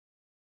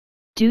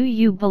 Do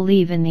you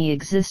believe in the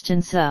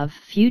existence of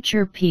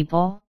future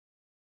people?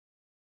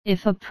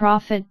 If a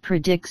prophet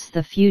predicts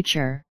the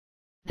future,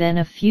 then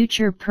a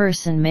future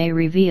person may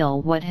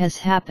reveal what has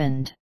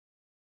happened.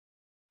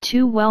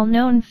 2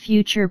 well-known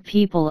future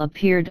people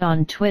appeared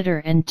on Twitter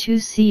and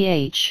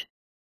 2ch,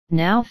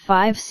 now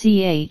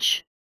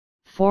 5ch,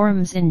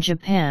 forums in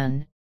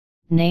Japan,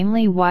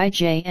 namely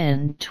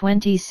YJN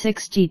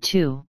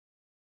 2062.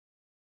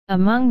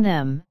 Among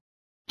them,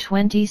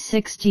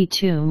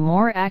 2062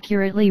 more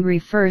accurately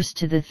refers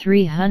to the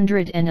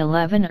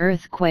 311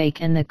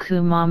 earthquake and the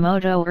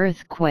Kumamoto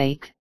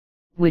earthquake,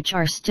 which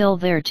are still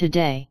there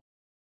today.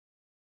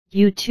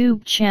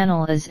 YouTube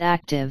channel is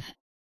active.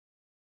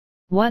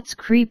 What's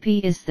creepy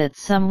is that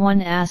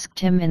someone asked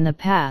him in the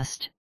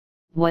past,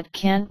 what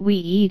can't we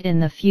eat in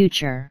the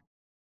future?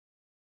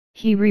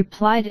 He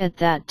replied at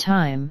that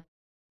time,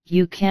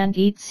 you can't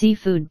eat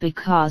seafood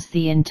because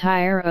the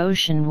entire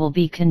ocean will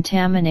be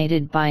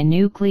contaminated by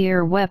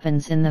nuclear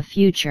weapons in the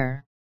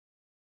future.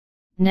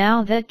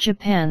 Now that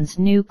Japan's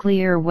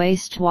nuclear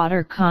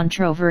wastewater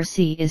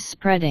controversy is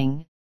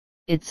spreading,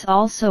 it's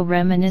also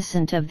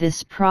reminiscent of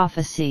this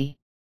prophecy.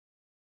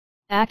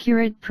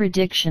 Accurate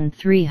prediction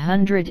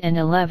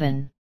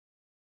 311.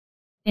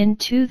 In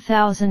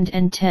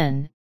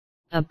 2010,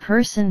 a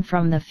person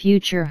from the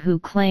future who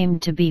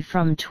claimed to be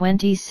from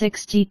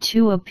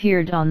 2062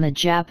 appeared on the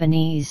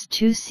Japanese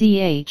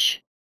 2ch,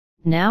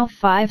 now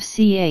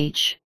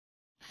 5ch,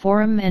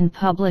 forum and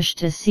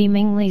published a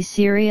seemingly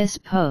serious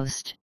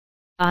post.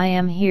 I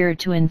am here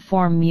to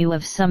inform you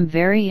of some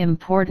very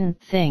important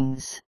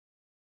things.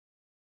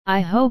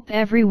 I hope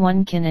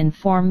everyone can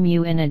inform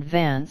you in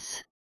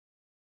advance.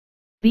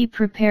 Be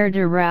Prepared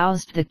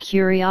aroused the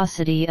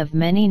curiosity of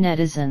many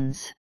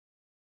netizens.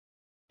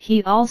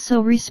 He also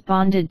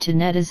responded to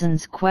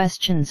netizens'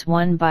 questions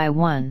one by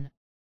one.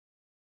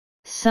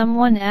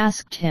 Someone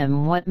asked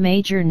him what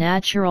major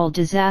natural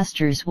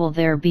disasters will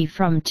there be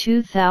from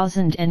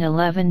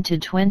 2011 to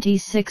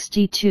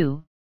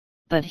 2062,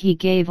 but he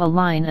gave a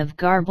line of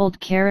garbled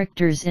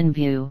characters in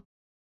view.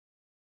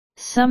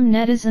 Some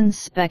netizens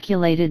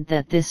speculated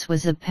that this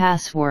was a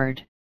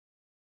password.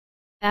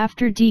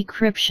 After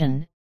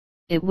decryption,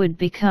 it would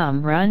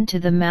become "Run to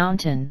the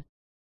mountain."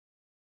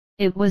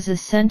 It was a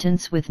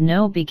sentence with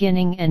no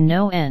beginning and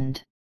no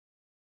end.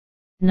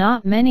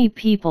 Not many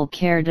people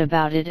cared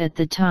about it at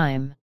the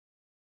time.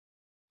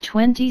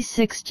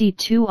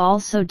 2062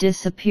 also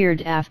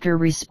disappeared after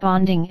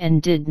responding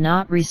and did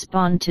not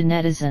respond to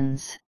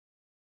netizens.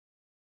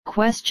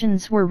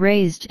 Questions were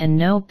raised and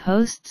no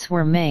posts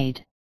were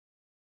made.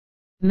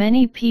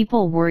 Many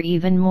people were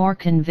even more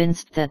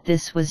convinced that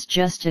this was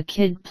just a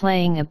kid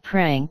playing a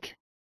prank.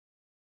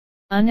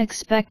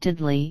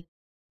 Unexpectedly,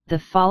 the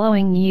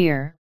following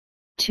year,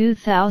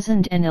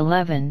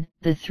 2011,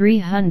 the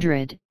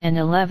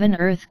 311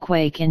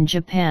 earthquake in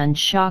Japan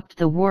shocked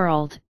the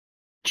world,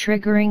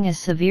 triggering a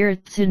severe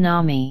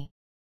tsunami.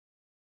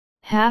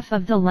 Half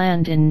of the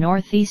land in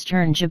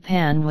northeastern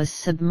Japan was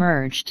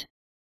submerged.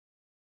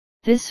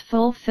 This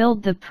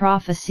fulfilled the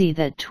prophecy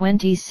that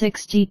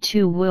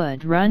 2062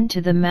 would run to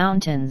the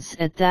mountains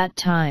at that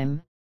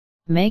time,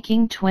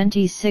 making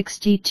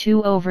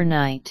 2062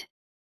 overnight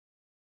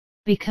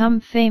become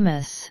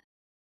famous.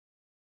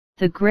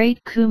 The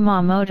Great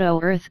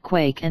Kumamoto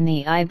earthquake and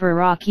the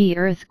Ibaraki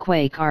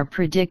earthquake are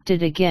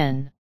predicted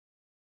again.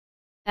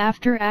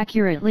 After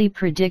accurately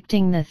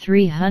predicting the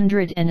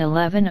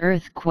 311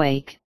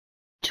 earthquake,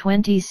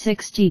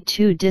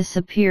 2062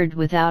 disappeared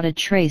without a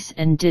trace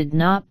and did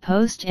not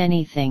post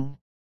anything.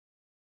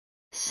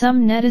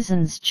 Some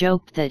netizens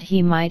joked that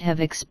he might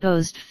have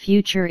exposed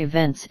future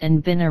events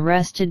and been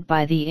arrested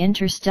by the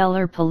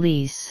interstellar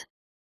police.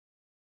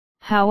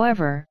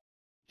 However,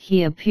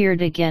 he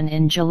appeared again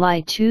in July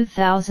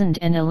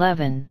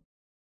 2011.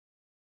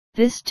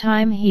 This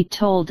time he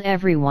told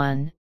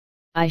everyone,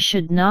 "I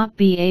should not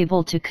be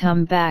able to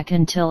come back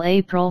until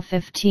April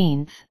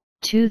 15,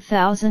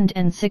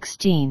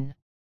 2016.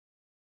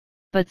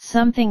 But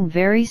something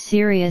very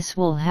serious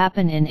will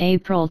happen in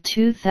April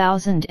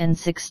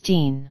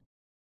 2016.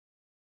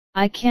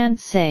 I can't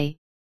say,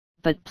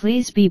 but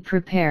please be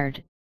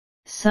prepared,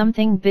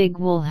 something big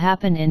will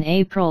happen in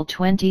April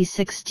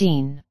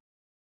 2016.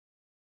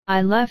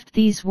 I left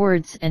these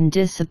words and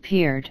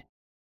disappeared.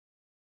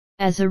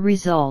 As a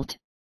result,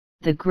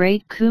 the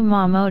Great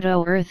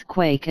Kumamoto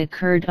earthquake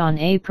occurred on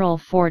April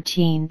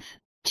 14,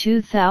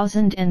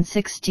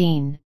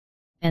 2016,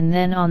 and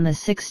then on the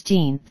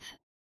 16th,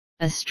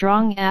 a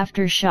strong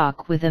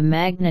aftershock with a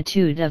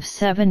magnitude of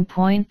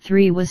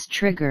 7.3 was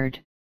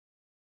triggered.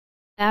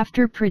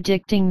 After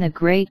predicting the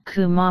Great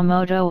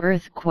Kumamoto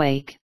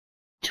earthquake,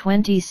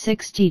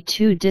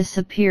 2062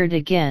 disappeared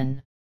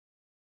again.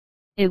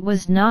 It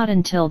was not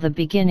until the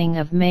beginning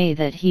of May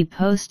that he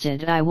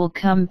posted "I will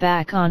come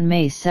back on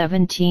May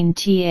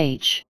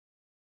 17th.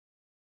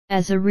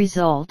 As a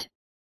result,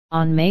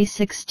 on May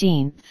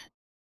 16,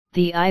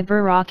 the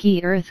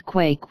Ibaraki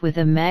earthquake with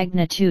a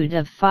magnitude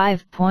of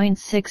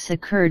 5.6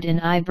 occurred in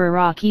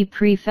Ibaraki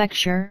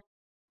Prefecture,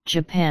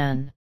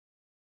 Japan.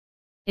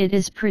 It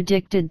is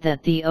predicted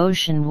that the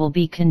ocean will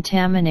be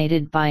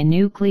contaminated by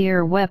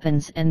nuclear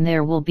weapons and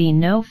there will be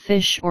no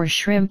fish or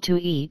shrimp to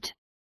eat.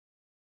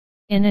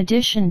 In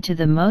addition to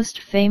the most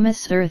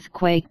famous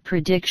earthquake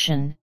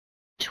prediction,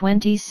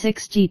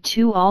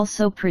 2062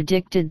 also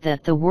predicted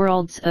that the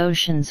world's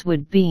oceans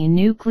would be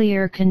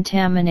nuclear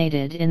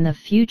contaminated in the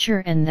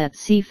future and that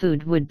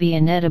seafood would be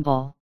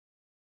inedible.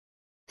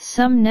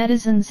 Some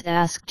netizens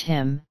asked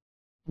him,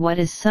 "What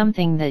is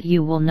something that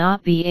you will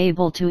not be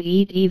able to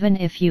eat even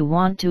if you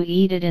want to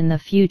eat it in the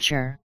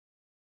future?"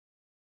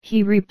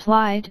 He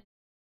replied,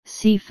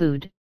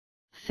 "Seafood.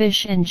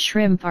 Fish and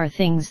shrimp are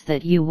things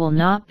that you will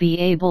not be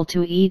able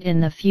to eat in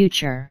the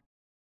future.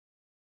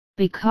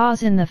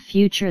 Because in the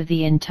future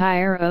the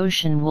entire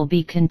ocean will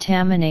be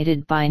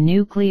contaminated by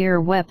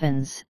nuclear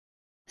weapons,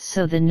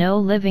 so that no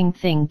living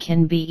thing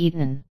can be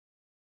eaten."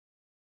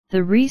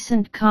 The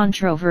recent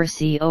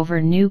controversy over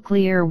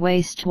nuclear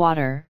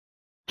wastewater,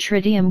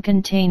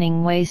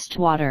 tritium-containing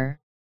wastewater,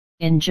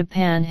 in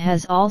Japan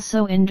has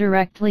also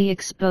indirectly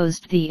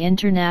exposed the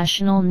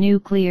international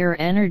nuclear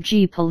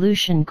energy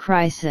pollution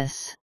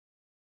crisis.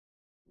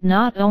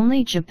 Not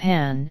only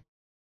Japan,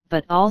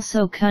 but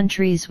also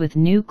countries with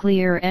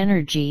nuclear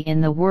energy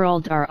in the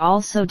world are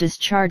also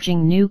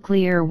discharging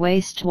nuclear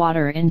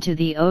wastewater into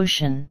the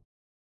ocean.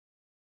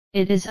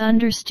 It is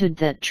understood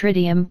that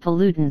tritium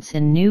pollutants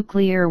in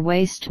nuclear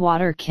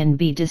wastewater can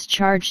be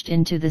discharged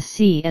into the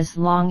sea as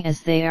long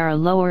as they are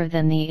lower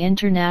than the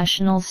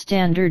international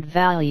standard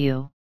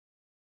value.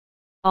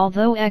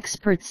 Although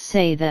experts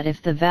say that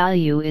if the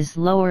value is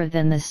lower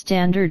than the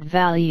standard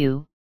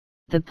value,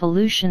 the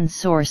pollution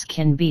source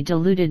can be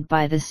diluted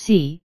by the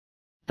sea,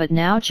 but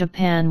now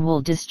Japan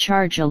will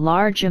discharge a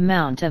large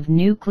amount of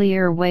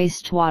nuclear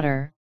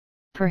wastewater.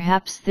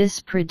 Perhaps this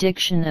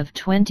prediction of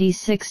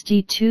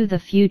 2062 the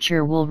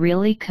future will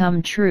really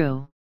come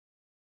true.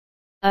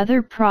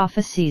 Other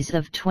prophecies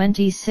of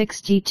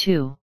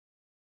 2062.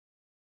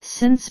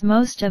 Since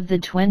most of the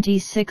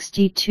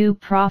 2062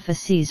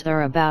 prophecies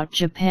are about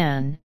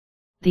Japan,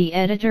 the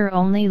editor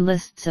only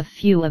lists a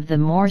few of the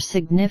more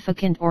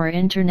significant or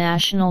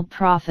international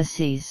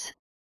prophecies.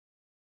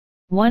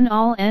 1.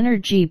 All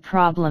energy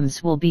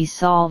problems will be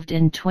solved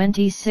in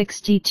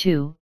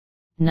 2062.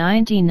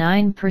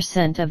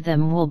 99% of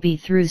them will be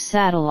through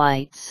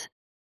satellites.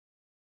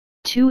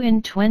 2.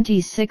 In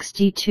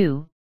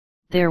 2062,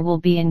 there will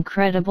be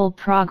incredible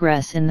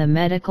progress in the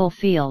medical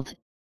field,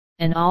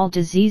 and all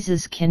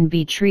diseases can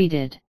be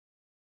treated.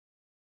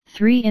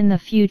 3. In the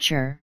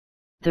future,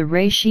 the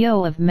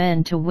ratio of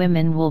men to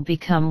women will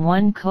become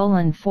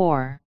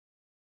 1:4.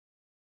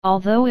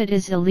 Although it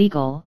is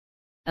illegal,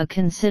 a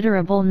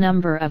considerable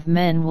number of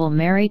men will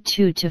marry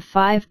 2 to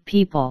 5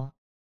 people.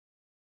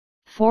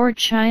 4.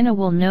 China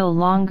will no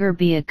longer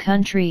be a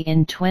country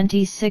in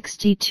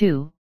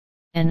 2062,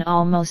 and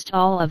almost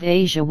all of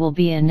Asia will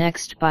be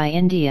annexed by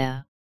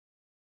India.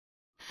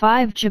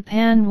 5.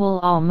 Japan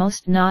will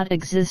almost not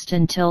exist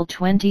until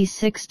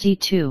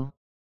 2062.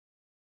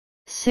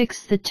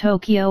 6. The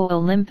Tokyo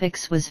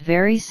Olympics was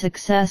very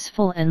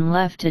successful and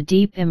left a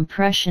deep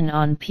impression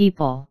on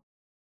people.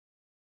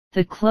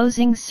 The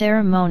closing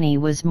ceremony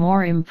was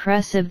more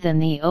impressive than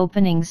the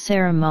opening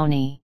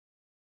ceremony.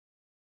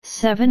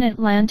 7.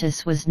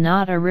 Atlantis was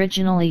not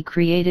originally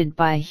created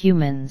by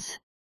humans.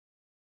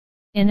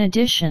 In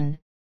addition,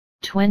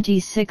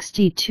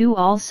 2062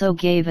 also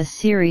gave a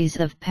series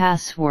of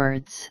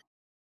passwords.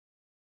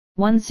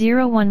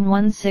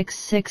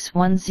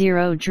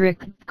 10116610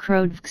 Drik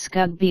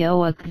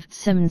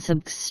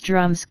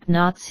Krodvskugboakvtsimsubkstrumsk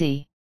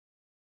Nazi.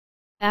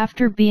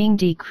 After being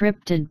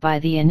decrypted by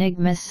the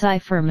Enigma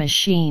cipher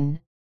machine,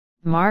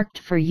 marked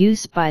for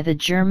use by the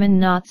German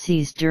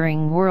Nazis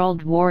during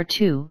World War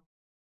II,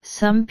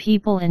 some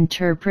people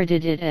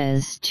interpreted it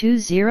as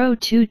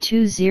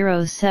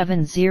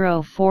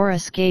 2022070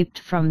 escaped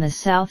from the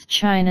South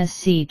China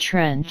Sea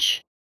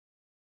Trench.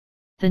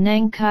 The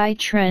Nankai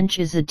Trench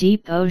is a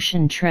deep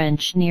ocean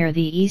trench near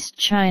the East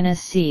China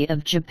Sea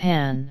of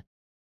Japan.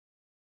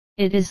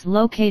 It is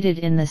located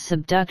in the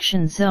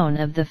subduction zone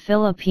of the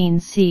Philippine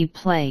Sea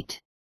Plate.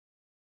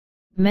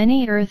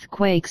 Many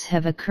earthquakes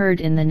have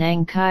occurred in the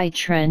Nankai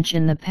Trench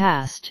in the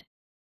past,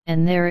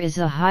 and there is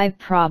a high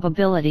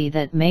probability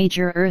that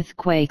major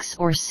earthquakes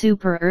or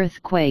super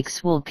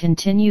earthquakes will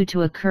continue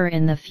to occur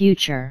in the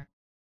future.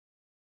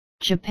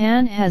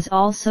 Japan has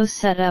also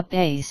set up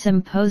a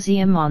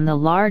symposium on the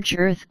large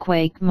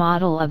earthquake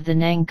model of the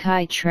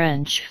Nankai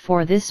Trench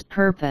for this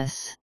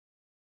purpose.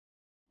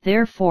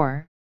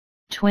 Therefore,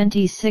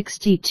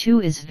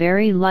 2062 is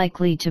very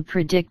likely to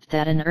predict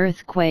that an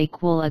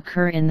earthquake will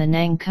occur in the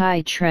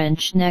Nankai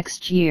Trench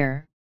next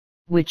year,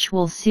 which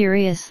will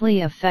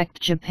seriously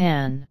affect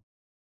Japan.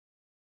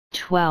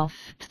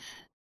 12th.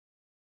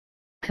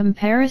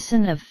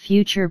 Comparison of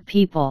future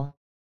people.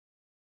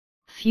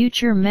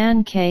 Future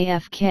Man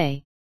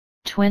KFK,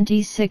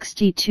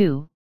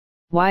 2062,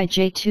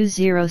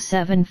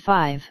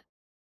 YJ2075,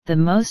 the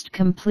most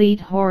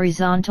complete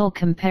horizontal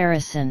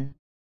comparison.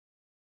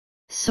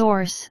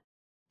 Source: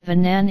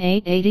 Vinan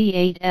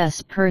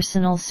 888's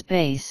Personal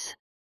Space.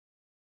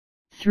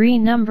 3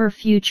 Number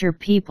Future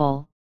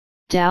People,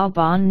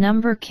 Daobon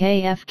number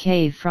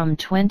KFK from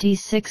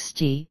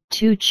 2060,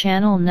 2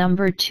 Channel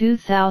number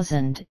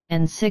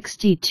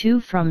 2062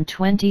 from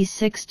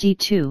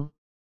 2062,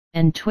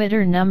 and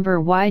Twitter number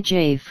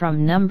YJ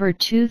from number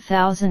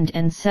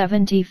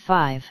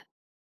 2075.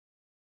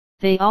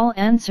 They all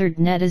answered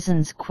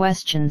netizens'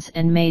 questions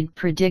and made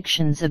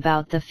predictions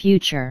about the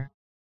future.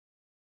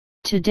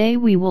 Today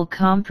we will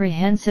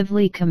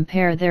comprehensively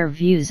compare their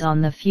views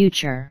on the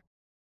future.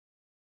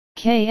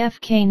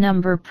 KFK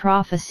number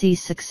prophecy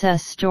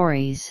success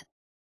stories.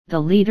 The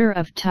leader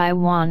of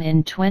Taiwan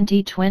in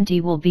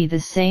 2020 will be the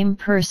same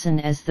person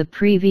as the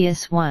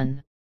previous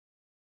one.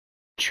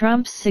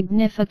 Trump's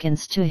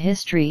significance to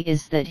history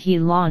is that he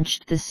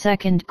launched the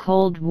Second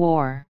Cold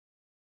War.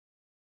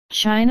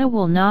 China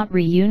will not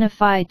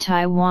reunify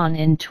Taiwan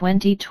in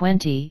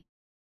 2020,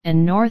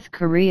 and North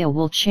Korea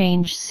will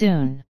change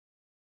soon.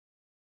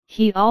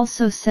 He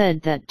also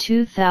said that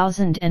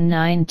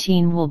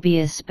 2019 will be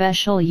a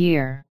special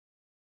year.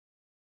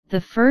 The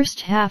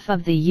first half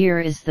of the year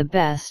is the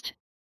best,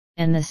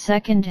 and the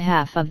second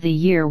half of the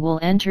year will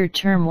enter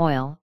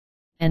turmoil,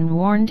 and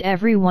warned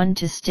everyone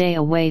to stay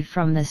away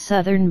from the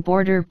southern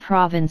border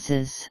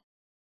provinces.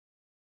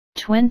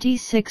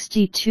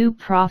 2062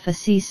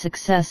 Prophecy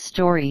Success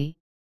Story.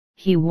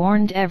 He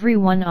warned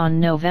everyone on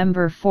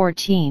November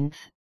 14,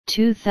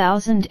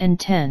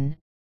 2010,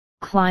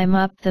 climb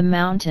up the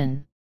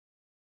mountain.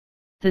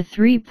 The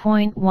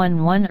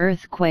 3.11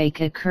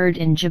 earthquake occurred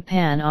in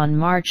Japan on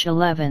March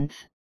 11,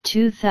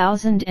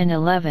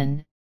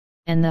 2011,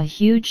 and the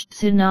huge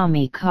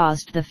tsunami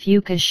caused the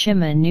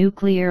Fukushima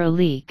nuclear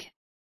leak.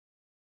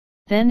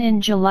 Then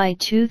in July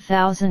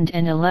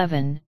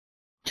 2011,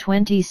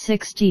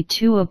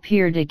 2062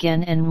 appeared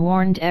again and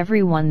warned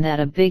everyone that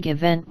a big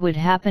event would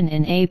happen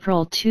in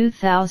April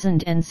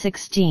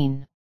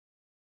 2016.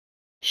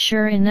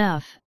 Sure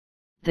enough,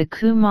 the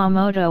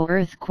Kumamoto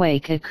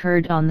earthquake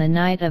occurred on the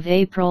night of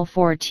April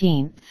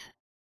 14.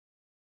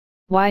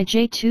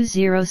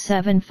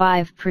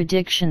 YJ2075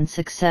 Prediction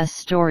Success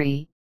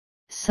Story: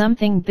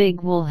 something big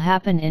will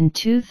happen in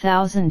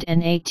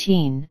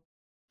 2018,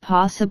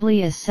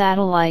 possibly a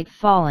satellite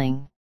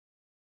falling.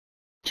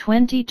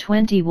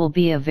 2020 will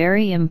be a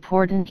very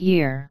important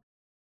year.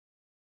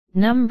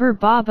 Number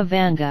Baba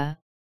Vanga,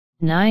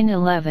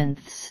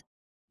 9/11,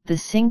 the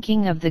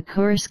sinking of the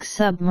Kursk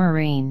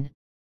submarine,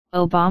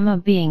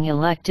 Obama being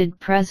elected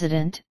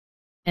president,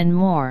 and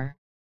more.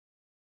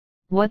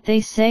 What they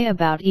say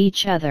about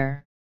each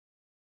other.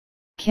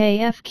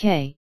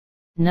 KFK,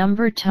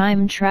 number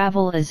time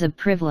travel is a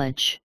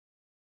privilege.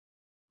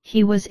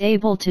 He was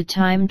able to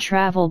time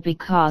travel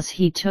because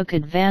he took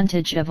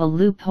advantage of a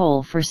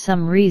loophole for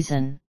some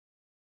reason.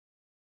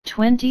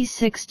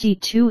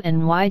 2062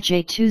 and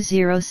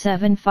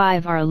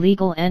YJ2075 are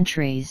legal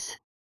entries.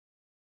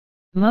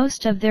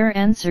 Most of their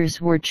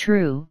answers were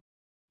true,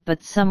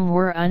 but some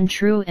were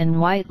untrue and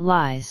white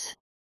lies.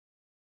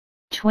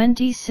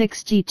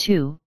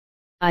 2062,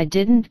 I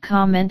didn't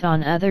comment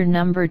on other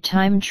number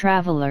time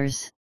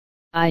travelers.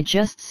 I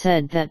just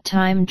said that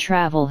time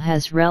travel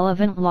has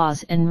relevant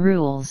laws and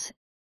rules,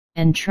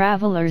 and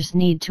travelers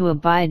need to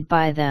abide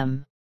by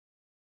them.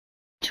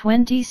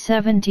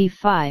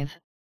 2075,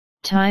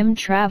 time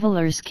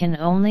travelers can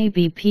only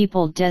be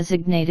people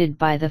designated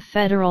by the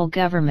federal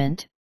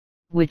government,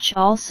 which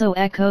also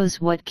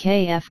echoes what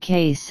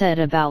KFK said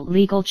about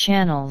legal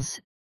channels,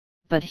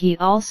 but he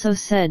also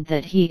said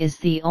that he is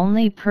the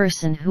only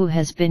person who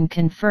has been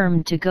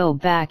confirmed to go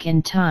back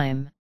in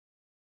time.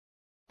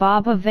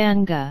 Baba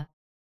Vanga,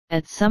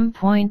 at some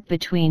point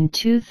between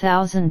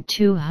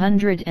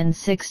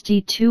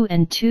 2262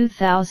 and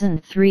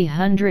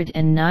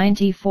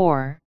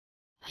 2394,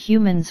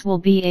 humans will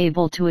be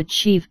able to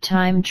achieve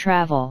time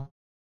travel.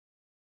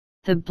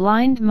 The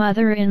blind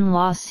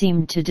mother-in-law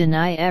seemed to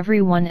deny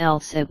everyone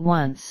else at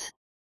once.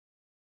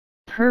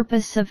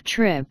 Purpose of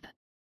trip.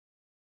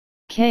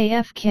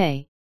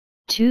 KFK,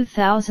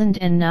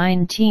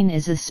 2019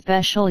 is a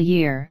special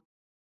year,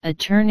 a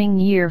turning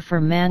year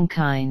for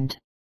mankind.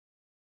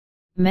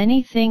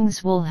 Many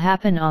things will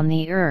happen on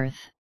the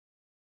earth.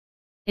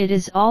 It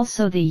is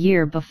also the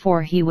year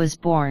before he was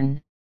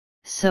born,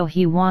 so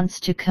he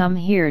wants to come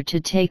here to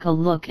take a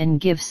look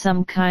and give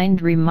some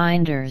kind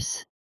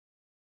reminders.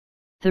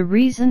 The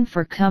reason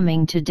for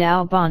coming to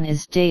Daobon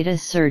is data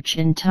search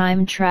in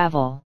time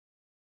travel.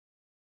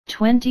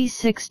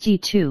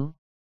 2062,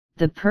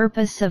 the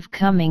purpose of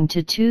coming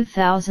to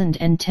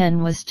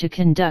 2010 was to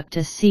conduct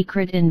a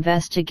secret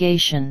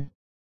investigation.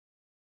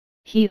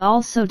 He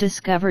also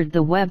discovered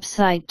the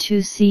website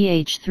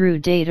 2CH through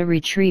data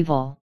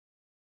retrieval.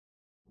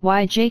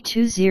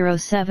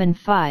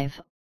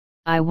 YJ2075,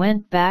 I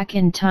went back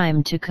in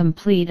time to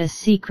complete a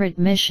secret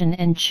mission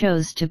and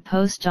chose to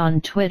post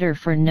on Twitter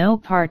for no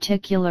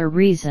particular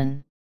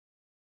reason.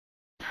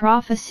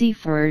 Prophecy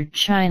for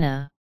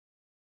China.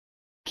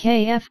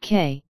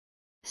 KFK,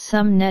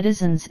 some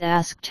netizens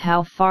asked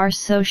how far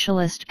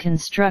socialist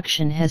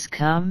construction has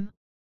come.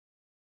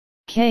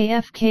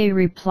 KFK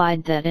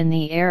replied that in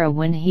the era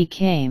when he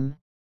came,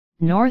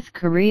 North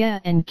Korea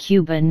and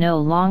Cuba no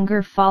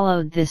longer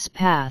followed this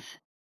path.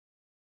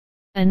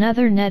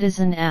 Another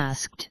netizen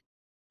asked,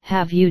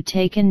 "Have you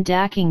taken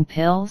Daking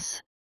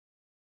pills?"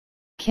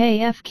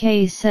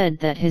 KFK said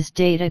that his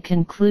data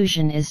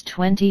conclusion is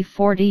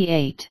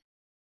 2048.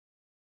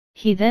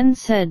 He then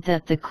said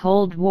that the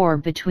Cold War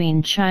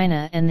between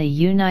China and the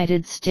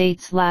United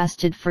States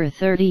lasted for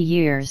 30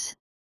 years,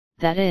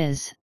 that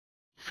is,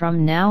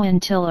 from now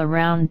until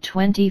around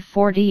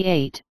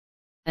 2048,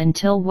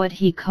 until what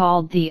he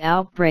called the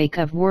outbreak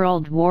of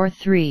World War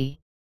III.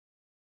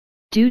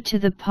 Due to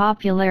the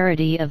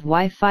popularity of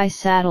Wi-Fi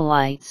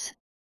satellites,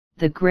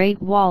 the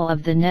Great Wall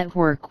of the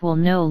network will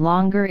no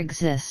longer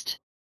exist.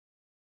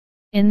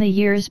 In the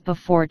years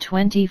before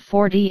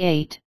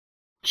 2048,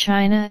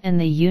 China and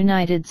the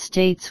United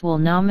States will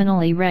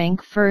nominally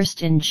rank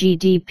first in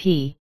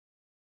GDP.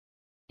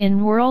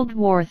 In World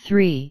War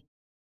III,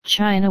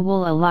 China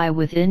will ally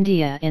with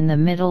India in the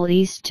Middle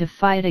East to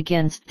fight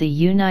against the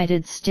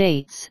United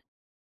States,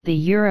 the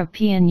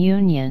European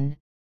Union,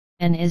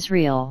 and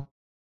Israel.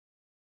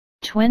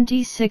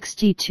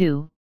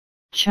 2062,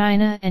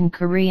 China and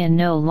Korea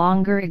no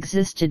longer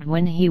existed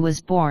when he was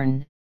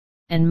born,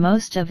 and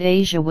most of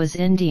Asia was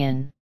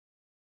Indian.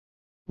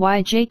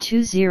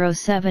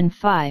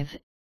 YJ2075,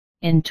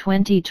 in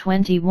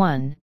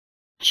 2021,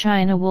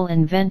 China will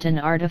invent an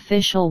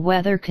artificial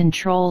weather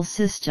control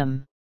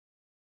system.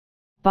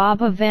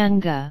 Baba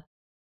Vanga,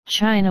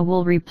 China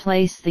will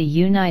replace the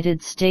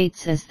United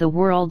States as the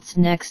world's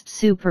next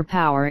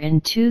superpower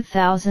in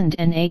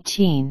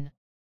 2018.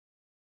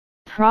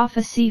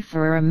 Prophecy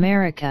for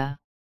America.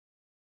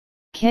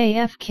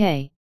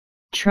 KFK,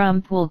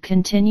 Trump will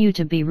continue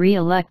to be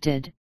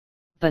re-elected,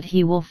 but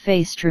he will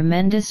face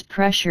tremendous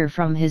pressure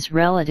from his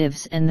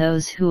relatives and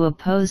those who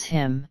oppose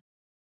him.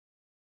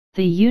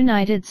 The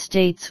United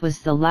States was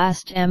the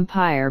last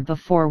empire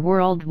before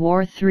World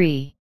War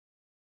III.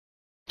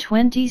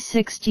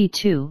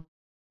 2062,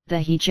 the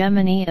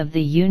hegemony of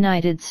the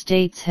United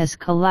States has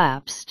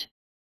collapsed,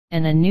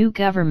 and a new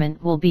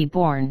government will be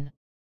born.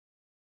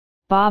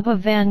 Baba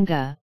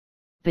Vanga,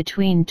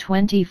 between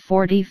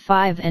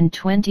 2045 and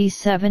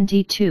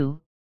 2072,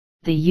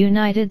 the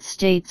United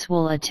States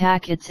will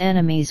attack its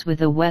enemies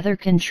with a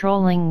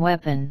weather-controlling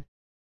weapon.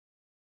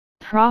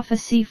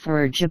 Prophecy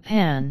for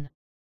Japan.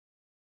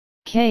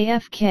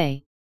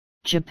 KFK,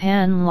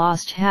 Japan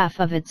lost half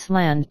of its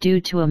land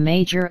due to a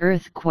major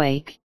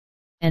earthquake,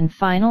 and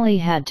finally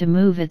had to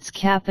move its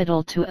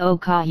capital to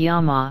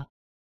Okayama.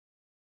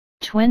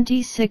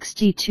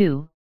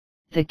 2062,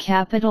 the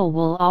capital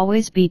will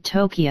always be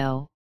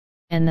Tokyo,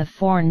 and the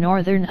 4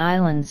 northern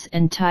islands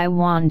and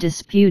Taiwan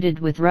disputed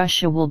with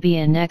Russia will be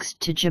annexed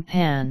to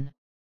Japan.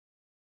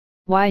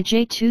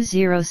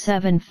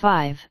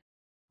 YJ2075,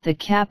 the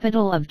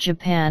capital of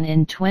Japan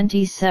in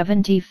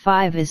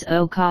 2075 is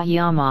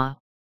Okayama.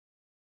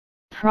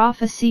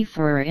 Prophecy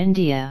for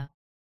India.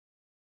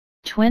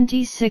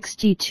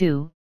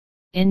 2062,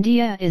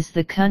 India is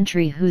the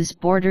country whose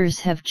borders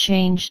have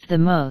changed the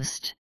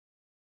most.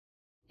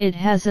 It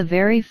has a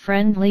very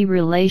friendly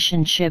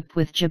relationship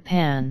with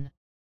Japan.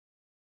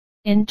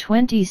 In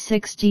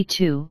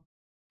 2062,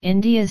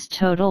 India's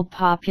total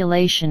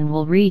population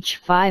will reach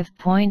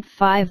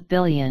 5.5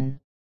 billion.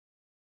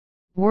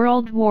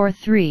 World War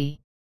III.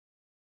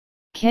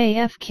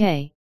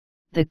 KFK,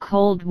 the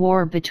Cold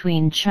War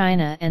between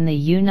China and the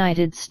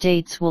United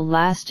States will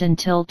last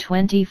until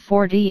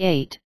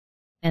 2048,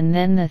 and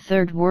then the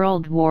Third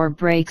World War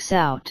breaks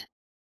out.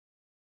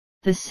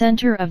 The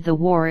center of the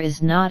war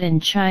is not in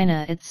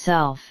China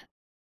itself,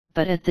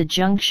 but at the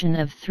junction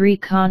of 3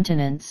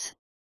 continents,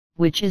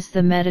 which is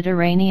the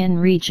Mediterranean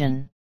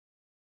region.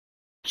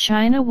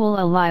 China will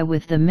ally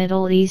with the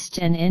Middle East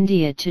and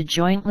India to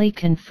jointly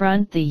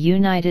confront the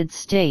United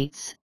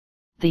States,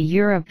 the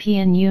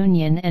European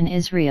Union and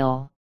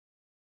Israel.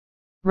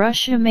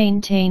 Russia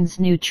maintains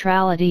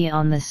neutrality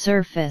on the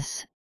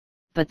surface,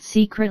 but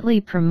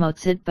secretly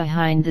promotes it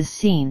behind the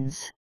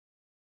scenes.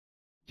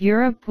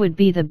 Europe would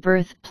be the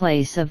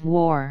birthplace of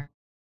war.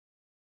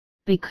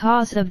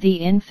 Because of the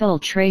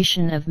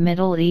infiltration of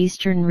Middle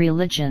Eastern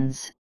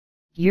religions,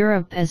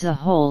 Europe as a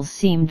whole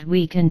seemed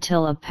weak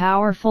until a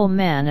powerful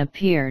man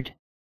appeared.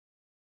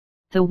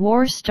 The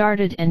war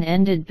started and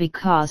ended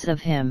because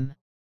of him.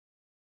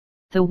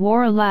 The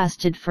war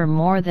lasted for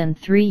more than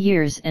 3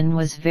 years and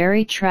was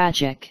very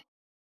tragic.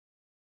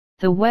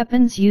 The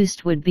weapons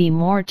used would be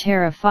more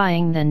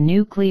terrifying than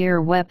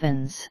nuclear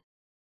weapons.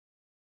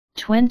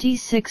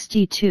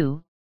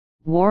 2062,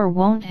 war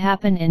won't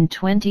happen in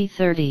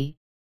 2030,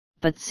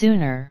 but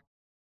sooner.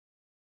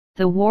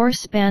 The war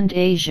spanned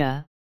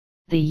Asia,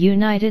 the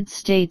United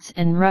States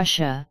and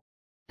Russia,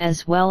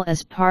 as well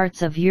as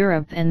parts of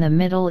Europe and the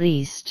Middle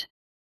East.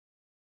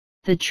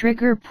 The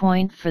trigger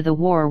point for the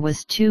war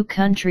was 2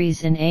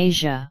 countries in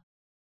Asia.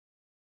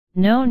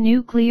 No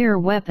nuclear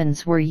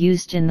weapons were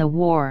used in the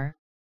war,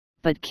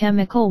 but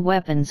chemical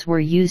weapons were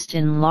used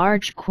in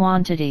large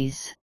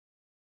quantities.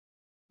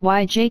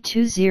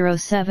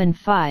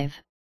 YJ2075,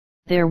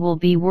 there will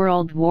be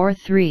World War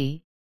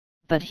III,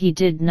 but he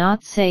did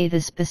not say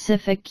the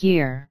specific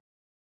year.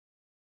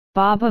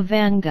 Baba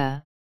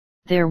Vanga,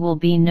 there will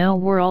be no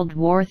World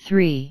War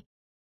III.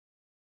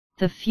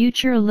 The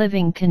future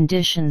living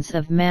conditions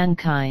of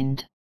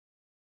mankind.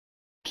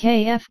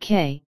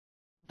 KFK,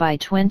 by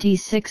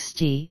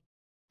 2060,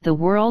 the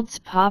world's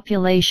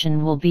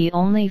population will be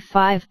only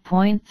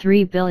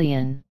 5.3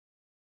 billion.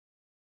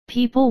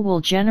 People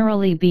will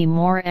generally be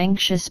more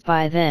anxious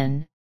by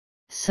then,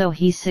 so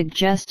he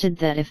suggested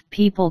that if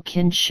people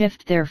can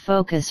shift their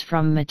focus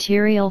from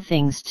material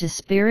things to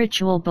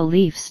spiritual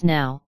beliefs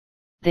now,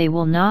 they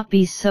will not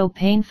be so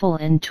painful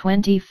in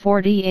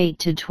 2048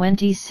 to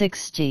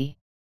 2060.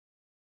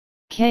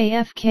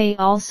 KFK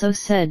also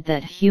said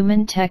that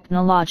human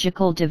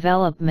technological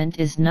development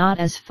is not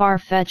as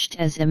far-fetched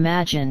as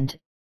imagined,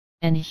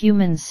 and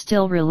humans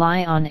still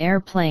rely on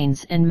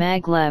airplanes and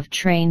maglev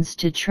trains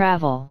to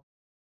travel.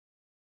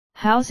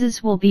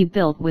 Houses will be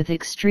built with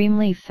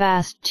extremely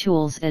fast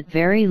tools at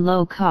very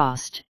low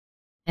cost,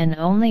 and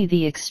only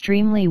the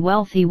extremely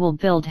wealthy will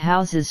build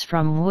houses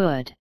from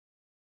wood.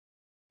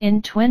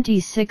 In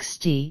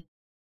 2060,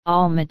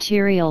 all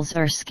materials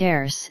are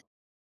scarce,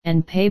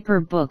 and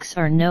paper books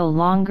are no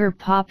longer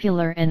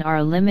popular and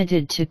are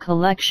limited to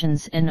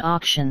collections and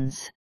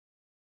auctions.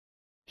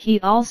 He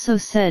also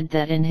said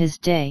that in his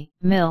day,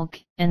 milk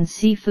and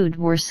seafood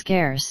were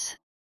scarce.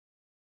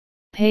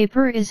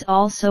 Paper is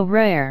also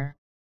rare.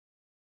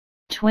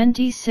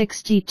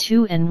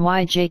 2062 and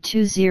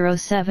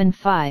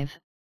YJ2075,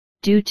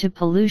 due to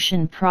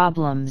pollution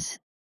problems,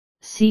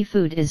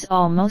 seafood is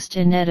almost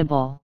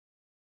inedible.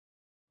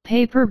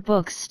 Paper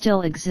books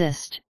still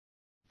exist,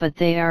 but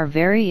they are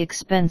very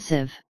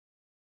expensive.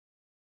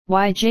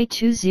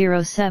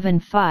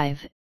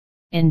 YJ2075,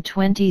 in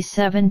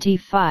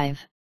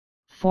 2075,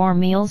 4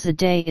 meals a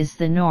day is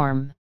the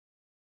norm.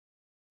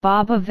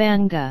 Baba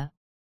Vanga,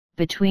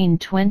 between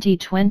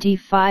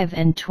 2025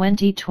 and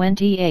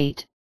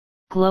 2028,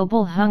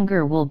 global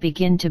hunger will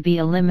begin to be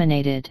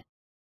eliminated.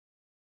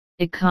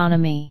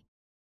 Economy.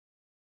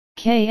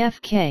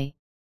 KFK,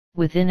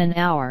 within an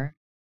hour,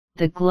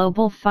 the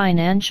global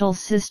financial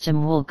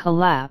system will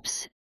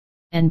collapse,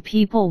 and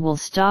people will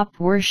stop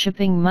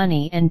worshipping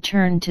money and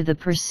turn to the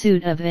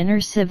pursuit of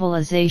inner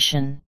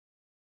civilization.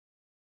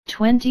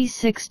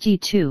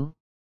 2062,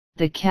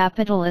 the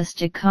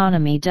capitalist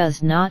economy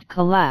does not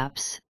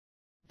collapse,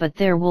 but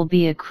there will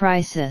be a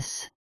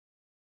crisis.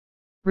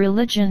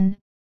 Religion,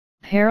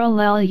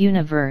 parallel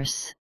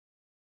universe.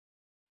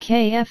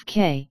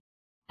 KFK,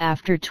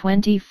 after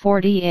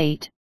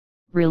 2048,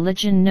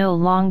 religion no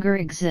longer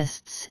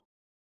exists,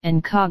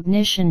 and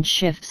cognition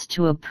shifts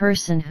to a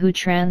person who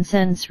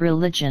transcends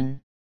religion.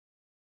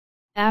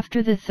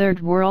 After the Third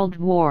World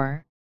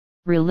War,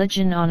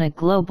 religion on a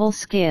global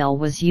scale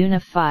was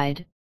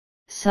unified,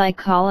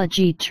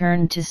 psychology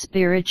turned to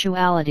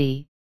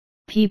spirituality,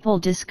 people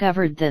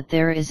discovered that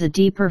there is a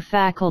deeper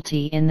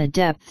faculty in the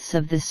depths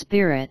of the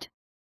spirit,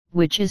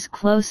 which is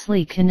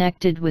closely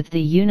connected with the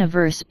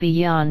universe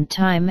beyond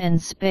time and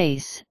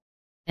space,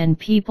 and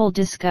people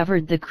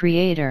discovered the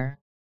Creator.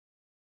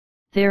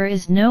 There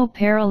is no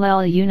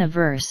parallel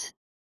universe,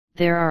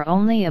 there are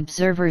only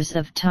observers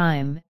of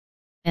time,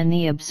 and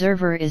the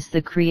observer is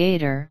the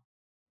Creator,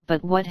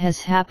 but what has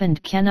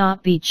happened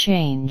cannot be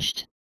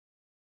changed.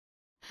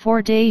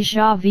 For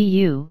déjà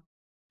vu,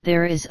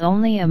 there is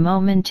only a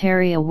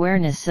momentary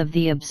awareness of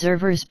the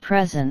observer's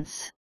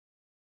presence.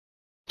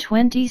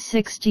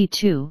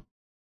 2062,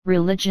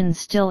 religion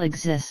still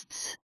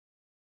exists.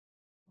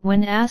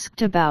 When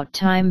asked about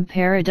time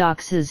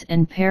paradoxes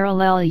and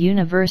parallel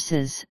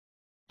universes,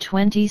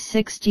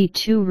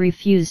 2062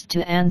 refused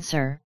to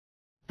answer,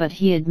 but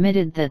he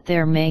admitted that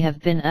there may have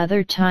been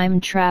other time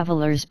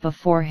travelers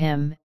before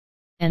him,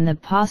 and the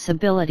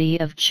possibility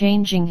of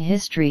changing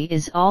history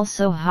is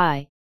also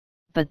high,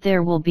 but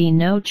there will be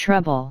no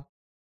trouble.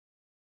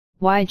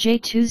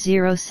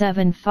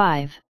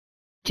 YJ2075,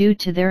 due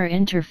to their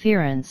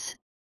interference,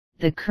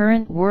 the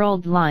current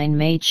world line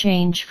may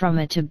change from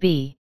A to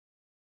B.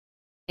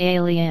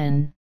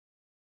 Alien.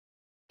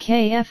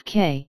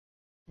 KFK,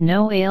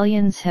 no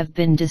aliens have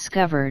been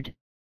discovered,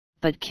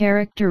 but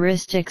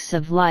characteristics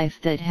of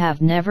life that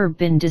have never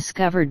been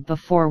discovered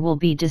before will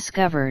be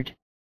discovered.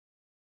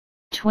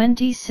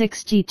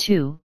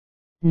 2062,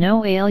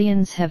 no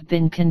aliens have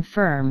been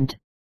confirmed,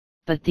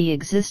 but the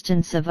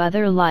existence of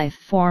other life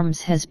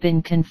forms has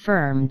been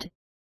confirmed,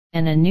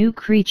 and a new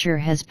creature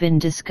has been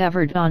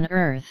discovered on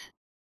Earth.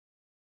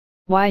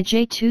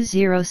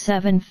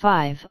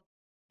 YJ2075,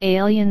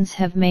 aliens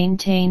have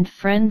maintained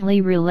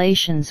friendly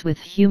relations with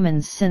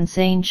humans since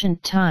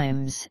ancient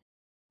times,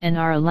 and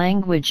our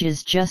language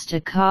is just a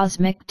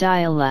cosmic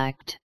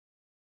dialect.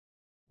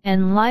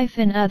 And life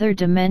in other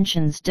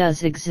dimensions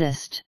does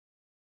exist.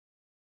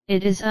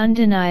 It is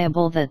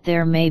undeniable that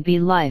there may be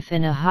life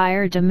in a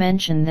higher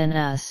dimension than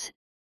us,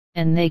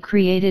 and they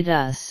created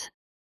us.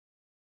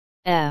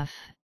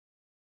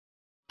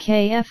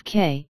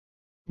 KFK,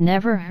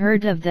 never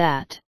heard of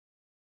that.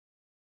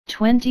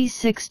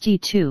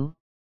 2062,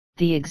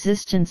 the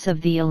existence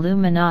of the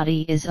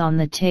Illuminati is on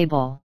the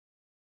table.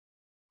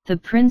 The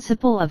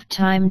principle of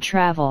time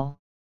travel.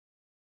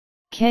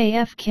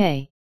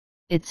 KFK,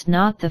 it's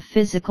not the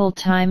physical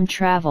time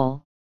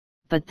travel,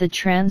 but the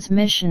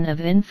transmission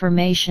of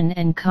information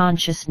and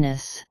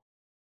consciousness.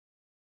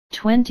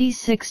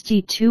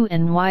 2062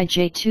 and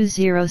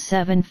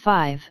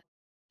YJ2075,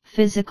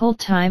 physical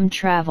time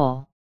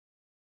travel.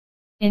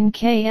 In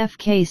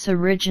KFK's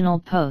original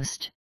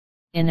post,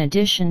 in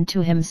addition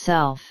to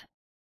himself,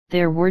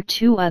 there were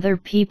 2 other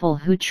people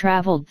who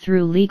traveled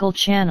through legal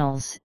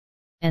channels,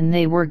 and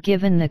they were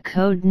given the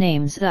code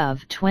names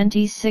of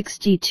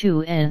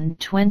 2062 and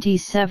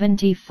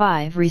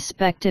 2075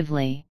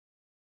 respectively.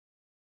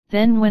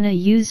 Then when a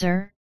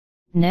user,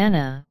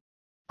 Nana,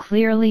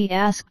 clearly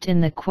asked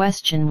in the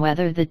question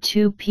whether the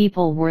 2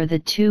 people were the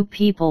 2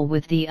 people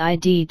with the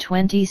ID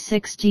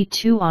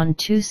 2062 on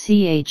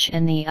 2CH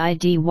and the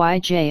ID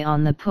YJ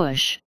on the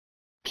push,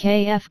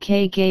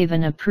 KFK gave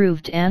an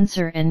approved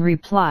answer and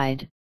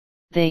replied,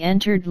 they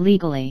entered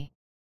legally.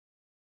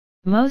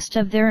 Most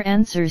of their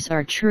answers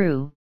are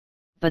true,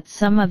 but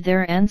some of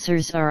their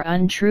answers are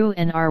untrue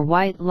and are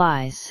white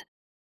lies.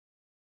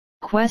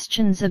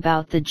 Questions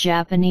about the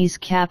Japanese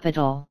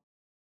capital.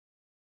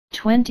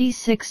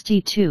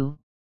 2062,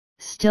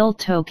 still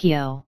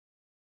Tokyo.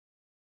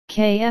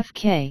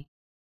 KFK,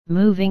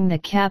 moving the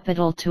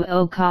capital to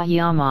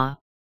Okayama.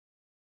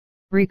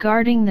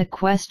 Regarding the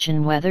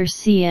question whether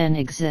CN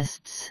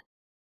exists.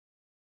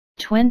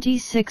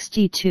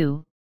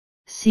 2062,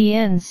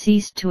 CN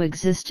ceased to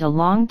exist a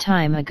long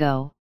time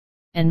ago,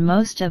 and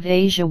most of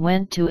Asia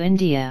went to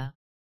India.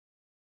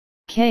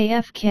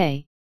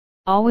 KFK,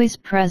 always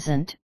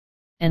present,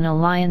 an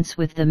alliance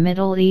with the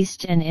Middle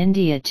East and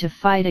India to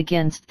fight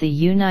against the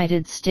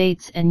United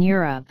States and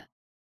Europe.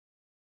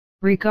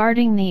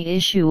 Regarding the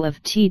issue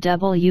of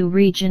TW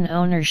region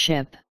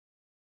ownership,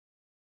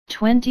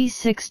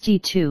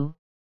 2062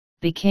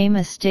 became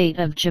a state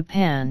of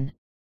Japan,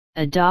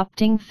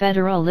 adopting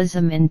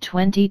federalism in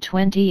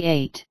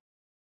 2028.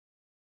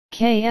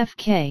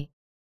 KFK,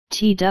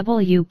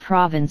 TW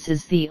province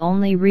is the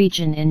only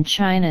region in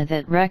China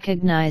that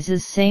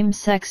recognizes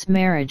same-sex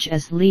marriage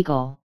as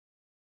legal.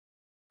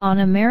 On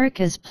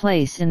America's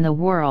place in the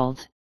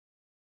world.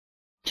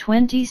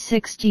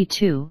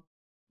 2062,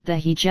 the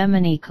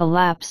hegemony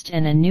collapsed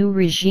and a new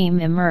regime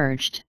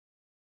emerged.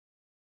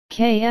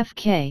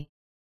 KFK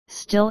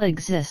still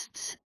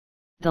exists,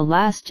 the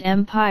last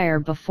empire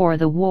before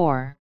the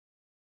war.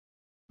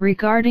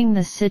 Regarding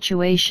the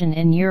situation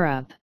in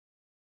Europe,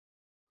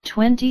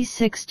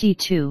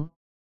 2062,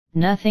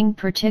 nothing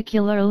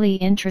particularly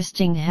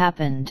interesting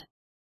happened.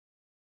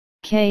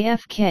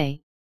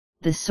 KFK,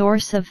 the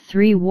source of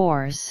 3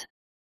 wars.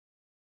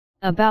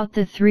 About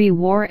the 3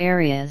 war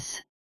areas.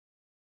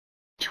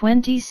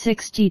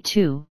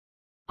 2062,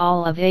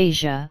 all of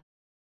Asia,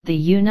 the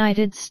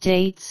United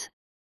States,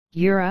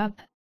 Europe,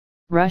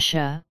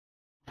 Russia,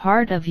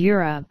 part of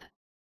Europe,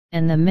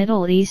 and the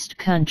Middle East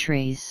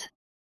countries.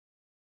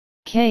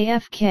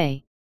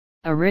 KFK,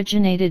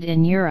 originated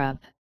in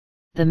Europe,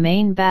 the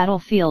main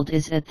battlefield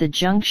is at the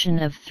junction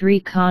of 3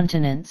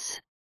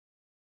 continents.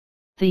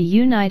 The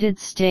United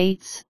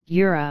States,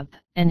 Europe,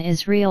 and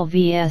Israel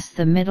vs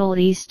the Middle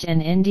East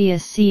and India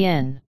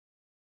CN.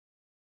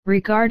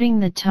 Regarding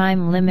the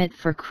time limit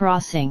for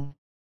crossing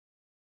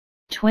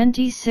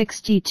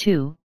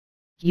 2062,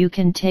 you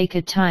can take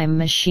a time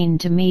machine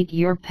to meet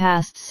your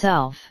past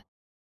self.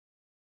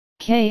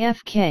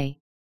 KFK,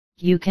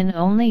 you can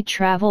only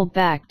travel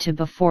back to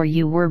before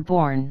you were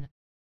born.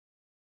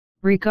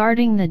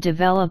 Regarding the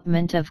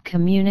development of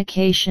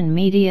communication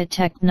media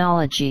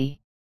technology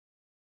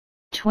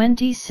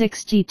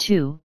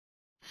 2062,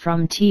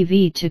 from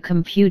TV to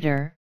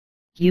computer,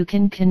 you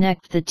can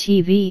connect the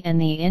TV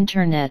and the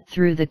Internet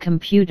through the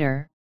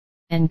computer,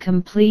 and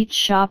complete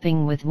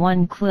shopping with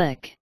 1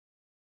 click.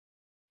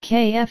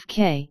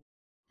 KFK,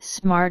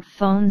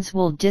 smartphones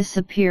will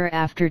disappear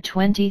after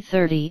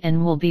 2030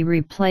 and will be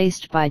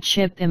replaced by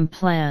chip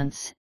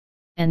implants,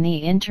 and the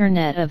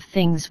Internet of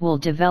Things will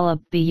develop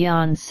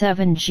beyond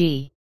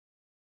 7G.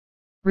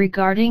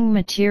 Regarding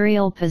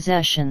material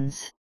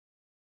possessions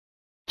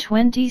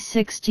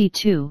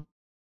 2062,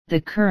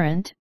 the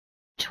current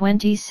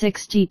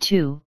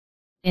 2062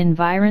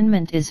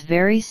 environment is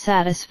very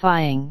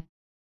satisfying,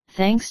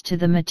 thanks to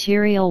the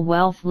material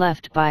wealth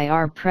left by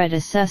our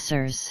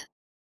predecessors.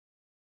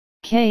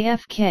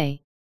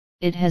 KFK,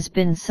 it has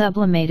been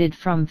sublimated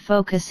from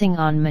focusing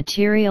on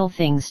material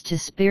things to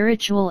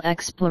spiritual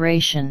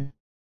exploration.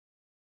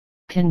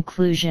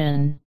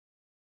 Conclusion.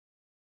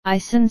 I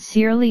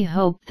sincerely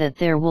hope that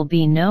there will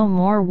be no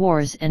more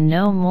wars and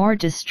no more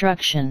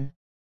destruction.